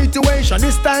abuse the situation.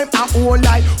 This time I won't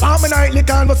lie. Want my nightly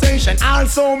conversation.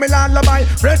 Also me lullaby.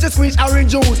 Fresh squeeze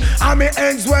orange juice. And me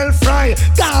eggs well fried.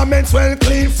 Garments well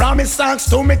clean. From me socks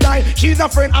to me tie. She's a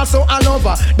friend, also a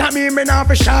lover. That mean me not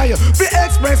be shy. Fi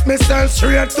express myself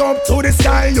straight up to the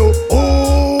sky. You.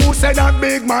 Oh, say that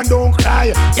big man don't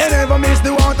cry. You never miss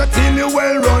the water till you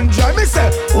well run dry. Me say,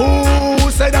 oh,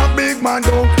 say that big man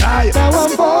don't cry. Now I'm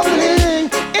falling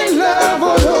in love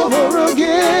all over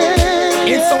again.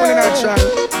 It's only natural.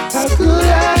 How could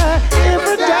I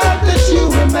ever doubt that you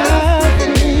were my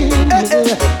friend? Right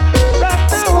now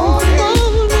I'm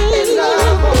falling in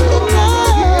love all over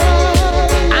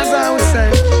again. As I was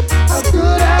saying, how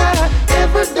could I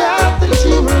ever doubt that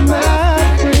you were my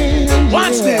friend?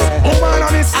 Watch this. Woman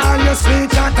on this all your sweet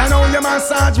chat. I know you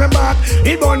massage me back.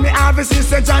 It burn me obviously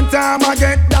say John time I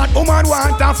get that. Woman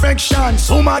want affection.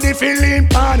 Somebody feeling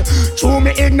pan. Through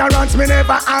me ignorance me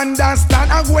never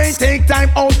understand. I'm going to take time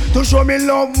out to show me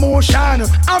love motion.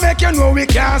 I make you know we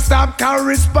can't stop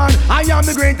correspond. I am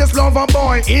the greatest lover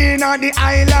boy in on the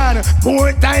island.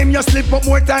 More time you slip up,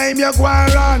 more time you go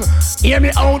around. Hear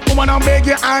me out, woman, I beg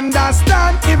you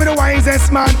understand. Even the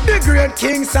wisest man, the great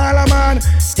King Solomon,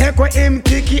 take with him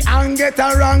picky and get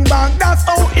a wrong back. That's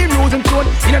how him using tone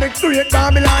in the great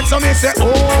Babylon. So me say,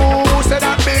 oh, say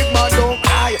that big man don't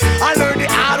cry. I learned the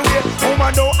hard way.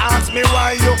 Woman, don't ask me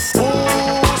why you.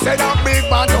 Oh, say that big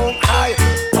man don't cry.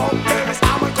 Come Paris,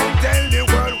 I'ma come tell the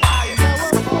world why.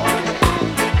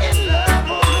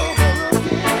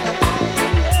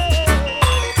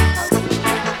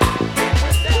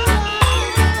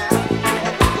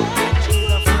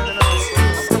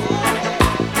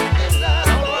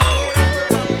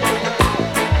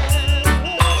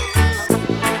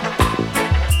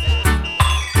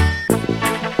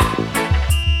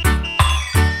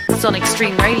 Sonic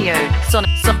Stream Radio,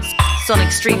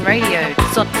 Sonic Stream Radio,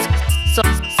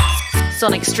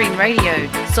 Sonic Stream Radio,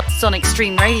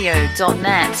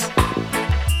 SonicStreamRadio.net.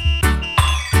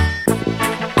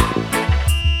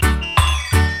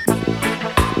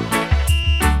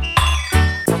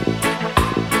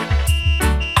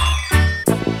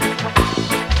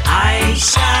 I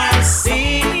shall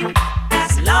sing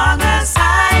as long as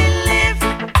I live,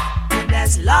 and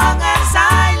as long as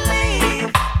I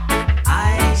live,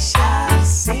 I shall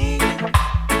sing,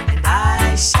 and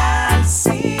I shall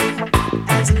sing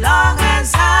as long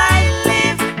as I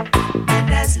live,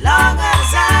 and as long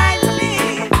as I live.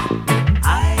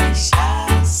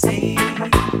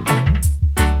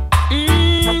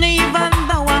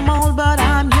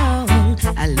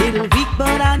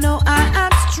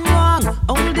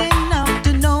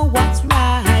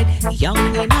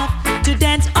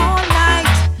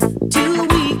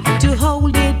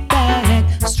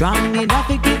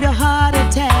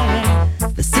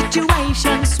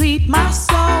 my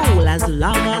soul as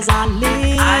long as I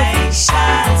live. I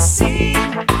shall sing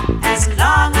as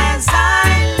long as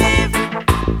I live,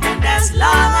 and as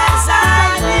long as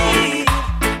I live,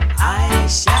 I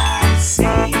shall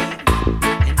sing,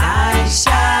 and I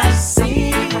shall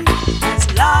sing as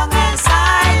long as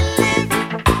I live,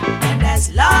 and as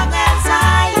long as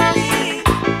I live,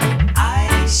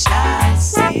 I shall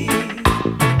sing.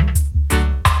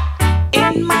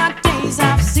 In my days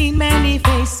I've seen many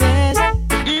faces,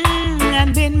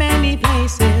 and been many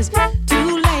places.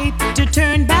 Too late to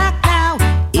turn back now.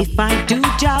 If I do,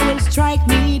 Jah will strike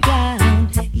me down.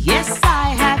 Yes,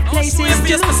 I have places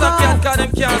to go. Cause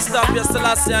them can't stop you still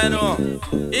I say I know.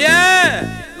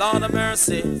 Yeah, Lord of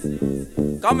mercy.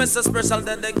 Come it's a special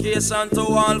dedication to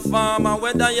all farmer,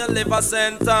 whether you live a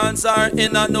sentence or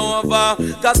in a Nova.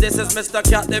 Cause this is Mr.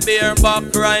 Cat the beer back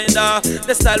rider.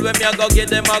 The style when me I go get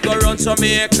them I go run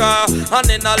Jamaica. And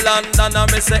in a London I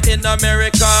me say in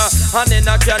America. And in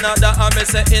a Canada I me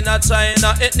say in a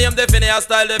China. It name the Vinaya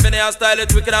style, it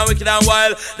wicked and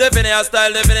wild. The Vinaya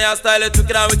style, it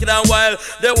wicked and wild.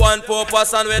 The one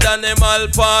purpose and with animal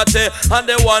party. And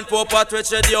the one purpose with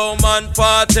the human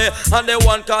party. And the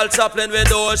one called Chaplin with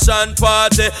ocean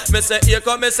party. Me say here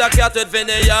come Mr. Cat with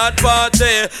vineyard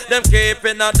party. Them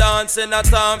keeping a dance in a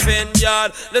town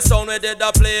vineyard. The sound we did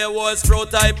a play was fruit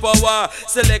type power.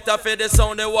 Selector for the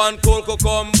sound the one cool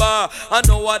cucumber. I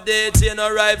know what DJ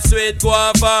no ripe sweet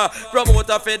guava.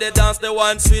 Promoter for the dance the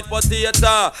one sweet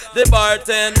potato. The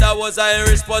bartender was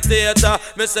Irish potato.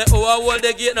 Me say oh I hold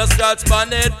the gate no scotch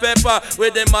bonnet pepper.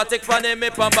 With the matic pan him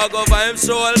up and bag over him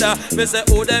shoulder. Me say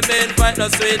oh them ain't fight no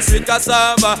sweet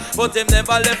cassava. But him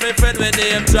never left me friend when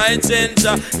him try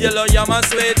ginger. Yellow yam and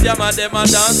sweet yam and them a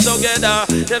dance together.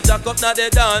 Them jack up now they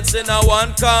dance in a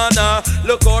one corner.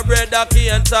 Look how bread a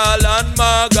cane tall and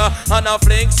maga. And a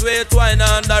flink sweet wine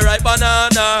and a ripe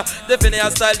banana. The Vinaya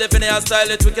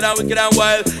style, it wicked and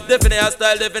wild. The Vinaya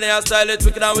style, it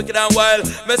wicked and wild.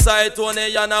 Me side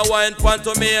Tony and a wine pan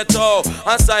tomato.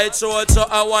 And side show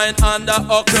a wine and a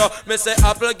okra. Me say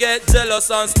apple get jealous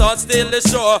and start steal the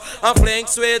show. And flink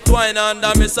sweet wine and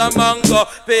a miss a mango.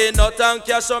 Peanut and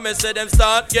cashew, me say them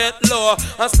start get low.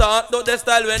 And start do the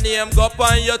style when him go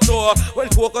on your toe. When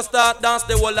Coco start dance,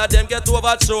 the whole of them get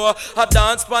overthrow. A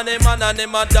dance pan him and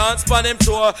him a dance pan him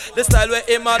toe. The style where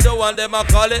him a do and them a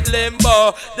call it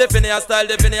limbo. The Vinaya style,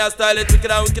 it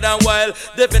wicked and wild.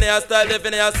 The Vinaya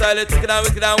style, it wicked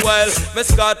and wild. Me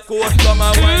Scott Court come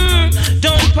and wine.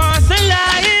 Don't pass the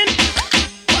line.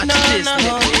 No.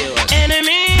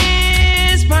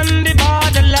 Enemies on the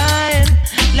borderline.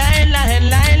 Line.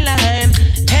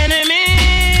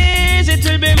 Enemies, it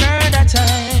will be murder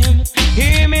time.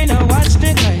 Hear me now, watch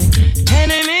the time.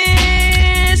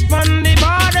 Enemies on the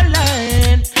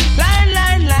borderline.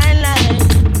 Line.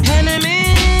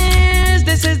 Enemies,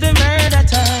 this is the murder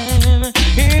time.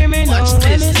 Hear me now,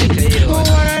 let me see. One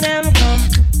of them come,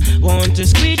 want to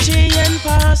squeegee and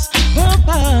pass.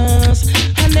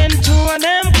 And then two of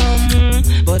them come,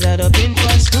 but that up in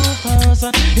first two pass.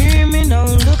 Hear me now,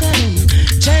 look at him.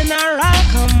 General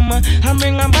come and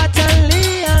bring a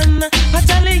battalion.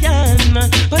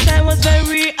 But I was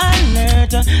very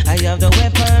alert. I have the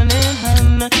weapon in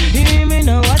hand. Hear me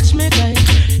now, watch me guy.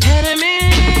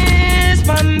 Enemies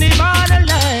on the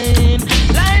borderline.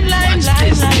 Line.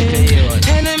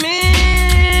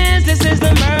 Enemies, this is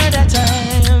the murder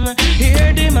time.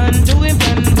 Hear the man doing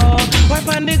plan ball. Wipe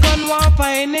on the gun, walk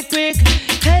find it quick.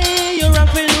 Hey, you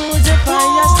rock will lose your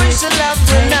fire stick. She loves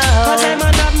me now. Cause I'm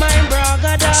not my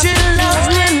brother. She loves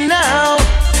me now.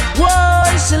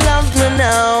 Whoa, she loves me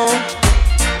now.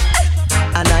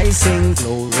 And I sing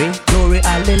glory,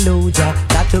 hallelujah.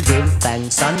 Got to give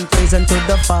thanks and praise unto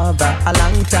the Father. A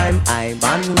long time I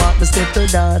man want to step to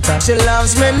daughter. She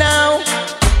loves me now.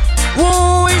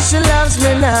 Whoa, she loves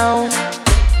me now.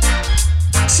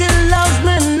 She loves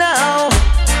me now.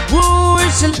 Whoa,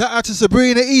 she. Shout out to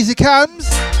Sabrina, Easy Cams.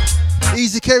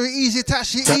 Easy Kerry, Easy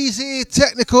Tashi, Easy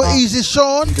Technical, Easy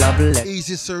Sean,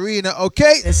 Easy Serena,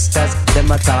 okay? Sisters, them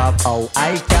a talk, oh,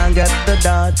 I can't get the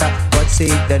data. But see,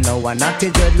 they know I'm not the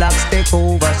dreadlocks take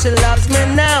over. She loves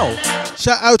me now.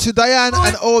 Shout out to Diane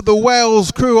and all the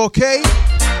Wales crew, okay?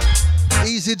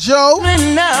 Easy Joe.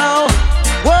 Me now.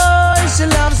 Whoa, she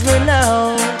loves me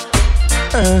now.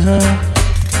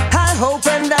 I hope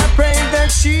and I pray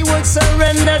that she would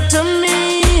surrender to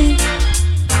me.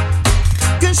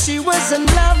 Cause she was in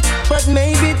love, but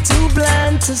maybe too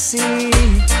blind to see.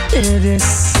 It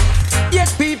is.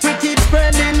 Yet people keep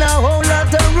spreading a whole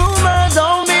lot of rumors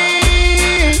on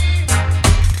me.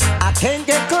 I can't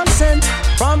get consent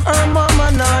from her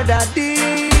mama nor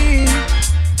daddy.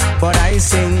 but I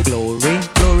sing glory,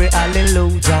 glory,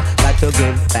 hallelujah. Got to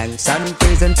give thanks and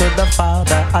praise unto the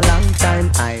Father. A long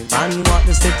time I man want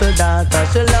this little daughter.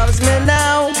 She loves me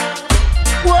now.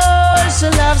 Whoa, she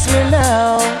loves me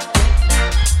now.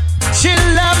 She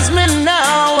loves me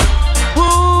now.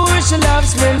 Whoa, she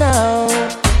loves me now.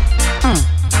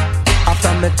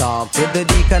 After me talk with the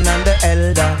deacon and the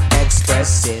elder,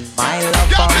 expressing my love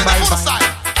for my side.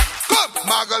 Come,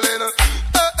 Magdalena.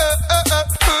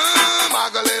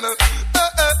 Magdalena.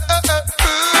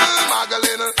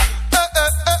 Magdalena.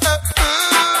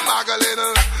 Magdalena.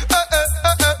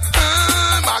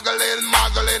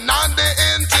 Magdalene, and the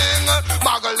ending.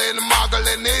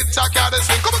 Magdalene, it's a cat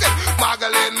sing. Come again.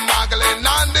 Magdalene,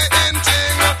 and the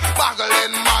ending.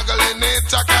 Magdalene,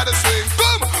 it's a cat sing.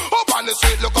 Come up on the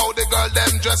street, look how the girl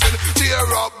them dressing.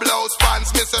 Tear up blouse,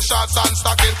 pants, miss a shorts and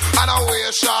stocking. And I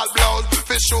wear short blouse,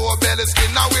 for show belly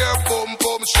skin. I wear pum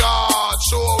short,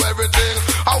 show everything.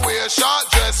 I wear short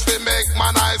dress, for make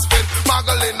my eyes spin.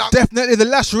 Magdalene. Definitely the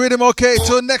last rhythm, okay,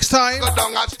 till next time.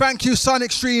 Thank you,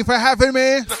 Sonic Stream, for having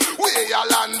me. We are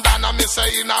London, I miss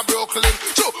in a Brooklyn.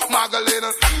 So,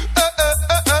 Magdalena.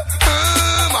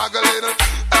 Magdalena.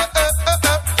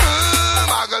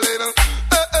 Magdalena.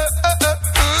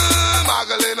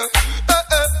 Magdalena.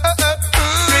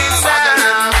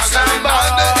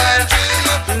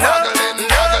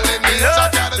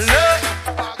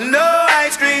 No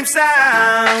ice cream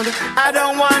sound. I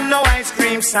don't want no ice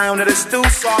cream sound. It is too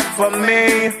soft for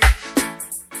me.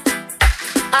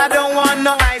 I don't want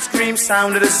no ice cream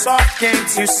sound. It is soft,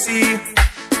 can't you see?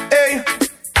 Hey,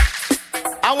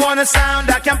 I want a sound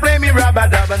that can play me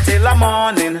rub-a-dub until the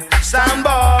morning. Sound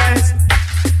boys.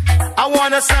 I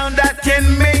want a sound that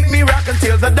can make me rock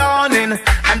until the dawning.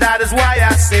 And that is why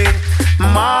I say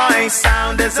my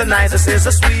sound is the nicest, is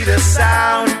the sweetest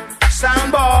sound.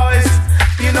 Sound boys,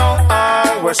 you know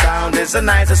our sound is the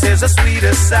nicest, is the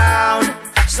sweetest sound.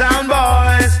 Sound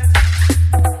boys.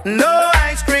 No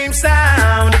ice cream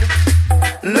sound.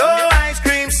 No ice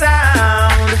cream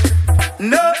sound.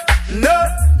 No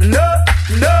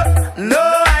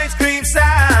ice cream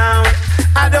sound.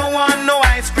 I don't want no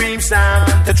ice cream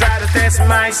sound to try to test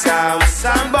my sound.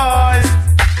 Sound boys,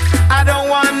 I don't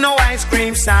want no ice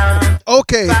cream sound.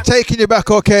 Okay, taking you back,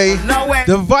 okay.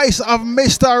 The voice of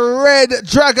Mr. Red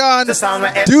Dragon.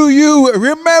 Do you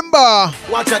remember?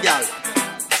 Watch a girl.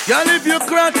 Girl, if your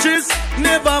crutches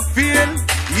never fail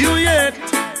you yet,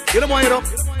 you don't want it up.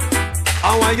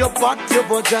 I want your butt, your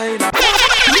vagina.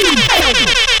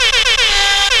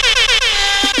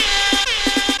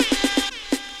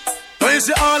 When you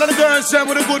see all of the girls them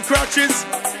with the good crutches,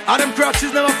 and them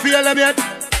crutches never fail them yet,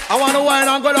 I want to wine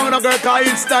and go down with a girl cause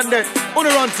instant dead. On the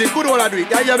run thing, good all I do it.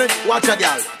 You hear me? Watch a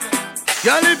girl.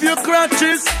 Girl, if your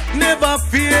crutches never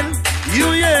fail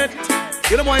you yet,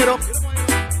 you don't want it up.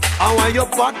 I want your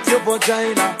butt, your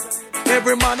vagina.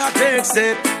 Every man I takes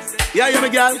it. You hear me,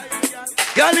 girl?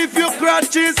 Girl, if your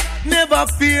crutches never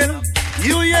fail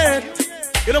you yet,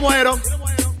 you don't want it up.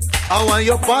 I want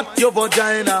your butt, your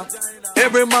vagina.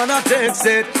 Every man I takes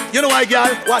it. You know why,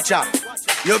 girl? Watch out.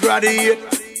 You graduate.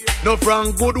 No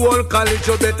from good old college,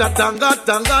 you better thank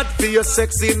God for your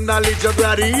sexy knowledge. You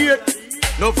graduate.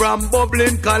 No from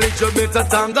bubbling college, you better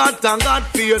thank God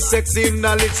for your sexy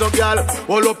knowledge. So girl,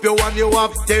 hold up your one, you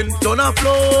have 10 ton of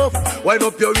fluff. Wind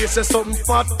up your waist, say something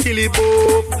fat, kill it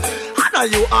both. And now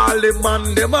you all the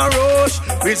man, them a rush.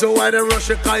 Reason why they rush,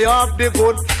 you cause you have the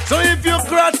good. So if your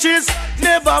crutches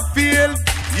never fail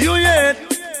you yet,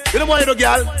 you don't want it,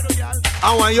 girl.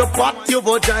 I want your butt, your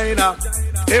vagina.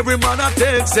 Every man that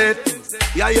takes it.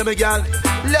 Yeah, hear me, girl. Girl,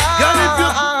 if you...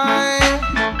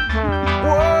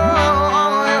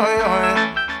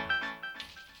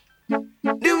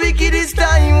 The wickedest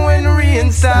time when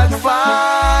rain start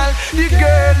fall, the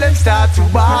girl them start to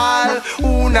ball.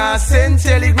 Una send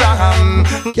telegram.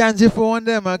 Can't you phone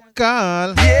them a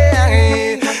call?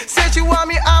 Yeah, say she want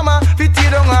me hammer, fit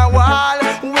it on her wall.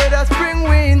 Whether spring,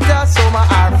 winter, summer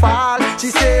or fall, she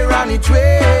say run it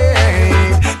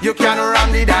way. You can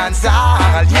run the dance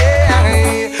hall,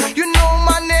 yeah. You know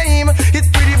my name, it's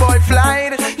Pretty Boy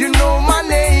Flight. You know my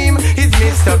name, it's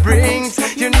Mr. Brinks.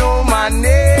 You know my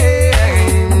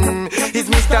name, it's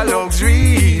Mr.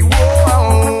 Luxury.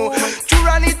 Whoa, to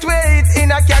run it weight in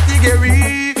a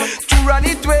category. To run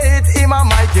it weight in my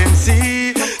mic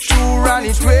MC. To run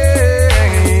it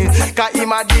weight, cause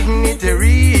I'm a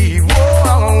dignitary.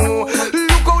 Whoa,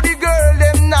 look how the girl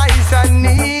them nice and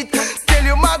neat. Tell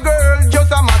you my girl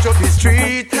just a match up the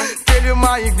street. Tell you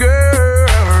my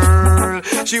girl,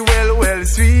 she well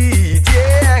sweet,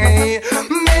 yeah.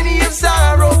 Many of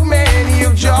sorrow, many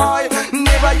of joy.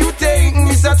 Never you take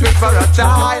me such way for a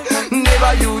tie. Never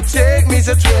Why you take me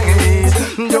so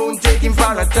twice? Don't take him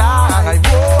for a time.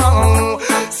 Whoa.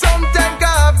 Sometimes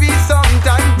coffee,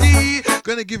 sometimes tea.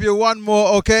 Gonna give you one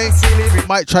more, okay?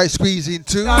 Might try squeezing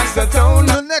two.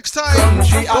 Till next time,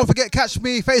 don't forget, catch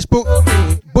me Facebook,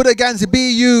 Buddha Ganzi,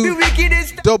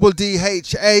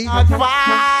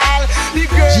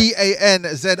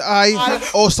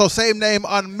 BUDDHAGANZI. Also same name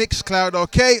on Mixcloud,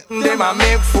 okay? Them a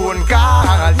make phone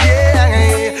call,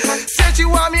 yeah. Say she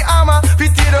want me hammer,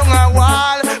 fit it on a wall.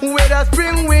 Whether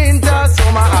spring, winter,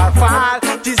 summer or fall,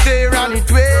 she say run it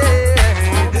way.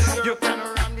 You can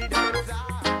run it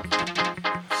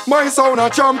My sound a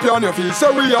champion, you feel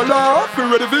so we are laugh. Be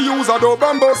ready for use a dope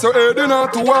and bust your head in a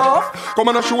two half. Come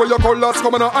on and show your colors,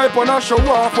 come on and hype and a show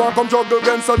off. One come juggle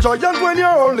against a giant when you're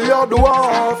only a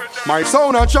dwarf. My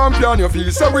sound a champion, you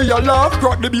feel so we are laugh.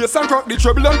 Crack the bass and crack the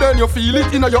treble and then you feel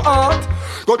it in your heart.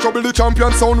 Go trouble the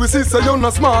champion sound, we see say you're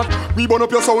not smart. We burn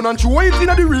up your sound and chew it in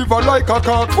the river like a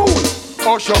cat fool.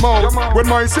 Hush your mouth when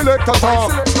my selector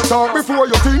talk. Talk before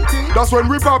you think, that's when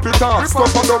we pop it off.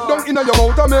 Stuff a dog down in your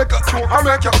mouth and make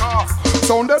you cough.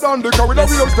 Sounded on the corridor,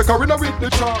 the corridor with the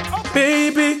chalk.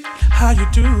 Baby, how you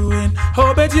doing?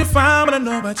 Hope that you're fine, but I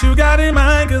know what you got in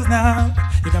mind. Cause now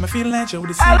you got me feeling like you're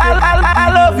the secret. I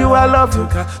love you, I love you. I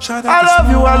love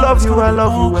you, I love you, I love you, I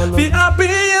love you. VIP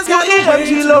is got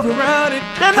you love around it.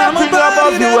 Then I'm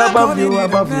above you, above you,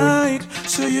 above you.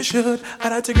 So you should. I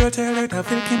like to go tell her that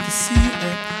Phil came to see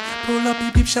her. Pull up,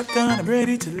 beep, beep, shotgun, I'm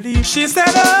ready to leave. She said,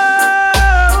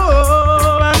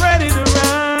 oh, I'm ready to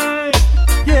ride.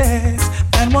 Yes,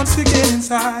 and once you get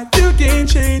inside, you can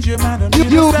change your mind.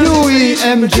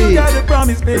 UEMG,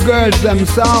 the girls them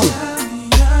sound.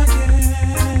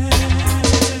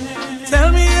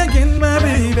 Tell me again, my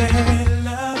baby.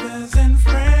 Lovers and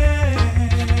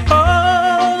friends.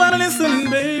 Oh, wanna listen,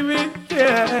 baby.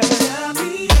 Yeah.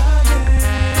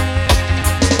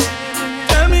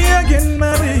 Tell me again,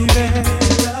 my baby.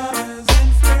 Lovers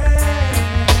and friends.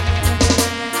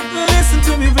 Listen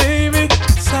to me, baby.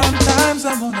 Sometimes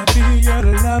I wanna be your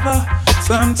lover.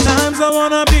 Sometimes I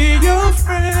wanna be your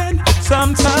friend.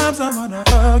 Sometimes I wanna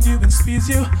hug you and squeeze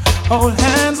you. Hold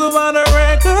hands over the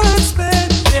record spin.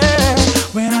 Yeah.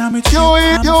 When I'm with you,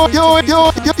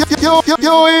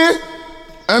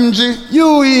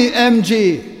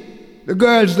 UEMG, the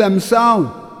girls them sound.